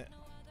kept doing it.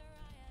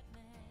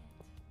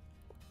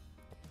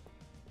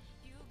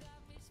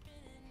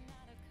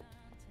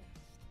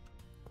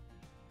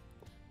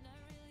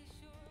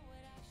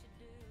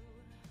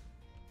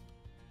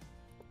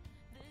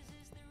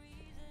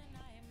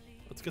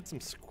 Let's get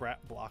some scrap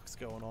blocks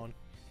going on.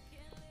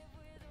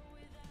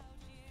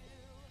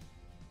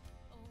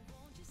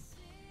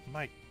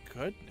 My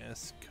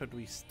goodness, could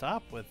we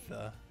stop with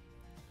the...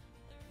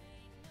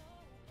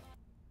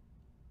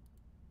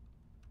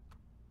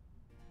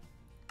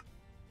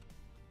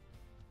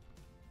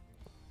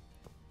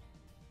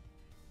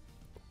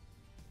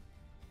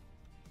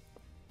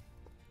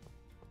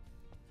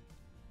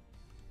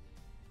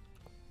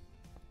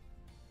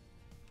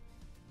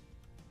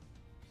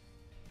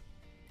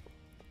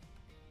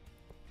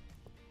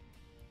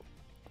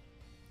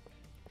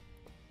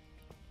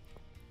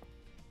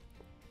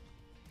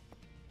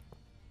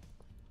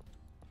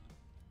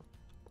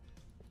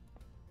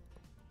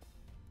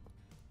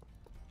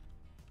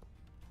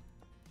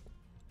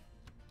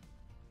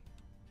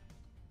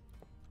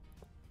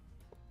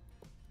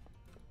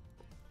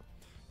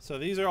 So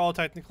these are all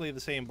technically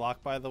the same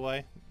block, by the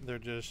way. They're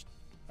just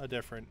a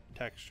different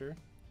texture.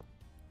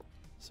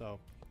 So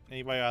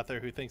anybody out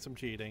there who thinks I'm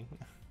cheating,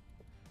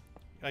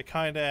 I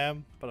kind of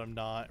am, but I'm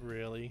not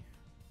really.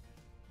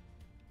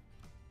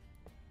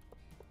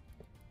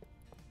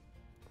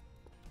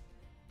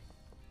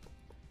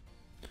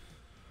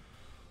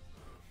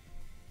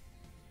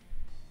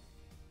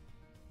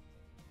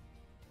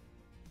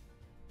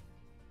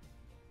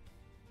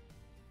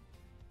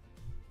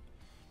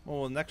 What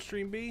will the next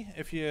stream be?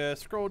 If you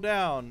scroll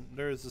down,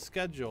 there's a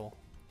schedule.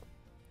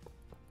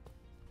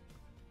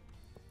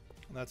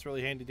 And that's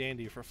really handy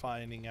dandy for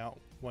finding out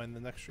when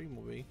the next stream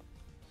will be.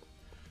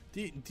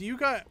 Do you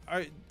guys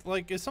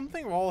is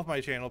something wrong with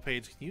my channel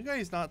page? Can you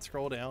guys not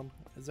scroll down?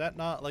 Is that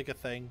not like a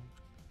thing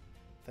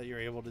that you're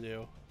able to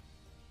do?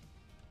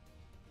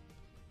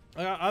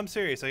 I'm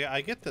serious. I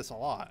get this a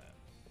lot.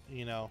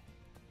 You know,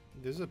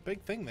 there's a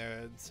big thing there.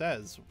 It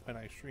says when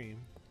I stream.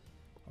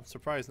 I'm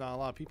surprised not a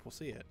lot of people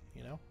see it,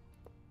 you know?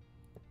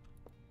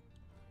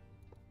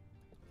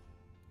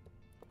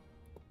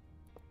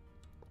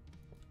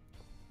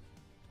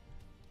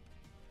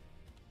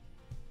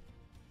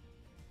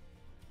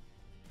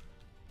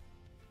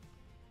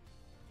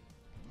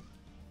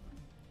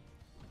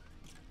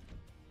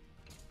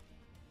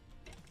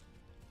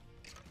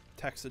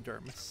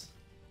 Taxidermist.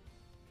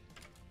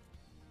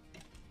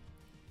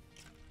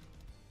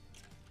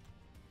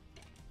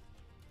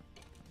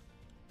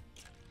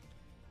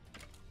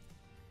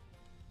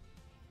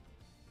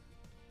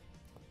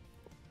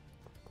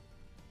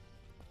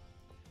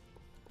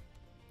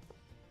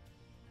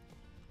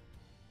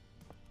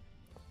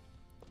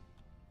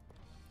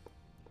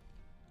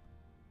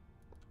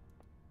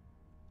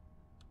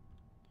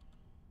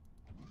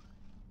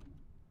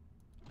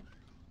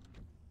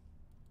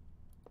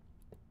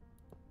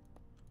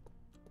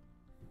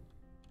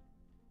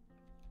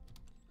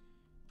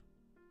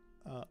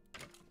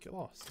 Get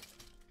lost.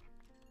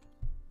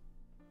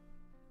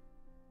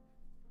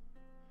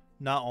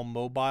 Not on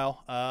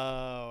mobile.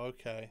 Oh,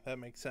 okay. That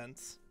makes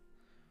sense.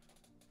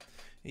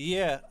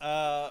 Yeah,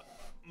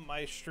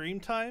 my stream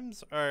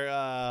times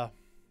are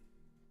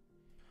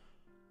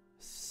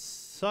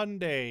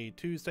Sunday,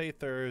 Tuesday,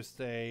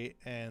 Thursday,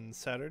 and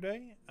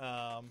Saturday.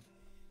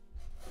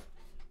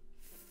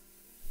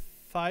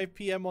 5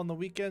 p.m. on the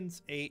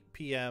weekends, 8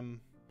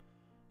 p.m.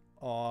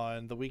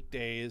 on the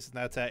weekdays, and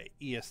that's at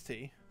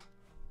EST.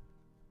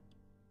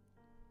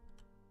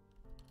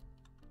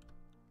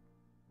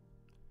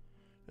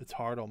 It's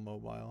hard on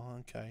mobile.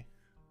 Okay.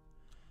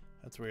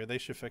 That's weird. They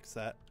should fix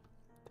that.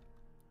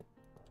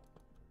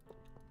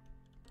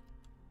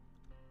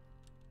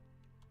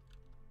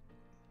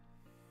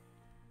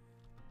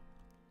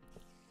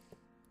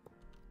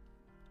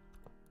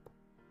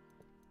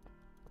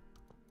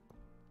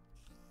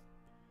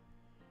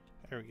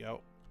 There we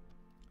go.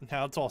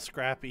 Now it's all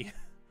scrappy.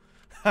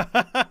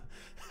 That's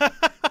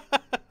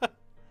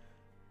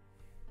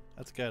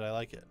good. I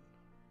like it.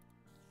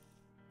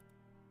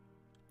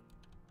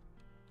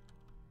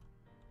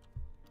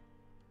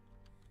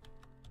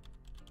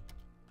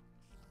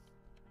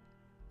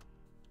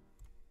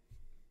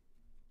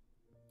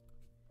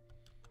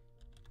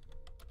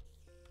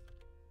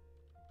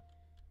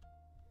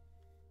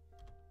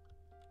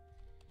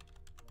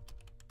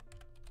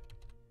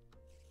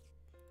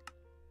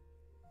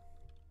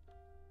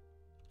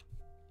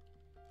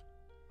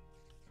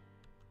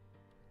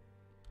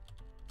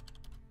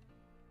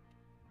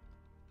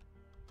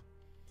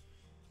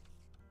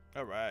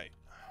 All right.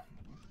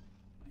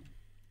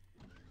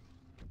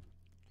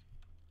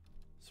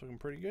 It's looking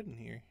pretty good in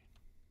here.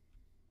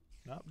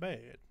 Not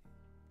bad.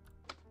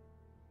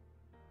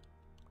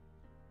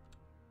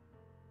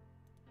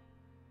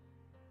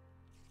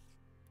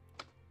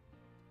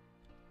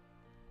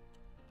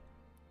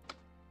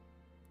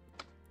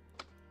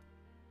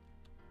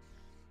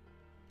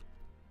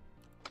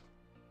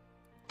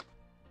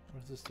 What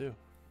does this do?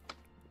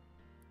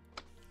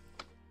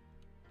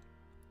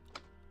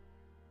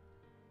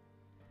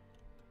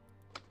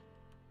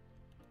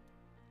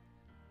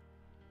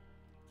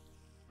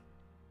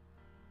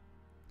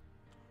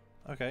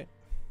 Okay.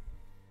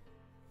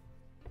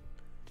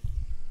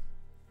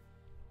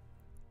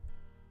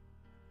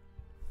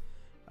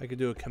 I could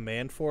do a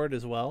command for it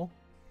as well.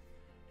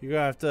 You're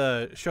gonna have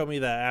to show me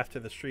that after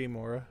the stream,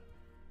 Aura.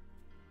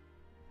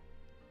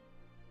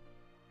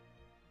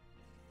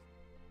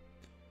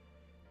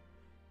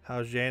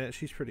 How's Janet?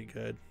 She's pretty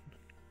good.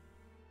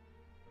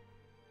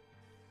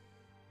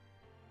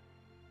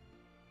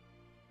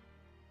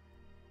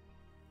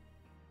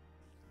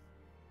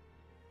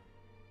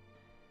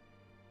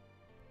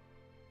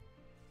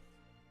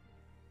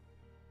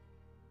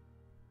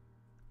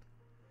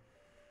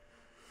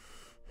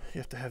 You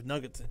have to have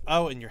nuggets.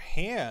 Oh, in your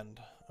hand.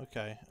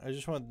 Okay. I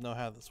just wanted to know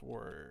how this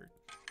worked.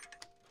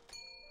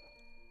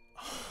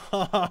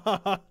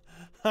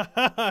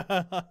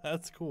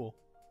 That's cool.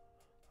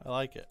 I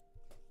like it.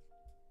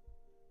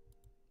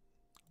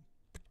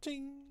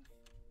 Ching.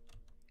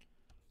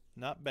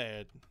 Not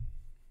bad.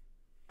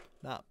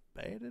 Not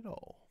bad at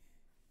all.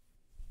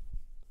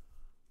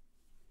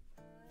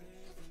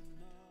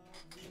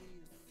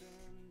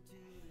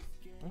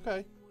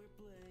 Okay.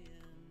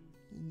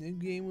 New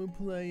game we're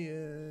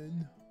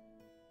playing.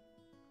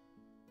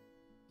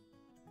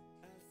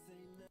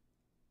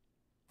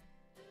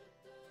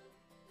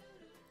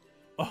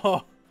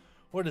 Oh,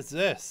 what is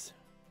this?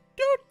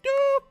 Doop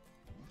doop.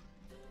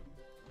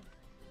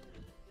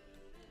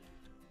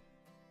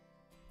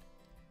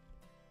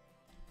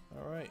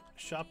 All right,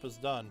 shop is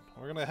done.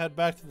 We're gonna head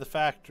back to the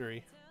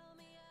factory.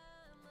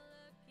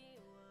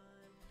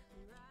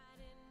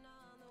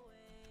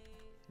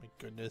 My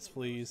goodness,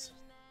 please.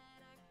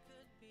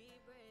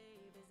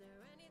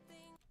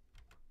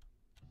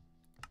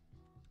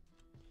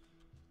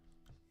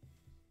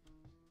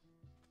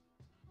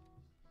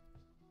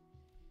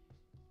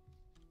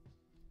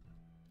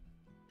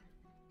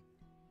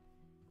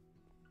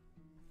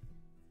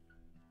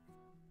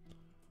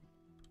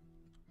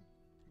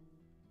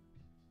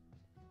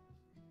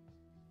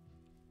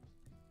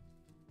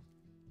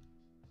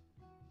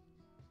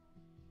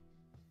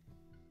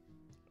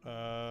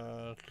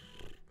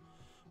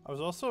 I was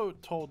also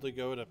told to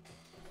go to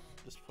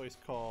this place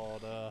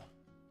called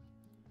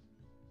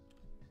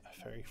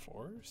Fairy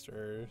Forest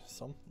or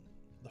something.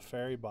 The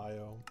fairy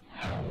biome,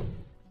 I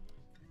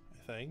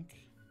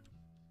think.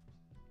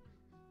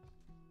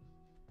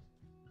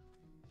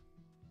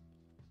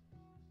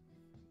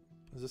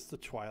 Is this the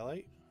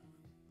Twilight?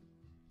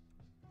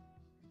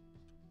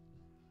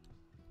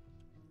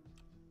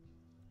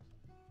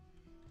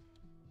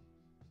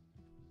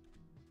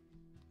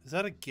 Is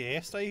that a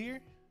ghast I hear?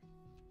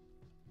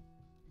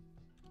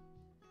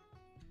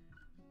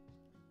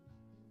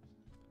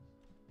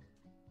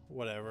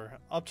 Whatever.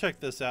 I'll check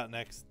this out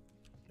next.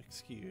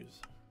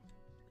 Excuse.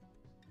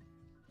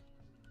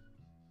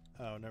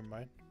 Oh, never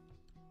mind.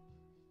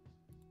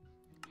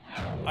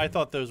 I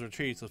thought those were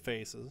trees with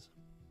faces.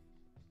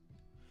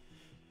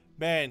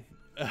 Man,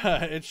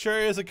 it sure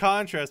is a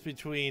contrast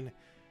between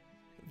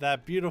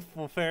that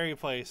beautiful fairy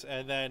place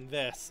and then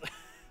this.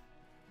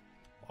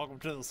 Welcome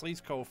to the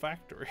Sleesco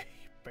factory,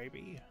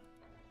 baby.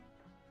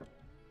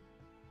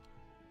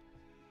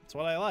 That's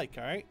what I like,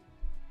 alright?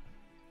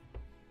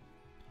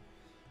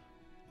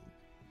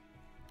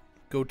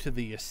 Go to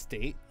the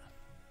estate.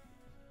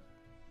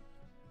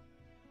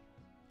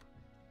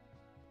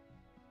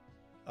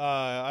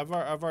 I've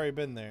already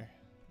been there.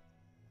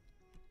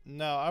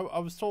 No, I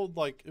was told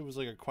like it was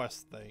like a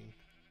quest thing,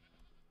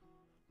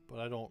 but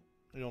I don't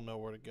know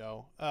where to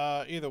go.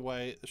 Either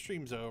way, the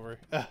stream's over.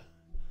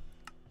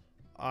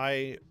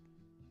 I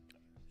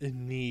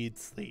need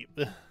sleep.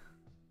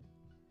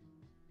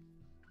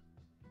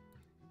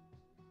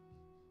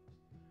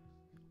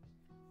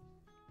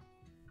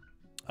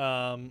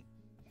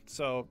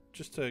 So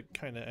just to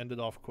kind of end it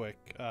off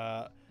quick,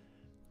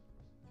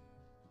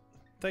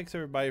 thanks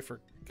everybody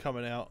for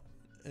coming out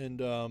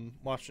and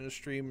watching the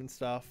stream and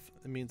stuff.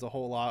 It means a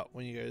whole lot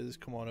when you guys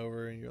come on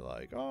over and you're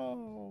like,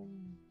 oh,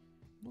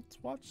 let's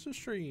watch the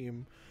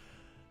stream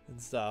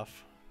and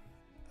stuff.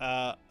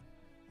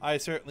 I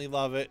certainly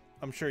love it.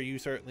 I'm sure you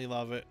certainly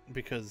love it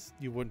because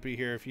you wouldn't be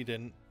here if you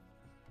didn't.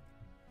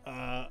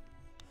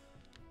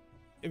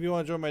 If you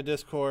want to join my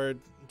Discord,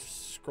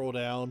 just scroll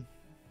down.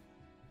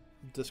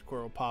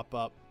 Discord will pop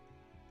up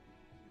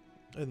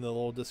in the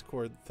little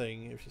Discord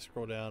thing if you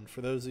scroll down.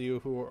 For those of you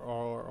who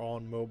are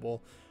on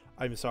mobile,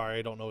 I'm sorry,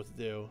 I don't know what to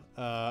do.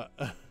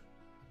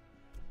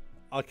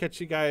 I'll catch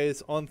you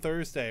guys on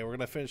Thursday. We're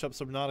gonna finish up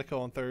Subnautica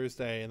on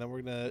Thursday, and then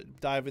we're gonna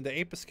dive into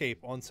Ape Escape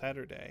on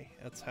Saturday.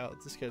 That's how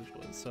the schedule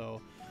is.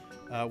 So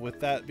with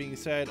that being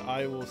said,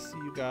 I will see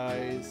you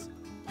guys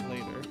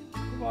later.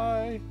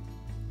 Bye.